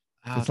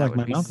 Oh, It's that like would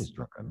my be mouth is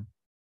crooked.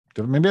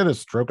 Maybe I had a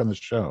stroke on the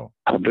show.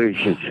 How big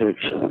is your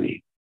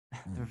Sonny?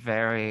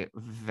 very,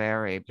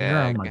 very You hear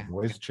how big. my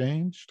voice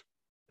changed?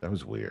 That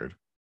was weird.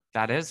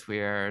 That is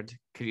weird.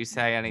 Could you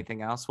say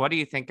anything else? What do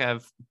you think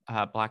of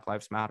Black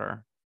Lives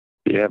Matter?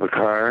 Do you have a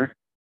car?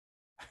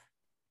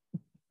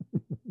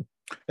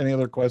 Any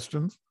other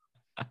questions?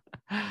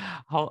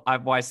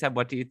 I said,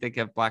 what do you think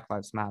of Black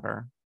Lives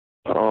Matter?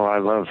 Oh, I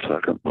love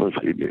sucking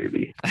pussy,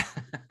 baby.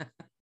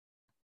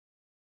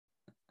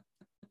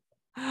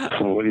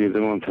 So what are you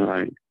doing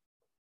tonight?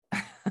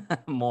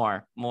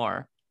 more.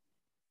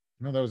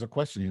 No, that was a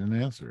question. You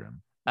didn't answer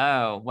him.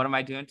 Oh, what am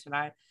I doing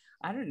tonight?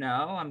 I don't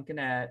know.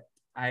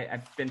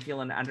 I've been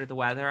feeling under the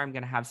weather. I'm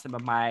going to have some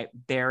of my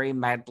berry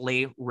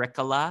medley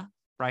Ricola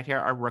right here,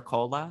 or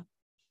Ricola.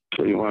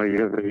 So you want to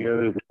get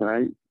together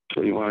tonight?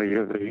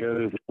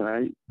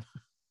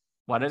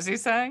 What is he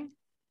saying?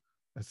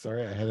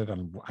 Sorry, I had it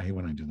on. I hate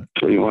when I do that.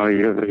 So you want to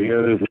get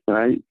together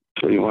tonight?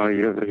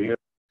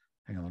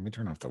 Hang on, let me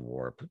turn off the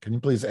warp. Can you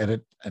please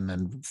edit and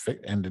then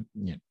end it?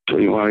 Yeah. So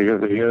you want to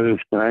get together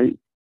tonight?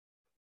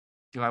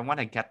 Do I want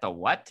to get the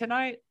what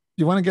tonight?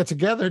 You want to get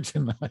together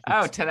tonight?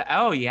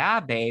 Oh, yeah,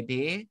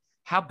 baby.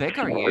 How big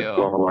are you?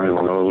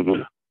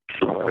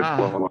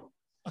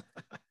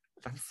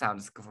 That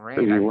sounds great.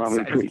 So you want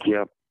me to pick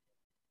you up?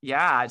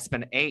 Yeah, it's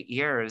been 8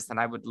 years, and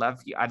I'd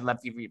love you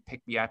to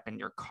pick me up in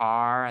your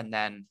car and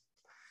then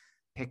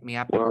pick me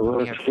up. Well,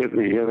 let's get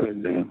together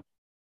then.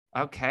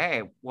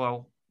 Okay.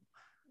 Well,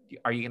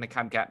 are you gonna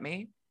come get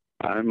me?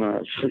 I'm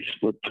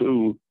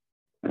 6'2"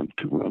 and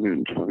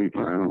 220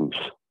 pounds.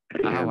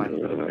 And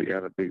I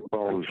got a big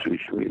bulge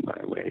between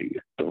my leg.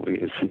 So when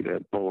you see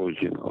that bulge,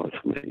 you know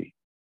it's me.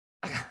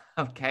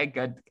 Okay,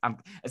 good.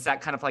 Is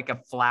that kind of like a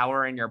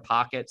flower in your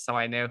pocket so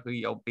I know who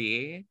you'll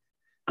be?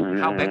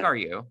 How big are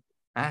you?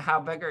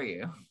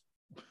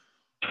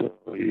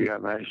 So you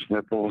got nice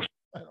nipples.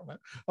 I don't know.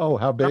 Oh,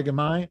 how big am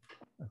I?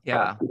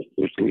 Yeah.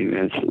 13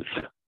 inches.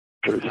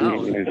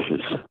 13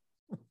 inches.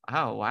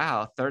 Oh,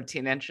 wow.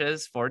 13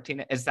 inches,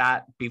 14. Is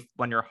that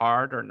when you're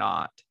hard or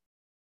not?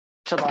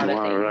 You want to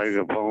write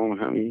a poem,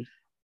 honey?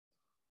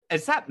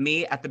 Is that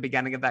me at the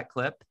beginning of that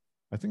clip?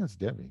 I think it's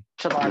Debbie.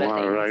 You want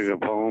to write a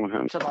poem,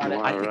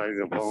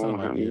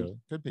 honey?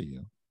 Could be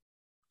you.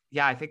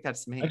 Yeah, I think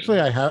that's me.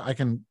 Actually, I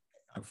can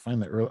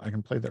find the I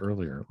can play the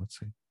earlier. Let's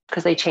see.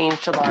 Because they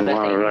changed a lot of things. You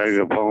want to write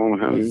a poem,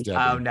 honey?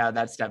 Oh, no,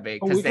 that's Debbie.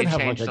 Oh, Because they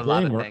changed a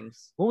lot of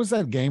things. What was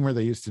that game where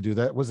they used to do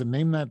that? Was it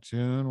Name That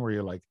Tune where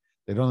you're like,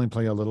 they'd only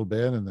play a little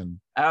bit and then.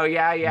 Oh,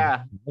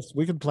 yeah.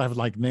 We could play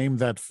like Name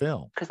That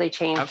Film. Because they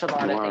changed a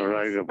lot of things. You want to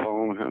write a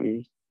poem,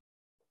 honey?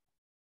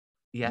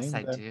 Yes, Name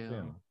I That do.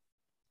 Film.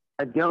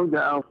 A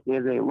dildo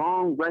is a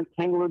long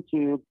rectangular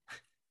tube.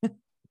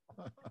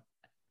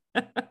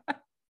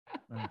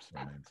 I'm so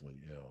mentally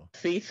ill.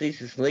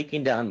 Feces is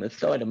leaking down the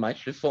side of my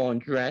chiffon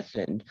dress,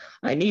 and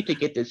I need to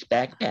get this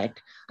backpack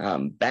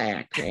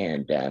back.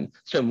 And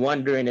so I'm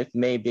wondering if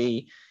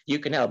maybe you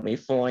can help me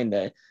find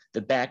the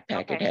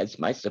backpack. Okay. It has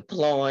my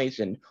supplies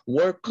and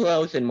work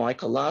clothes and my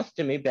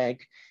colostomy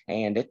bag,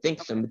 and I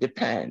think some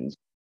Depends.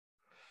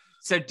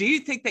 So do you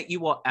think that you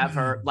will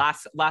ever,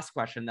 last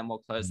question, then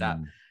we'll close up.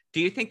 Do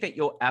you think that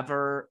you'll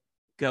ever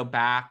go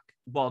back?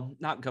 Well,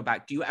 not go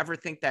back. Do you ever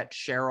think that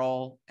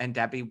Cheryl and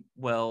Debbie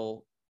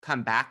will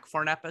come back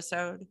for an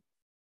episode?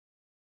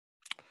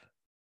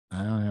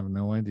 I have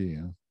no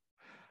idea.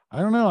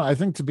 I don't know. I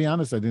think, to be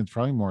honest, I think it's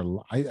probably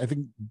more. I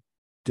think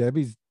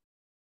Debbie's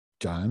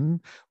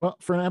done. Well,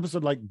 for an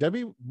episode like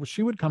Debbie,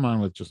 she would come on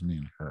with just me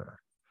and her.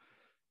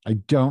 I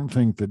don't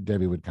think that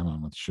Debbie would come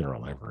on with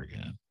Cheryl ever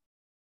again.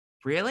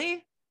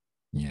 Really?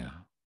 Yeah.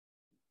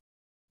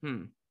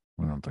 I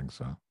don't think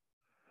so.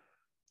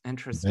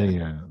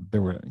 Interesting. I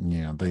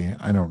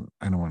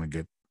don't want to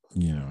get,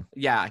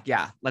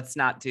 Yeah. Let's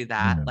not do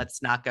that. Yeah.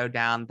 Let's not go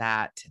down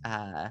that.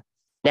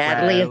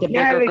 Natalie is a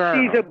bigger girl.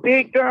 She's a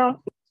big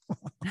girl.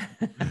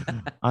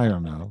 I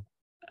don't know.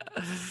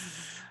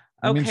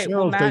 I mean,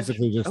 Cheryl's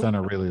basically just done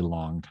a really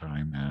long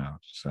time now.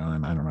 So I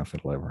don't know if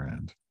it'll ever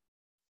end.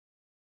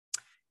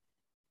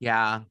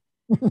 Yeah.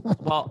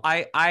 Well,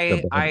 I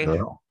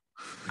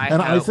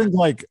think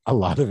like a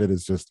lot of it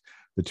is just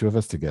the two of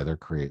us together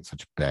create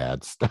such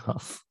bad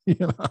stuff, you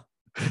know,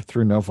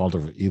 through no fault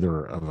of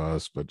either of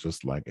us, but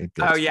just like it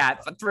gets. Oh yeah,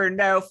 through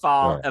no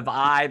fault of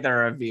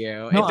either of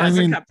you. No, It doesn't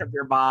I mean, come from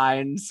your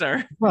minds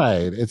or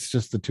right. It's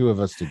just the two of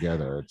us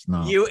together. It's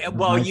not you.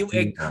 Well, nice you people.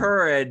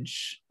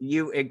 encourage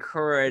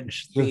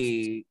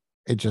the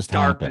it just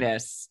darkness.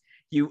 happened.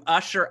 You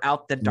usher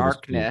out the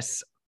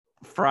darkness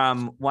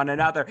from one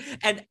another.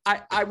 And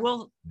I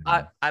will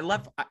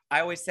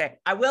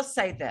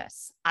say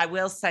this,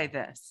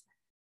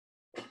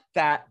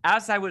 that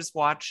as I was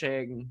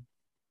watching,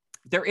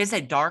 there is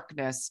a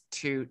darkness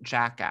to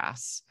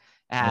Jackass.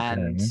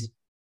 And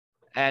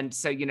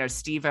so, you know,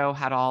 Steve-O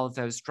had all of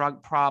those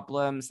drug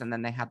problems, and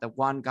then they had the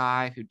one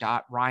guy who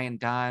died, Ryan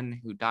Dunn,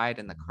 who died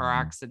in the car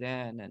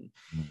accident,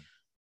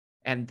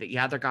 and the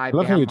other guy. I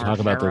love how Bam you talk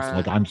about this Margera.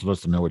 like I'm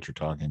supposed to know what you're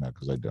talking about,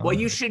 because I don't. Well,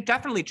 you should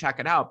definitely check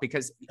it out,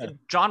 because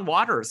John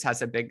Waters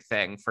has a big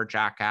thing for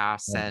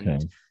Jackass,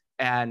 and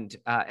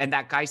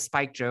that guy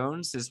Spike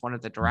Jonze is one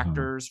of the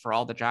directors for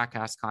all the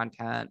Jackass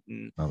content,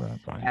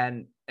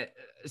 and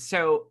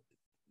so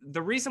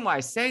the reason why I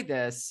say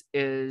this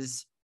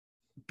is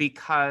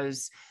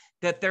because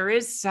that there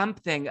is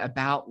something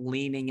about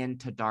leaning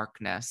into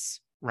darkness,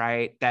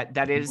 right?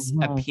 That is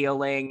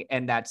appealing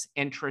and that's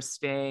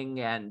interesting,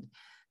 and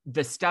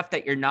the stuff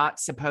that you're not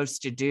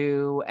supposed to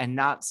do and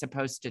not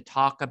supposed to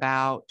talk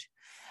about.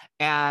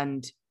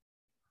 And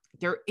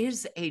there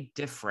is a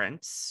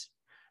difference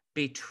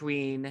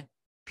between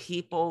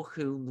people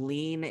who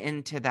lean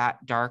into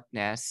that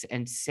darkness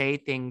and say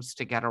things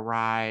to get a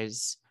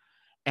rise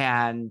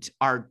and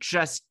are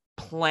just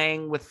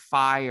playing with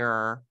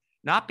fire,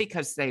 not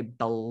because they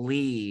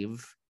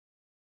believe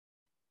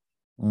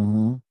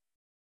in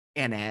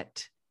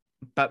it,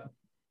 but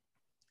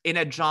in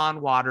a John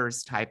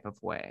Waters type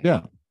of way.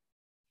 Yeah.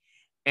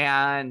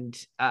 And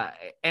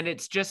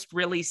it's just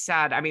really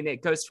sad. I mean,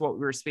 it goes to what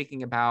we were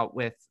speaking about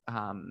with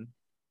some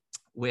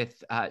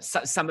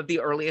of the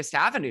earliest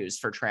avenues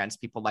for trans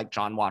people, like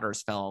John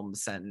Waters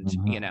films, and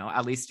you know,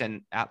 at least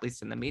in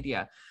the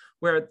media,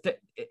 where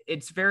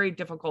it's very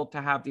difficult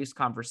to have these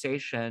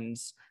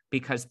conversations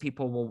because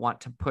people will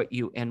want to put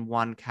you in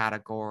one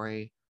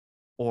category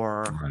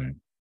or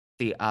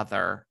the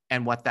other,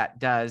 and what that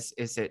does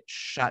is it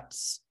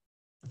shuts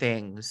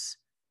things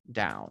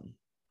down.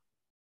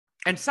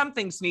 And some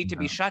things need to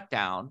be shut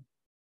down.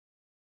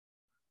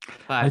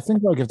 But I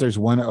think like if there's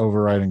one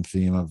overriding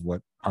theme of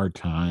what our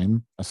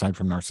time, aside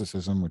from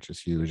narcissism, which is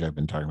huge, I've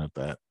been talking about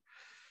that,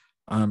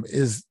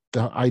 is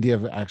the idea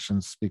of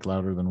actions speak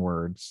louder than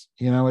words.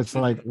 You know, it's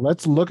like,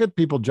 let's look at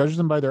people, judge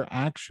them by their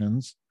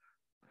actions.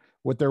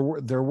 What their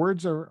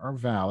words are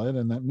valid,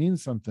 and that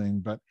means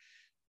something. But,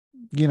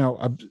 you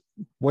know,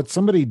 what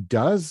somebody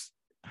does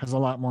has a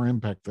lot more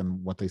impact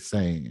than what they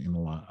say in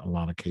a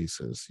lot of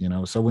cases, you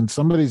know. So when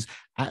somebody's,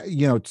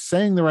 you know,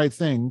 saying the right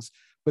things,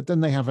 but then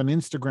they have an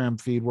Instagram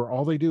feed where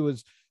all they do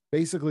is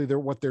basically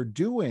what they're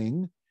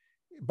doing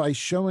by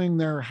showing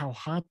how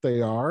hot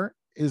they are,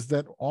 is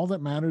that all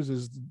that matters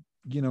is,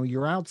 you know,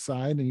 you're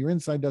outside and your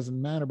inside doesn't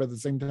matter. But at the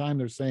same time,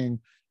 they're saying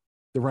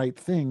the right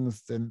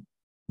things. Then,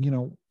 you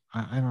know,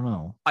 I don't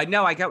know. I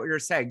know, I get what you're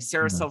saying.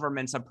 Sarah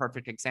Silverman's a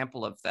perfect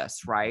example of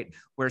this, right?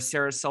 Where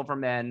Sarah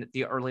Silverman,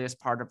 the earliest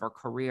part of her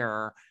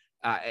career,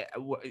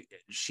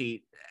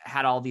 she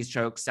had all these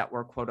jokes that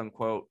were quote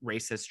unquote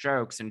racist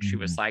jokes. And she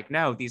was like,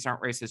 no, these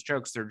aren't racist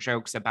jokes. They're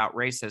jokes about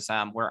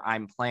racism where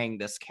I'm playing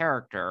this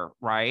character,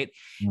 right?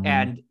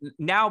 And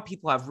now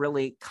people have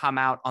really come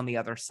out on the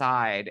other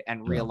side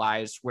and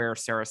realized where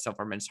Sarah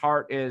Silverman's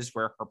heart is,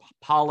 where her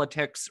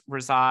politics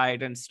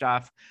reside and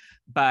stuff.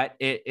 But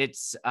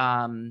it's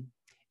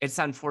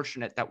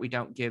unfortunate that we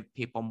don't give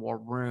people more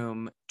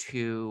room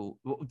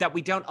that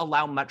we don't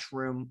allow much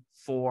room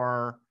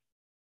for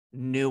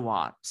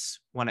nuance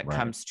when it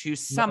comes to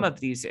some of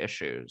these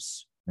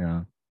issues.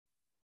 Yeah.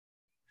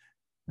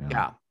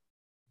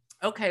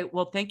 Okay,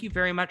 well, thank you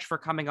very much for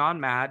coming on,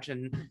 Madge.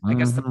 And I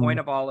guess the point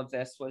of all of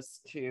this was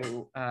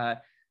to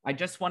I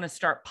just want to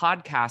start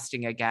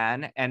podcasting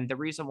again. And the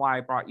reason why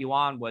I brought you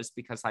on was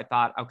because I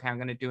thought, okay, I'm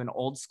going to do an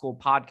old school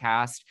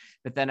podcast,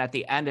 but then at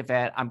the end of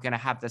it, I'm going to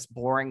have this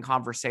boring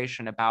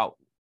conversation about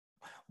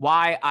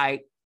why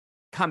I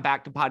come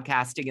back to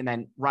podcasting and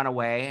then run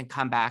away and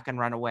come back and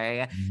run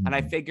away. And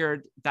I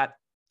figured that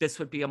this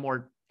would be a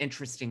more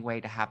interesting way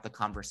to have the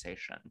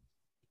conversation.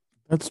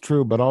 That's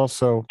true, but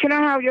also... Can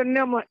I have your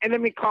number and let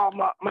me call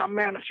my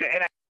manager?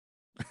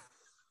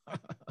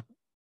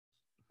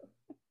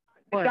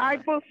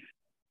 Diapers?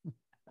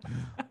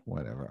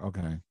 Whatever.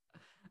 Okay.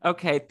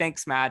 Okay.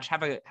 Thanks, Madge.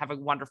 Have a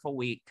wonderful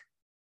week.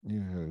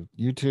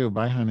 You too.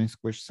 Bye, honey.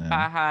 Squish Sam.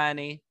 Bye,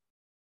 honey.